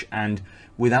much, and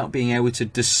without being able to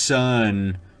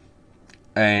discern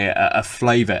a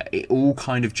flavour, it all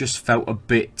kind of just felt a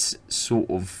bit sort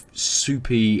of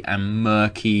soupy and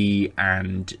murky,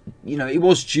 and, you know, it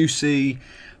was juicy,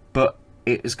 but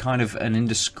it was kind of an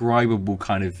indescribable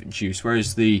kind of juice.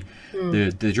 Whereas the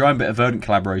Dry and Bitter Verdant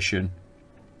collaboration,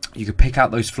 you could pick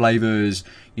out those flavours.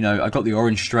 You know, I got the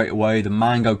orange straight away. The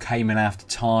mango came in after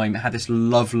time. It had this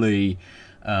lovely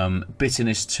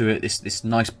bitterness to it. This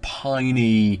nice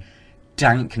piney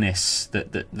dankness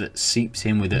that seeps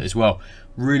in with it as well.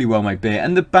 Really well made beer.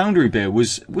 And the Boundary beer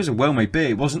was a well made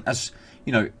beer. It wasn't as,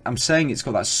 you know, I'm saying it's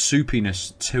got that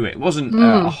soupiness to it. It wasn't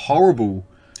a horrible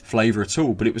flavour at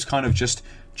all, but it was kind of just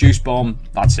juice bomb.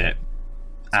 That's it.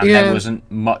 And there wasn't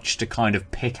much to kind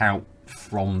of pick out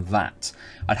from that.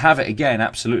 I'd have it again,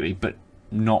 absolutely, but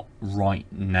not right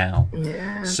now.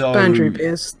 Yeah, so Boundary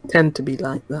beers tend to be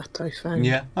like that, I find.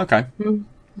 Yeah, okay.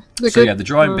 They're So good. yeah, the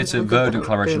Dry and Bitter They're good. Verdant They're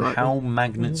collaboration. like How them.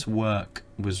 magnets work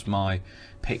was my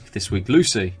pick this week.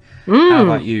 Lucy, how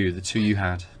about you? The two you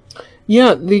had.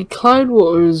 Yeah, the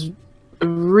Cloudwater is a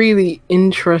really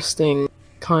interesting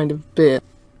kind of beer.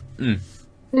 And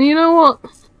you know what?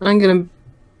 I'm gonna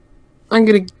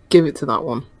give it to that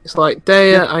one. It's like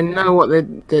Deya. I know what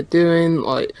they're doing.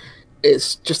 Like,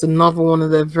 it's just another one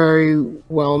of their very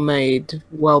well made,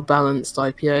 well balanced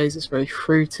IPAs. It's very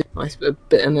fruity, nice bit of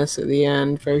bitterness at the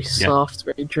end, very soft,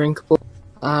 very drinkable.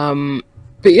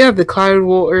 But yeah, the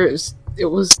Cloudwater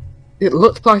it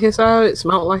looked like a sour, it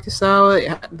smelled like a sour. It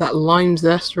had that lime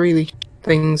zest really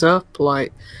things up.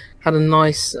 Like, had a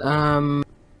nice.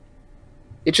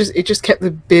 It just kept the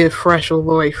beer fresh all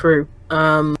the way through.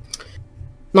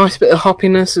 Nice bit of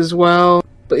hoppiness as well,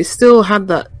 but it still had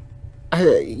that,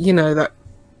 you know,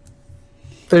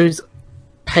 those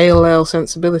pale ale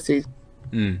sensibilities,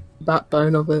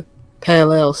 backbone of a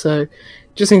pale ale. So,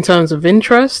 just in terms of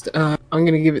interest, I'm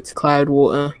going to give it to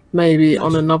Cloudwater. Maybe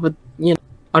on another, you know,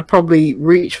 I'd probably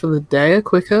reach for the Deya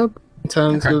quicker in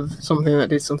terms of something that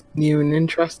did something new and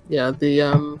interesting. Yeah,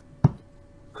 the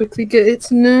quickly get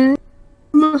its name.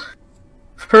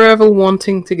 Forever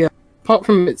Wanting to Get. Apart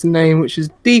from its name, which is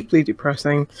deeply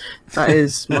depressing, that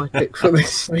is my pick for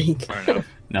this week.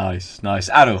 Nice.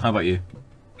 Ado, how about you?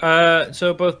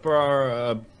 So both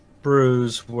our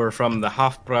brews were from the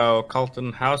Hofbrau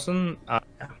Kaltenhausen.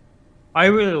 I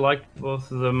really liked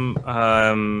both of them.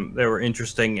 They were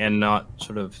interesting and not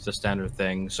sort of the standard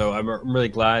thing. So I'm really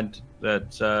glad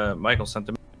that Michael sent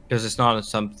them, because it's not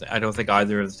something. I don't think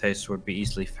either of the tastes would be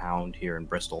easily found here in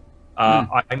Bristol.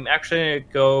 I'm actually going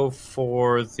to go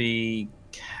for the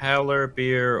Keller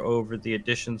beer over the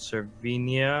Edition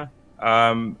Cervinia.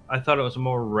 I thought it was a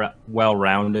more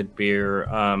well-rounded beer.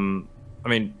 I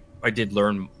mean, I did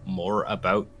learn more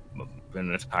about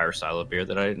an entire style of beer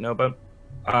that I didn't know about.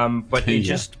 But it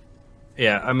just,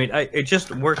 I mean, it just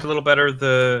worked a little better.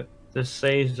 The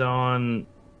Saison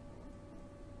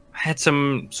had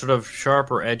some sort of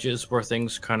sharper edges where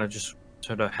things kind of just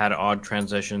sort of had odd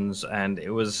transitions, and it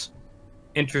was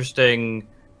interesting,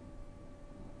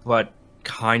 but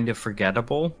kind of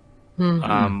forgettable.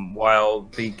 While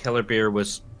the Keller beer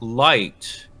was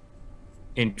light,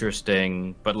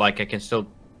 interesting, but like I can still.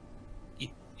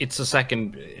 It's the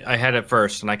second I had it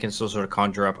first, and I can still sort of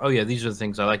conjure up. Oh yeah, these are the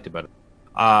things I liked about it.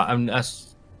 I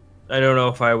don't know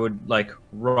if I would like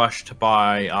rush to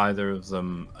buy either of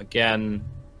them again.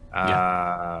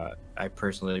 I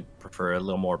personally prefer a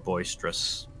little more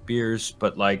boisterous beers,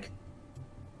 but like.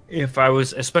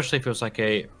 Especially if it was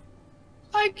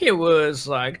it was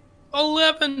like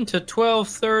 11 to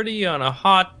 12:30 on a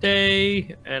hot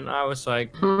day, and I was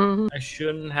like, I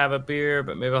shouldn't have a beer,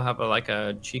 but maybe I'll have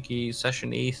a cheeky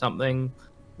session-y something.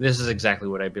 This is exactly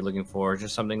what I'd be looking for,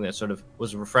 just something that sort of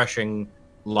was refreshing,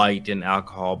 light in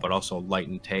alcohol, but also light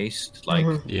in taste.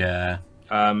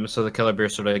 So the killer beer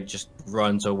sort of just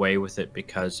runs away with it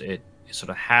because it sort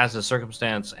of has a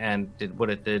circumstance and did what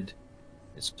it did.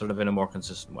 It's sort of in a more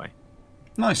consistent way.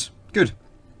 Nice. Good.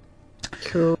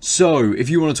 Cool. So, if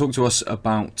you want to talk to us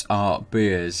about our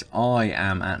beers, I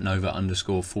am at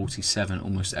Nova_47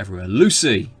 almost everywhere.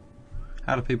 Lucy,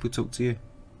 how do people talk to you?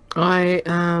 I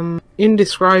am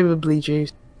indescribably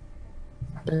juicy.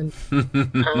 And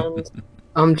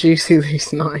I'm Juicy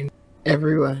Loose 9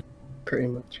 everywhere, pretty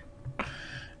much.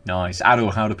 Nice.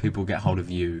 Adol, how do people get hold of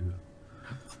you?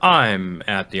 I'm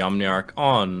at the Omniarch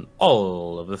on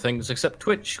all of the things except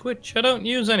Twitch, which I don't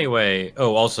use anyway.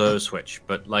 Oh, also Switch,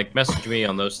 but like message me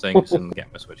on those things and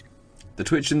get my Switch. The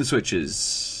Twitch and the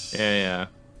Switches. Yeah.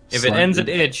 If it ends at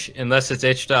itch, unless it's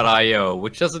itch.io,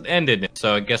 which doesn't end in it,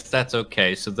 so I guess that's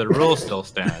okay. So the rule still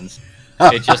stands.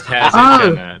 It just has itch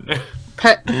on it.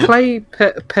 Play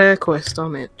Pear Quest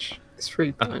on itch. It's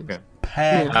free. Okay.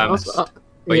 Pear. I'll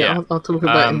talk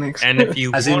about it next. And if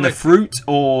you as in the fruit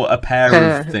or a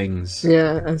pair of things?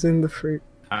 Yeah, as in the fruit.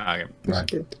 Okay. Right.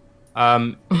 Good.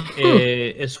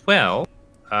 As well,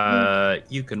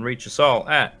 you can reach us all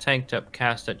at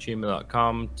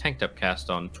tankedupcast@gmail.com, tankedupcast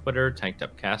on Twitter,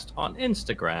 tankedupcast on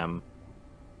Instagram.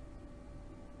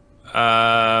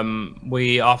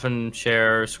 We often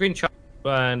share screenshots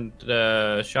and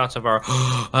shots of our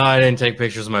I didn't take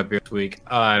pictures of my beer this week.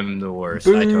 I'm the worst.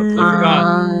 I totally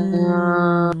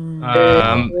forgot.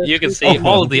 You can see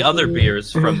all the other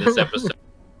beers from this episode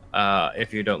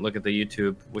if you don't look at the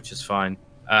YouTube, which is fine,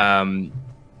 on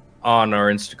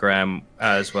our Instagram,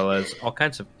 as well as all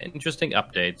kinds of interesting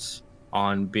updates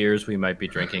on beers we might be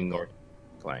drinking or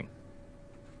playing.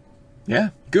 Yeah,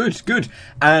 good.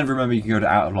 And remember, you can go to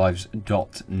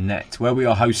outoflives.net, where we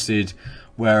are hosted,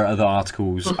 where other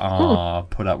articles are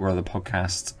put up, where other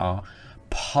podcasts are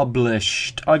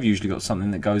published. I've usually got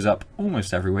something that goes up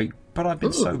almost every week, but I've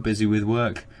been so busy with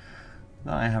work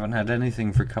that I haven't had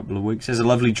anything for a couple of weeks. There's a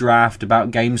lovely draft about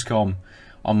Gamescom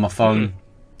on my phone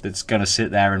that's going to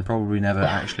sit there and probably never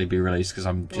actually be released because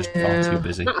I'm just far too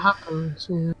busy. That happens,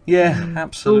 Yeah,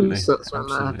 absolutely. Sucks when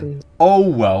that happens. Oh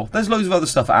well, there's loads of other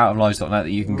stuff at outoflives.net that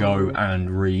you can go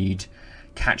and read,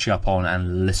 catch up on,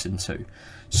 and listen to.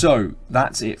 So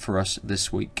that's it for us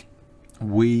this week.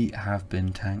 We have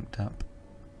been tanked up.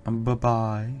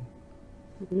 Bye-bye.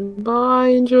 Bye.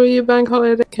 Enjoy your bank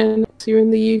holiday. If you're in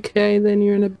the UK, then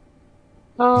you're in a...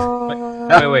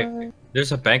 Bye. Wait.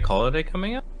 There's a bank holiday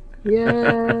coming up?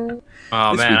 Yeah.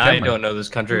 Oh, This man, I weekend, don't know this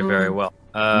country very well.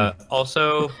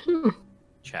 Also,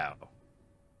 ciao.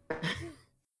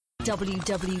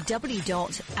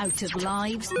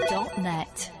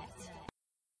 www.outoflives.net